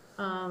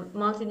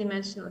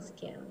multidimensional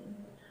scaling.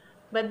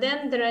 But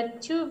then there are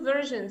two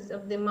versions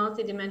of the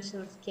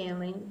multidimensional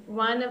scaling.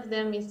 One of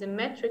them is a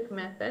metric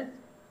method.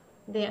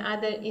 The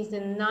other is a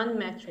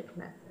non-metric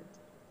method.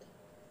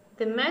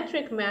 The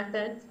metric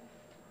method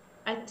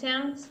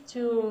attempts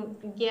to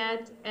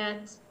get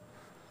at,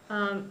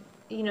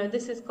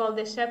 this is called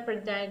the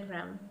Shepherd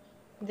diagram,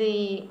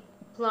 the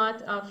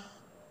plot of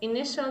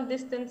initial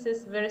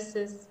distances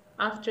versus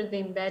after the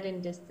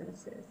embedding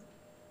distances.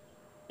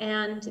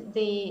 And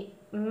the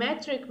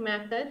metric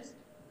method,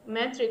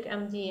 metric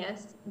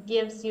MDS,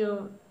 gives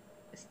you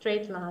a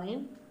straight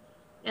line.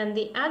 And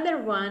the other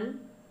one,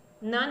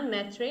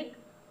 non-metric,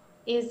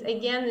 is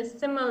again a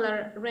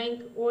similar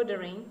rank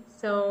ordering.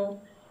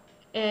 So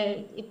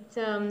it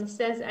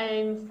says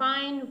I'm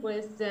fine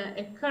with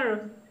a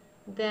curve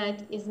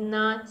that is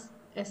not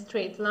a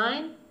straight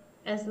line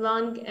as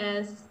long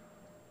as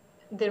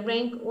the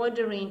rank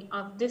ordering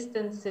of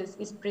distances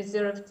is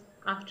preserved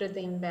after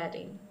the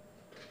embedding.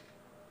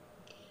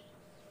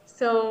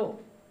 So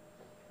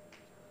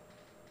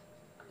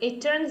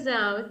it turns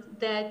out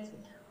that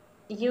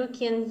you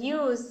can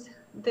use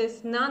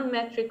this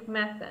non-metric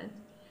method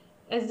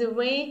as a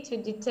way to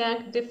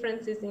detect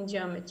differences in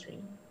geometry.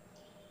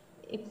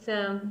 It's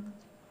a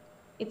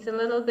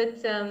little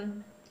bit,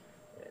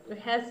 it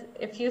has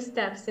a few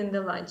steps in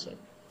the logic.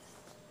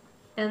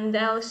 And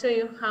I'll show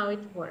you how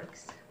it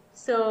works.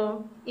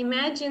 So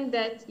imagine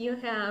that you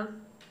have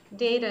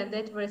data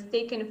that was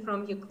taken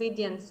from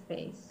Euclidean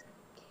space,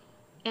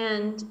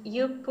 and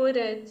you put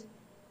it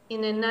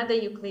in another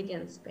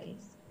Euclidean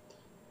space.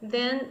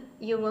 Then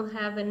you will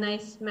have a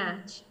nice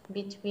match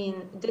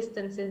between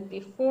distances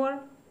before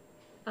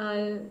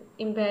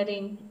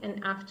embedding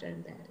and after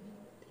embedding.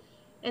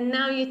 And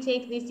now you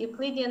take these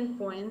Euclidean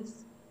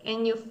points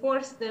and you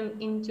force them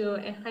into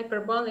a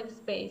hyperbolic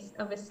space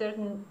of a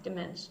certain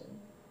dimension.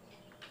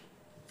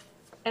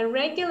 A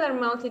regular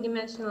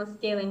multidimensional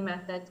scaling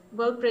method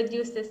will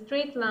produce a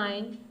straight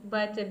line,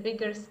 but a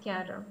bigger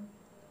scatter.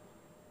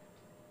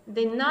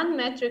 The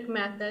non-metric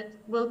method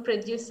will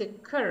produce a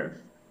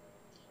curve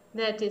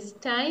that is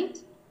tight,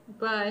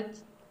 but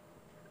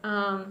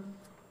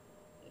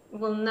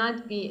will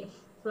not be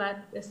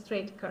a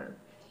straight curve.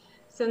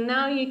 So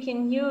now you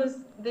can use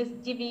this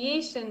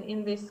deviation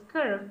in this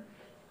curve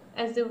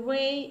as a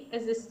way,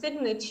 as a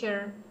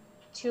signature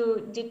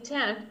to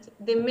detect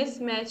the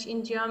mismatch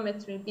in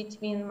geometry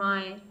between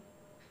my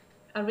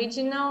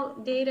original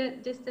data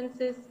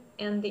distances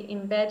and the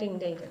embedding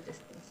data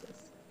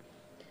distances.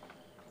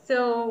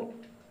 So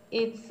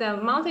it's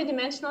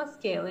multidimensional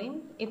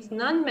scaling. It's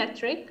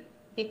non-metric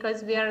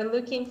because we are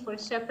looking for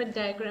Shepherd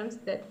diagrams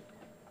that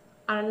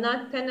are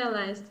not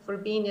penalized for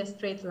being a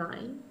straight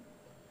line.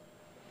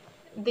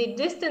 The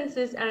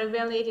distances are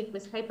evaluated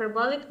with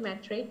hyperbolic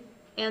metric,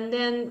 and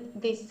then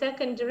the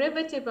second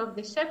derivative of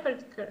the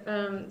Shepherd,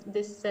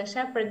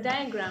 Shepherd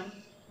diagram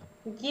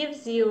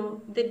gives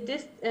you the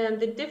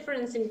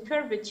difference in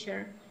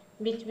curvature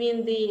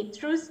between the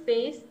true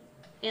space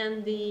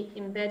and the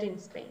embedding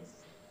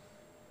space.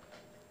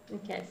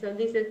 Okay, so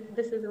this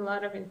is a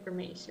lot of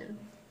information,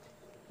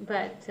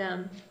 but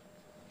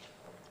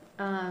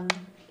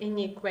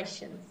any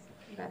questions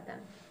about that?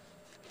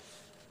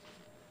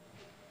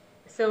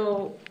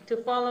 So to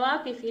follow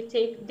up, if you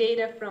take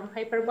data from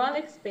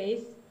hyperbolic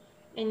space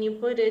and you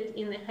put it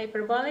in a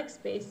hyperbolic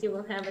space, you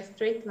will have a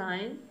straight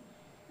line.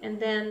 And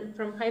then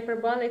from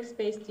hyperbolic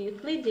space to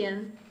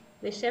Euclidean,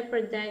 the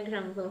Shepherd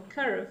diagram will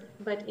curve,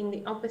 but in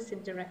the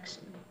opposite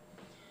direction.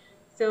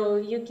 So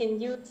you can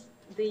use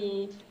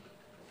the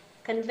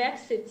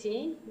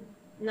convexity,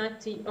 not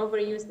to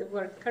overuse the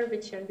word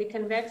curvature, the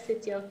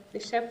convexity of the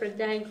Shepherd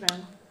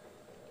diagram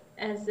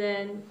as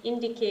an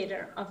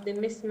indicator of the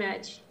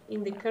mismatch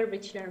in the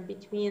curvature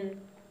between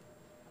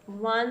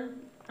one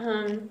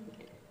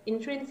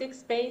intrinsic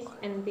space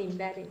and the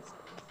embedding space.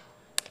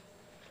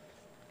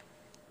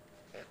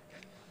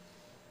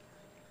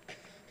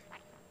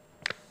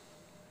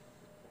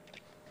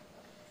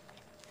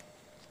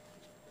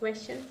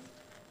 Questions?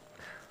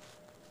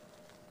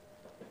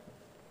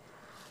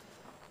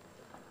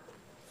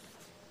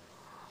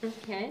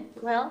 Okay,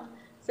 well,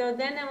 so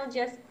then I will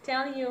just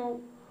tell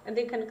you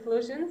the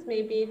conclusions,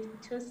 maybe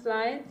 2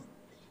 slides,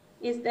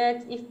 is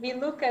that if we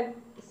look at,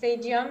 say,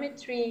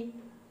 geometry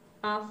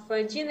of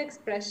gene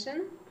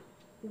expression,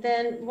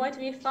 then what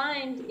we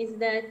find is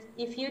that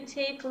if you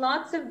take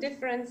lots of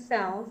different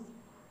cells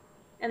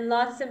and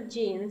lots of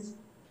genes,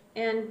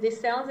 and the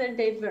cells are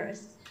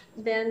diverse,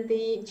 then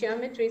the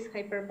geometry is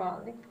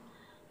hyperbolic.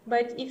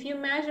 But if you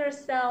measure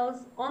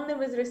cells only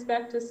with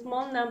respect to a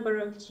small number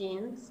of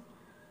genes,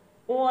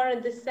 or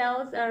the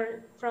cells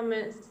are from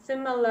a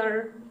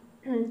similar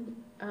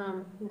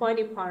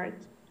body part,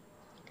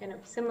 kind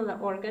of similar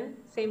organ,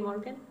 same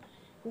organ,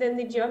 then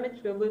the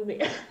geometry will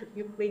be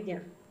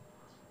Euclidean.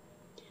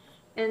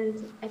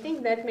 And I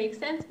think that makes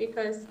sense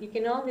because you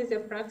can always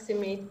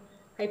approximate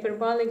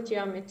hyperbolic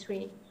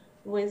geometry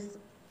with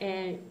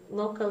a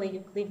locally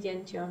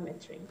Euclidean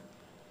geometry.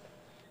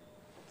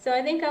 So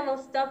I think I will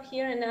stop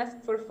here and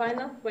ask for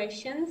final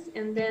questions,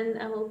 and then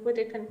I will put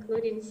a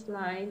concluding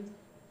slide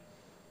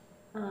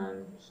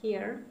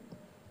here.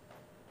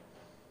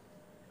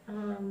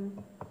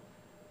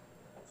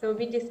 So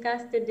we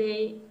discussed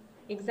today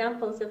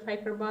examples of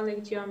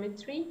hyperbolic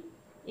geometry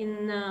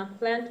in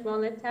plant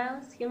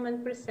volatiles,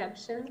 human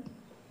perception.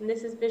 And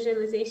this is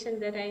visualization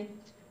that I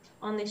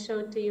only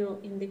showed to you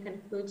in the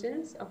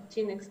conclusions of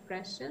gene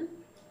expression.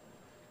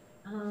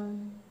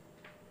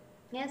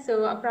 Yeah,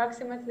 so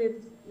approximately,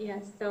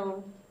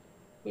 so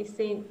we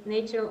see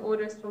natural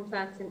orders from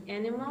plants and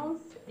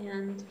animals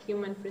and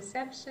human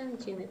perception,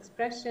 gene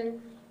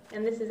expression.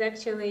 And this is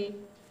actually,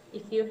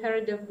 if you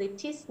heard of the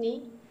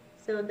T-SNE,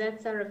 so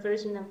that's our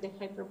version of the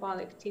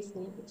hyperbolic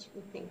T-SNE, which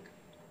we think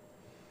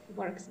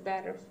works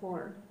better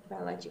for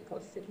biological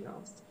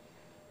signals.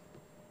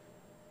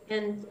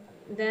 And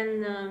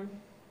then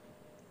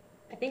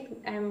I think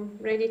I'm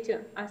ready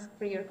to ask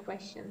for your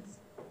questions.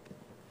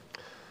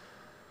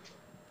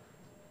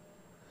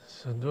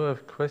 So do I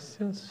have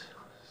questions?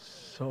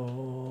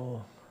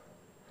 So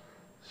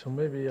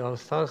maybe I'll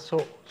start.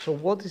 So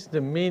what is the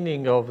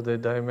meaning of the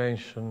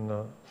dimension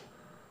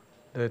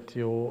that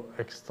you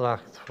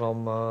extract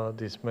from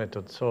this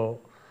method? So,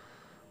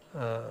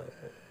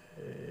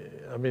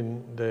 I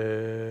mean,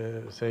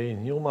 say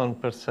in human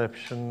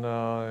perception,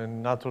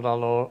 in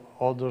natural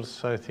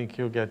orders, I think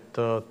you get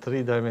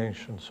 3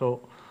 dimensions.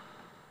 So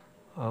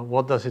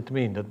what does it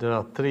mean? That there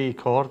are 3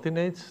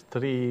 coordinates,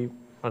 3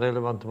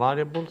 relevant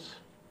variables?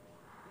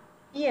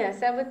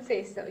 Yes, I would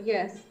say so,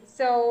 yes.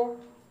 So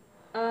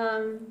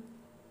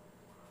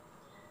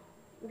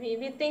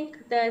we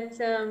think that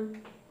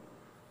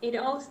it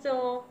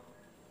also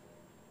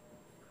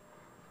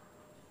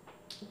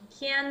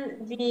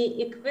can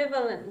be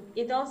equivalent.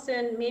 It also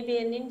may be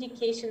an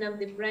indication of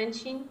the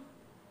branching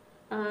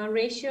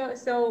ratio.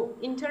 So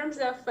in terms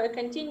of a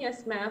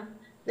continuous map,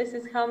 this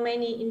is how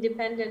many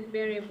independent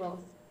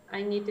variables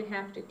I need to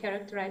have to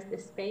characterize the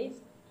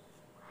space.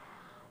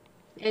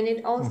 And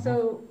it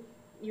also,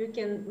 you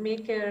can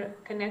make a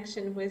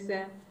connection with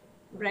the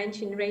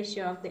branching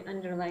ratio of the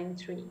underlying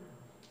tree.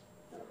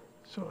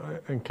 So,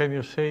 and can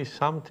you say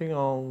something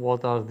on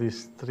what are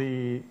these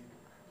 3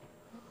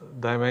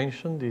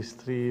 dimensions, these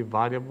 3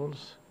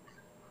 variables,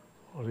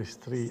 or these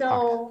 3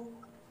 So,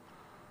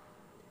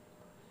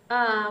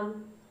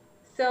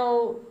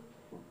 so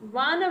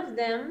one of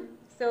them,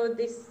 so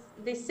the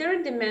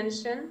 3rd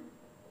dimension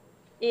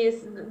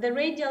is the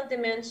radial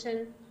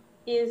dimension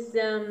is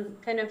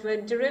kind of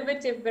a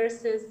derivative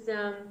versus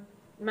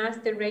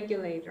master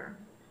regulator.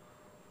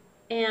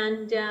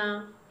 And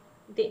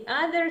the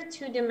other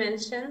 2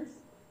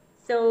 dimensions,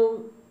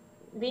 so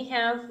we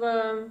have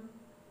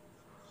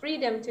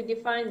freedom to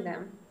define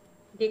them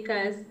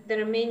because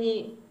there are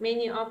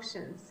many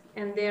options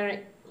and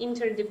they're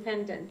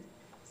interdependent.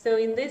 So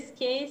in this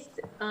case,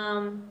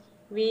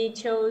 we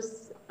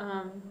chose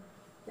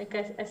like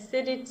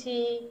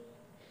acidity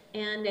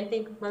and I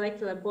think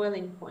molecular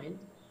boiling point.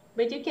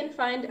 But you can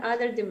find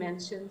other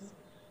dimensions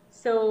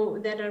so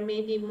that are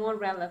maybe more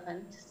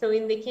relevant. So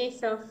in the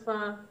case of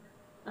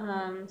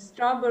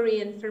strawberry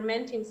and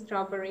fermenting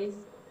strawberries,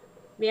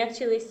 we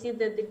actually see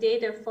that the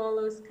data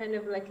follows kind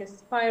of like a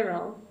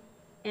spiral.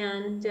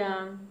 And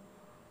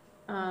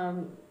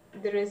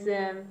there is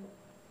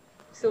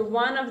so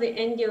one of the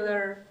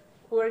angular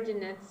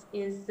coordinates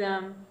is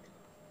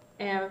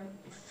a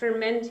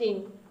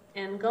fermenting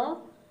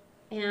angle.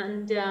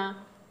 And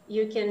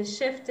you can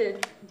shift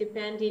it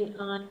depending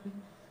on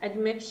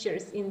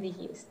admixtures in the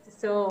yeast.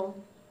 So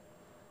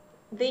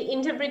the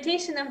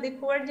interpretation of the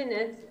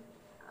coordinates,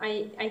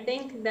 I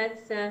think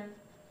that's,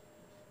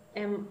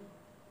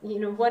 you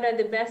know, what are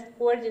the best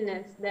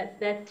coordinates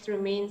that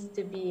remains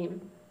to be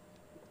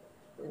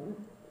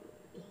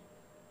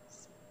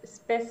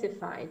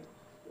specified,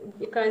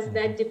 because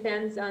that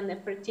depends on a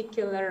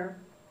particular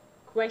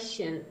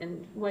question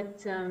and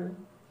what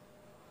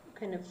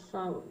kind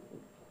of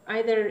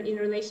either in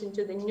relation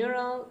to the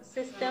neural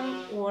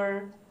system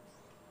or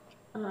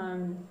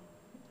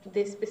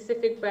the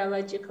specific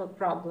biological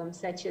problems,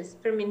 such as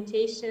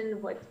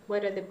fermentation,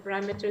 what are the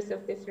parameters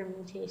of the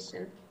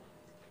fermentation.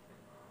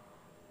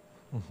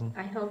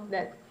 I hope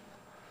that.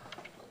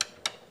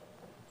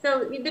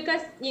 So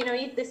because, you know,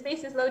 if the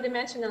space is low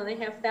dimensional, they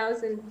have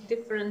 1,000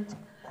 different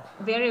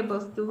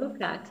variables to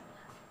look at,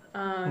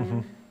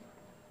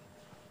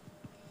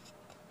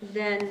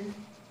 then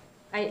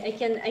I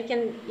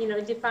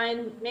can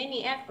define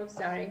many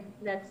sorry,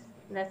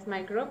 that's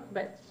my group,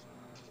 but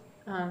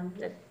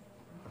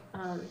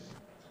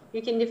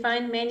you can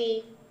define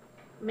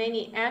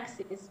many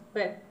axes,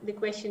 but the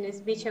question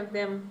is which of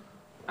them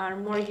are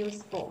more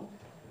useful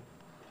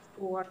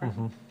for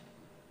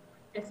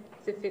a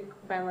specific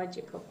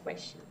biological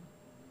question.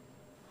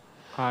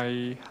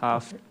 I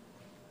have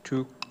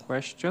two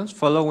questions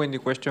following the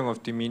question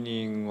of the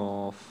meaning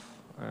of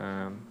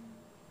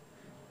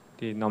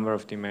the number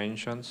of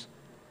dimensions.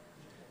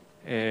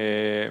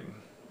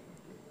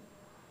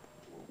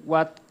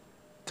 What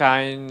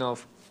kind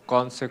of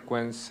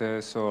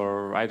consequences,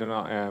 or I don't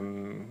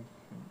know,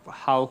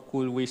 how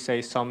could we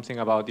say something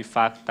about the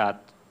fact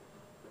that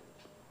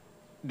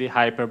the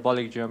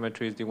hyperbolic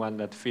geometry is the one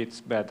that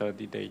fits better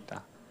the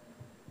data?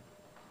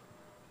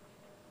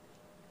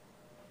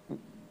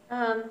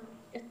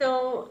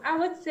 So I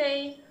would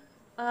say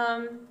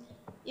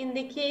in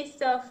the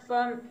case of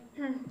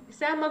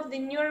some of the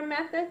newer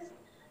methods,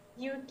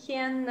 you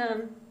can,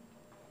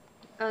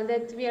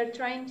 that we are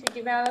trying to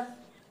develop,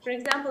 for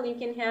example, you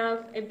can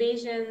have a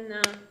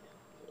Bayesian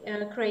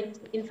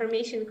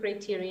information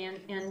criterion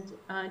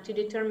and to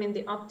determine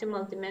the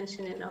optimal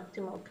dimension and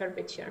optimal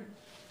curvature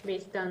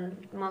based on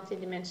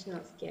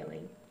multidimensional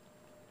scaling.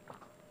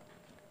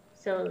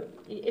 So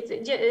it's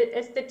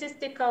a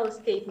statistical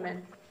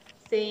statement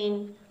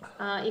saying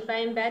if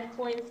I embed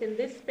points in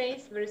this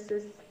space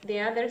versus the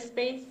other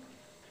space,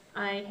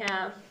 I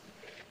have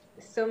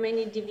so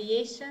many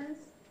deviations,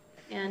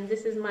 and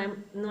this is my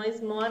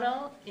noise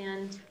model,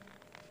 and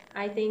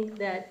I think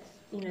that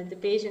the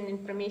Bayesian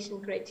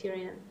information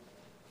criterion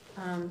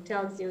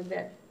tells you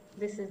that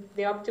this is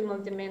the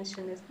optimal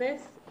dimension is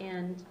this,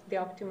 and the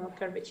optimal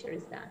curvature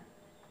is that.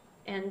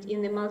 And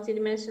in the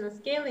multidimensional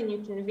scaling, you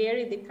can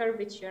vary the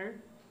curvature,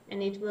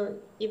 and it will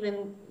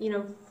even,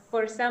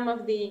 for some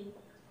of the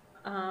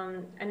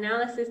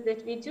analysis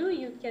that we do,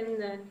 you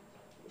can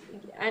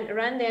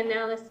run the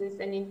analysis,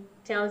 and it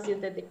tells you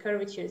that the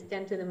curvature is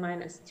 10 to the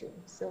minus 2.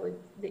 So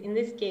in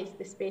this case,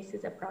 the space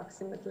is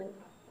approximately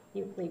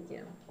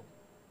Euclidean.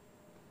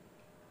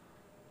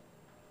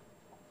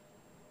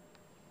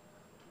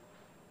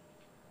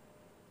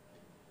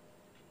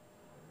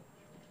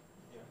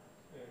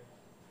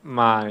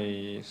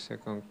 My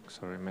second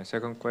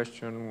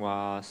question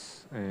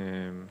was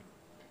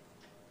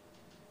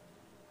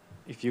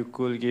if you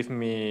could give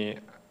me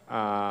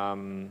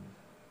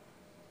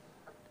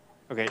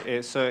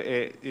so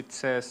it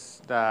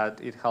says that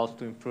it helps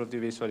to improve the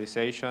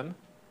visualization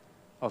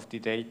of the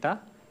data.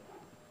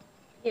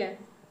 Yes.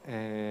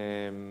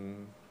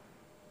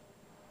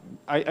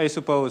 I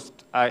suppose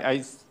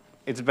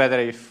it's better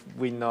if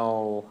we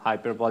know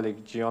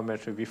hyperbolic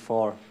geometry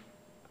before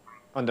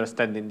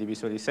understanding the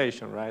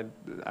visualization, right?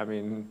 I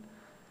mean,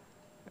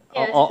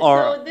 yes.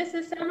 So this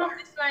is some of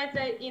the slides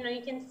that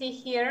you can see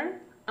here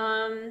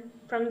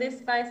from this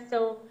slide.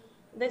 So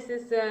this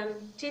is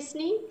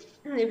Tisney,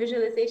 the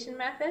visualization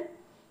method,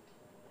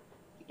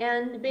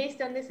 and based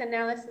on this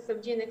analysis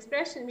of gene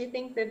expression, we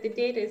think that the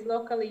data is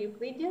locally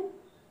Euclidean,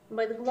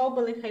 but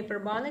globally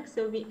hyperbolic.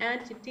 So we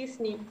add to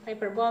Tisney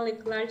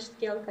hyperbolic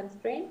large-scale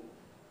constraint,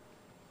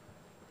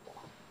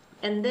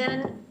 and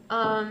then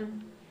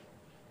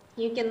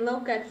you can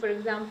look at, for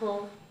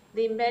example,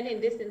 the embedding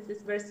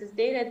distances versus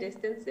data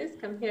distances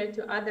compared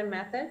to other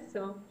methods.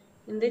 So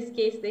in this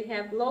case, they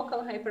have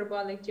local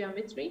hyperbolic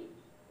geometry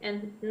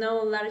and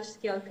no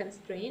large-scale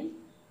constraint.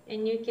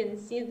 And you can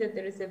see that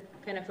there is a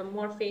kind of a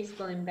more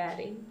faithful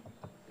embedding.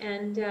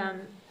 And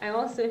I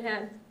also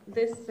had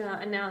this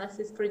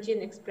analysis for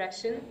gene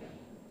expression,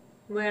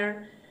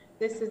 where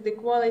this is the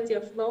quality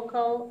of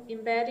local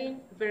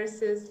embedding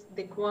versus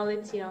the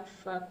quality of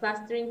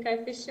clustering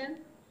coefficient.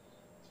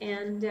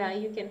 And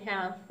you can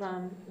have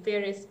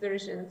various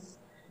versions.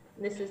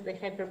 This is the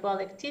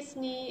hyperbolic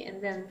Tisney,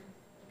 and then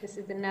this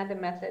is another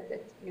method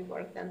that we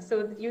worked on.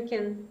 So you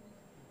can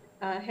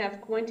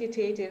have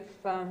quantitative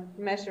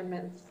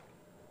measurements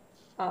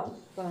of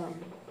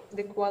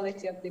the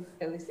quality of the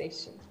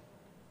visualization.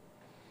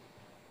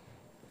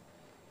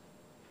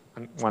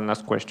 And one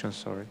last question,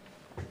 sorry.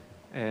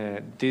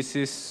 This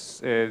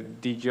is,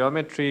 the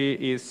geometry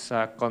is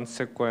a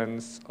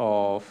consequence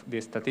of the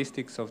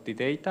statistics of the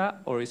data,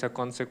 or is a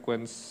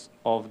consequence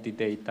of the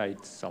data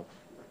itself?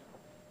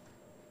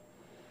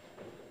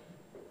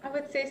 I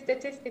would say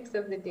statistics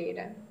of the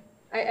data.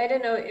 I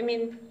don't know, I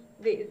mean,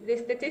 the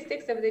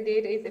statistics of the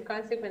data is a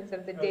consequence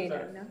of the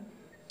data, no?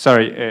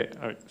 Sorry,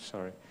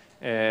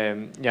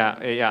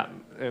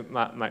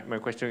 my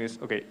question is,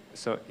 okay,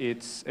 so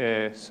it's,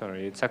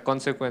 it's a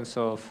consequence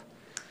of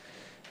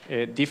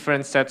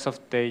different sets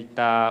of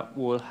data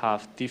will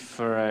have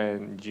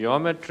different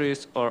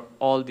geometries, or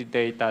all the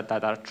data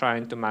that are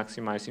trying to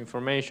maximize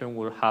information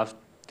will have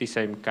the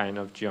same kind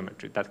of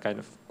geometry? That kind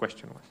of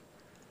question was.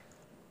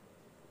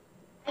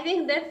 I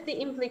think that's the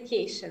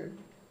implication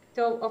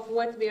of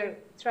what we are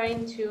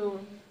trying to,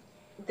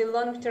 the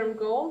long-term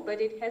goal,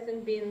 but it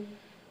hasn't been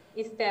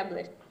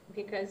established,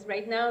 because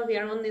right now we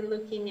are only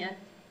looking at,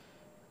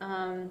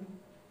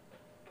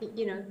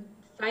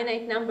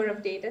 finite number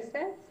of data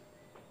sets.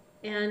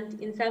 And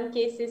in some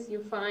cases,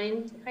 you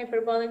find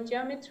hyperbolic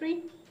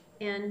geometry,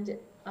 and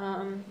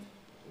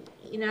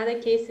in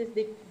other cases,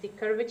 the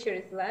curvature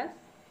is less.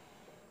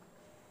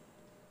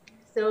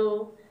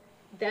 So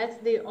that's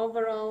the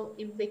overall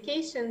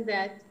implication,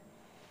 that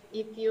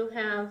if you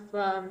have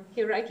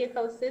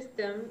hierarchical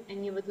system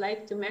and you would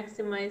like to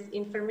maximize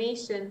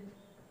information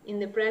in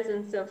the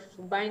presence of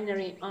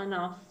binary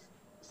on-off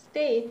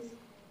states,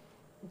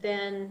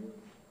 then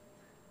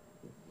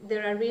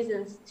there are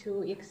reasons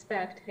to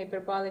expect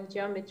hyperbolic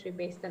geometry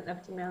based on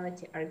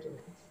optimality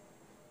arguments.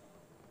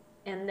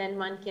 And then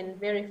one can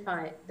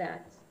verify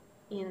that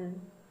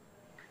in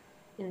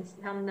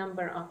some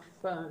number of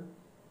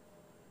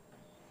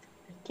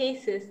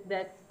cases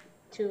that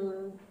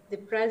to the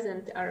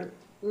present are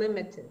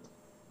limited.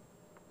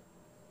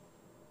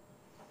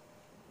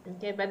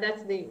 Okay, but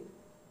that's the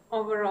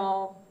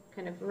overall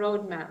kind of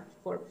roadmap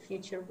for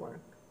future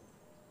work.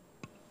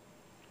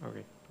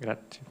 Okay,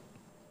 grazie.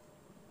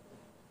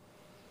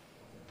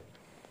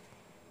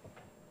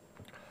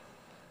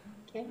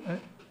 Okay.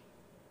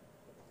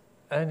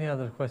 Any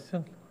other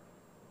question?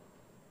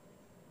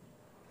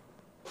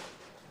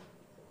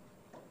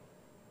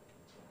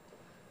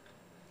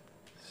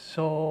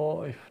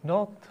 So if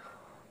not,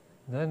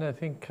 then I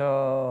think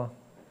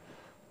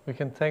we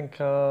can thank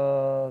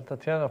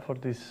Tatyana for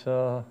this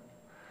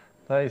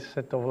nice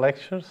set of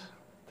lectures.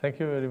 Thank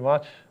you very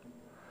much.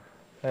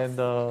 And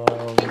Thank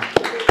you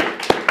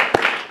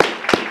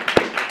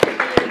for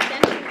your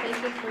attention. Thank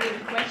you for your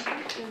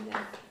questions. And,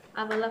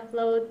 I will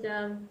upload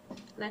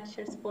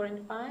lectures 4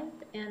 and 5,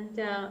 and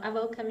I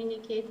will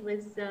communicate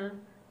with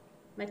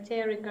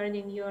Matteo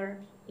regarding your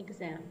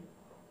exam.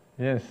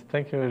 yes,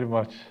 thank you very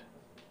much.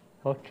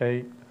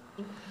 Okay.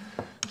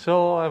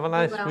 So have a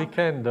nice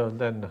weekend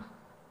then.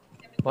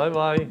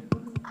 Bye-bye.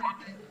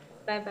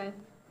 Bye-bye.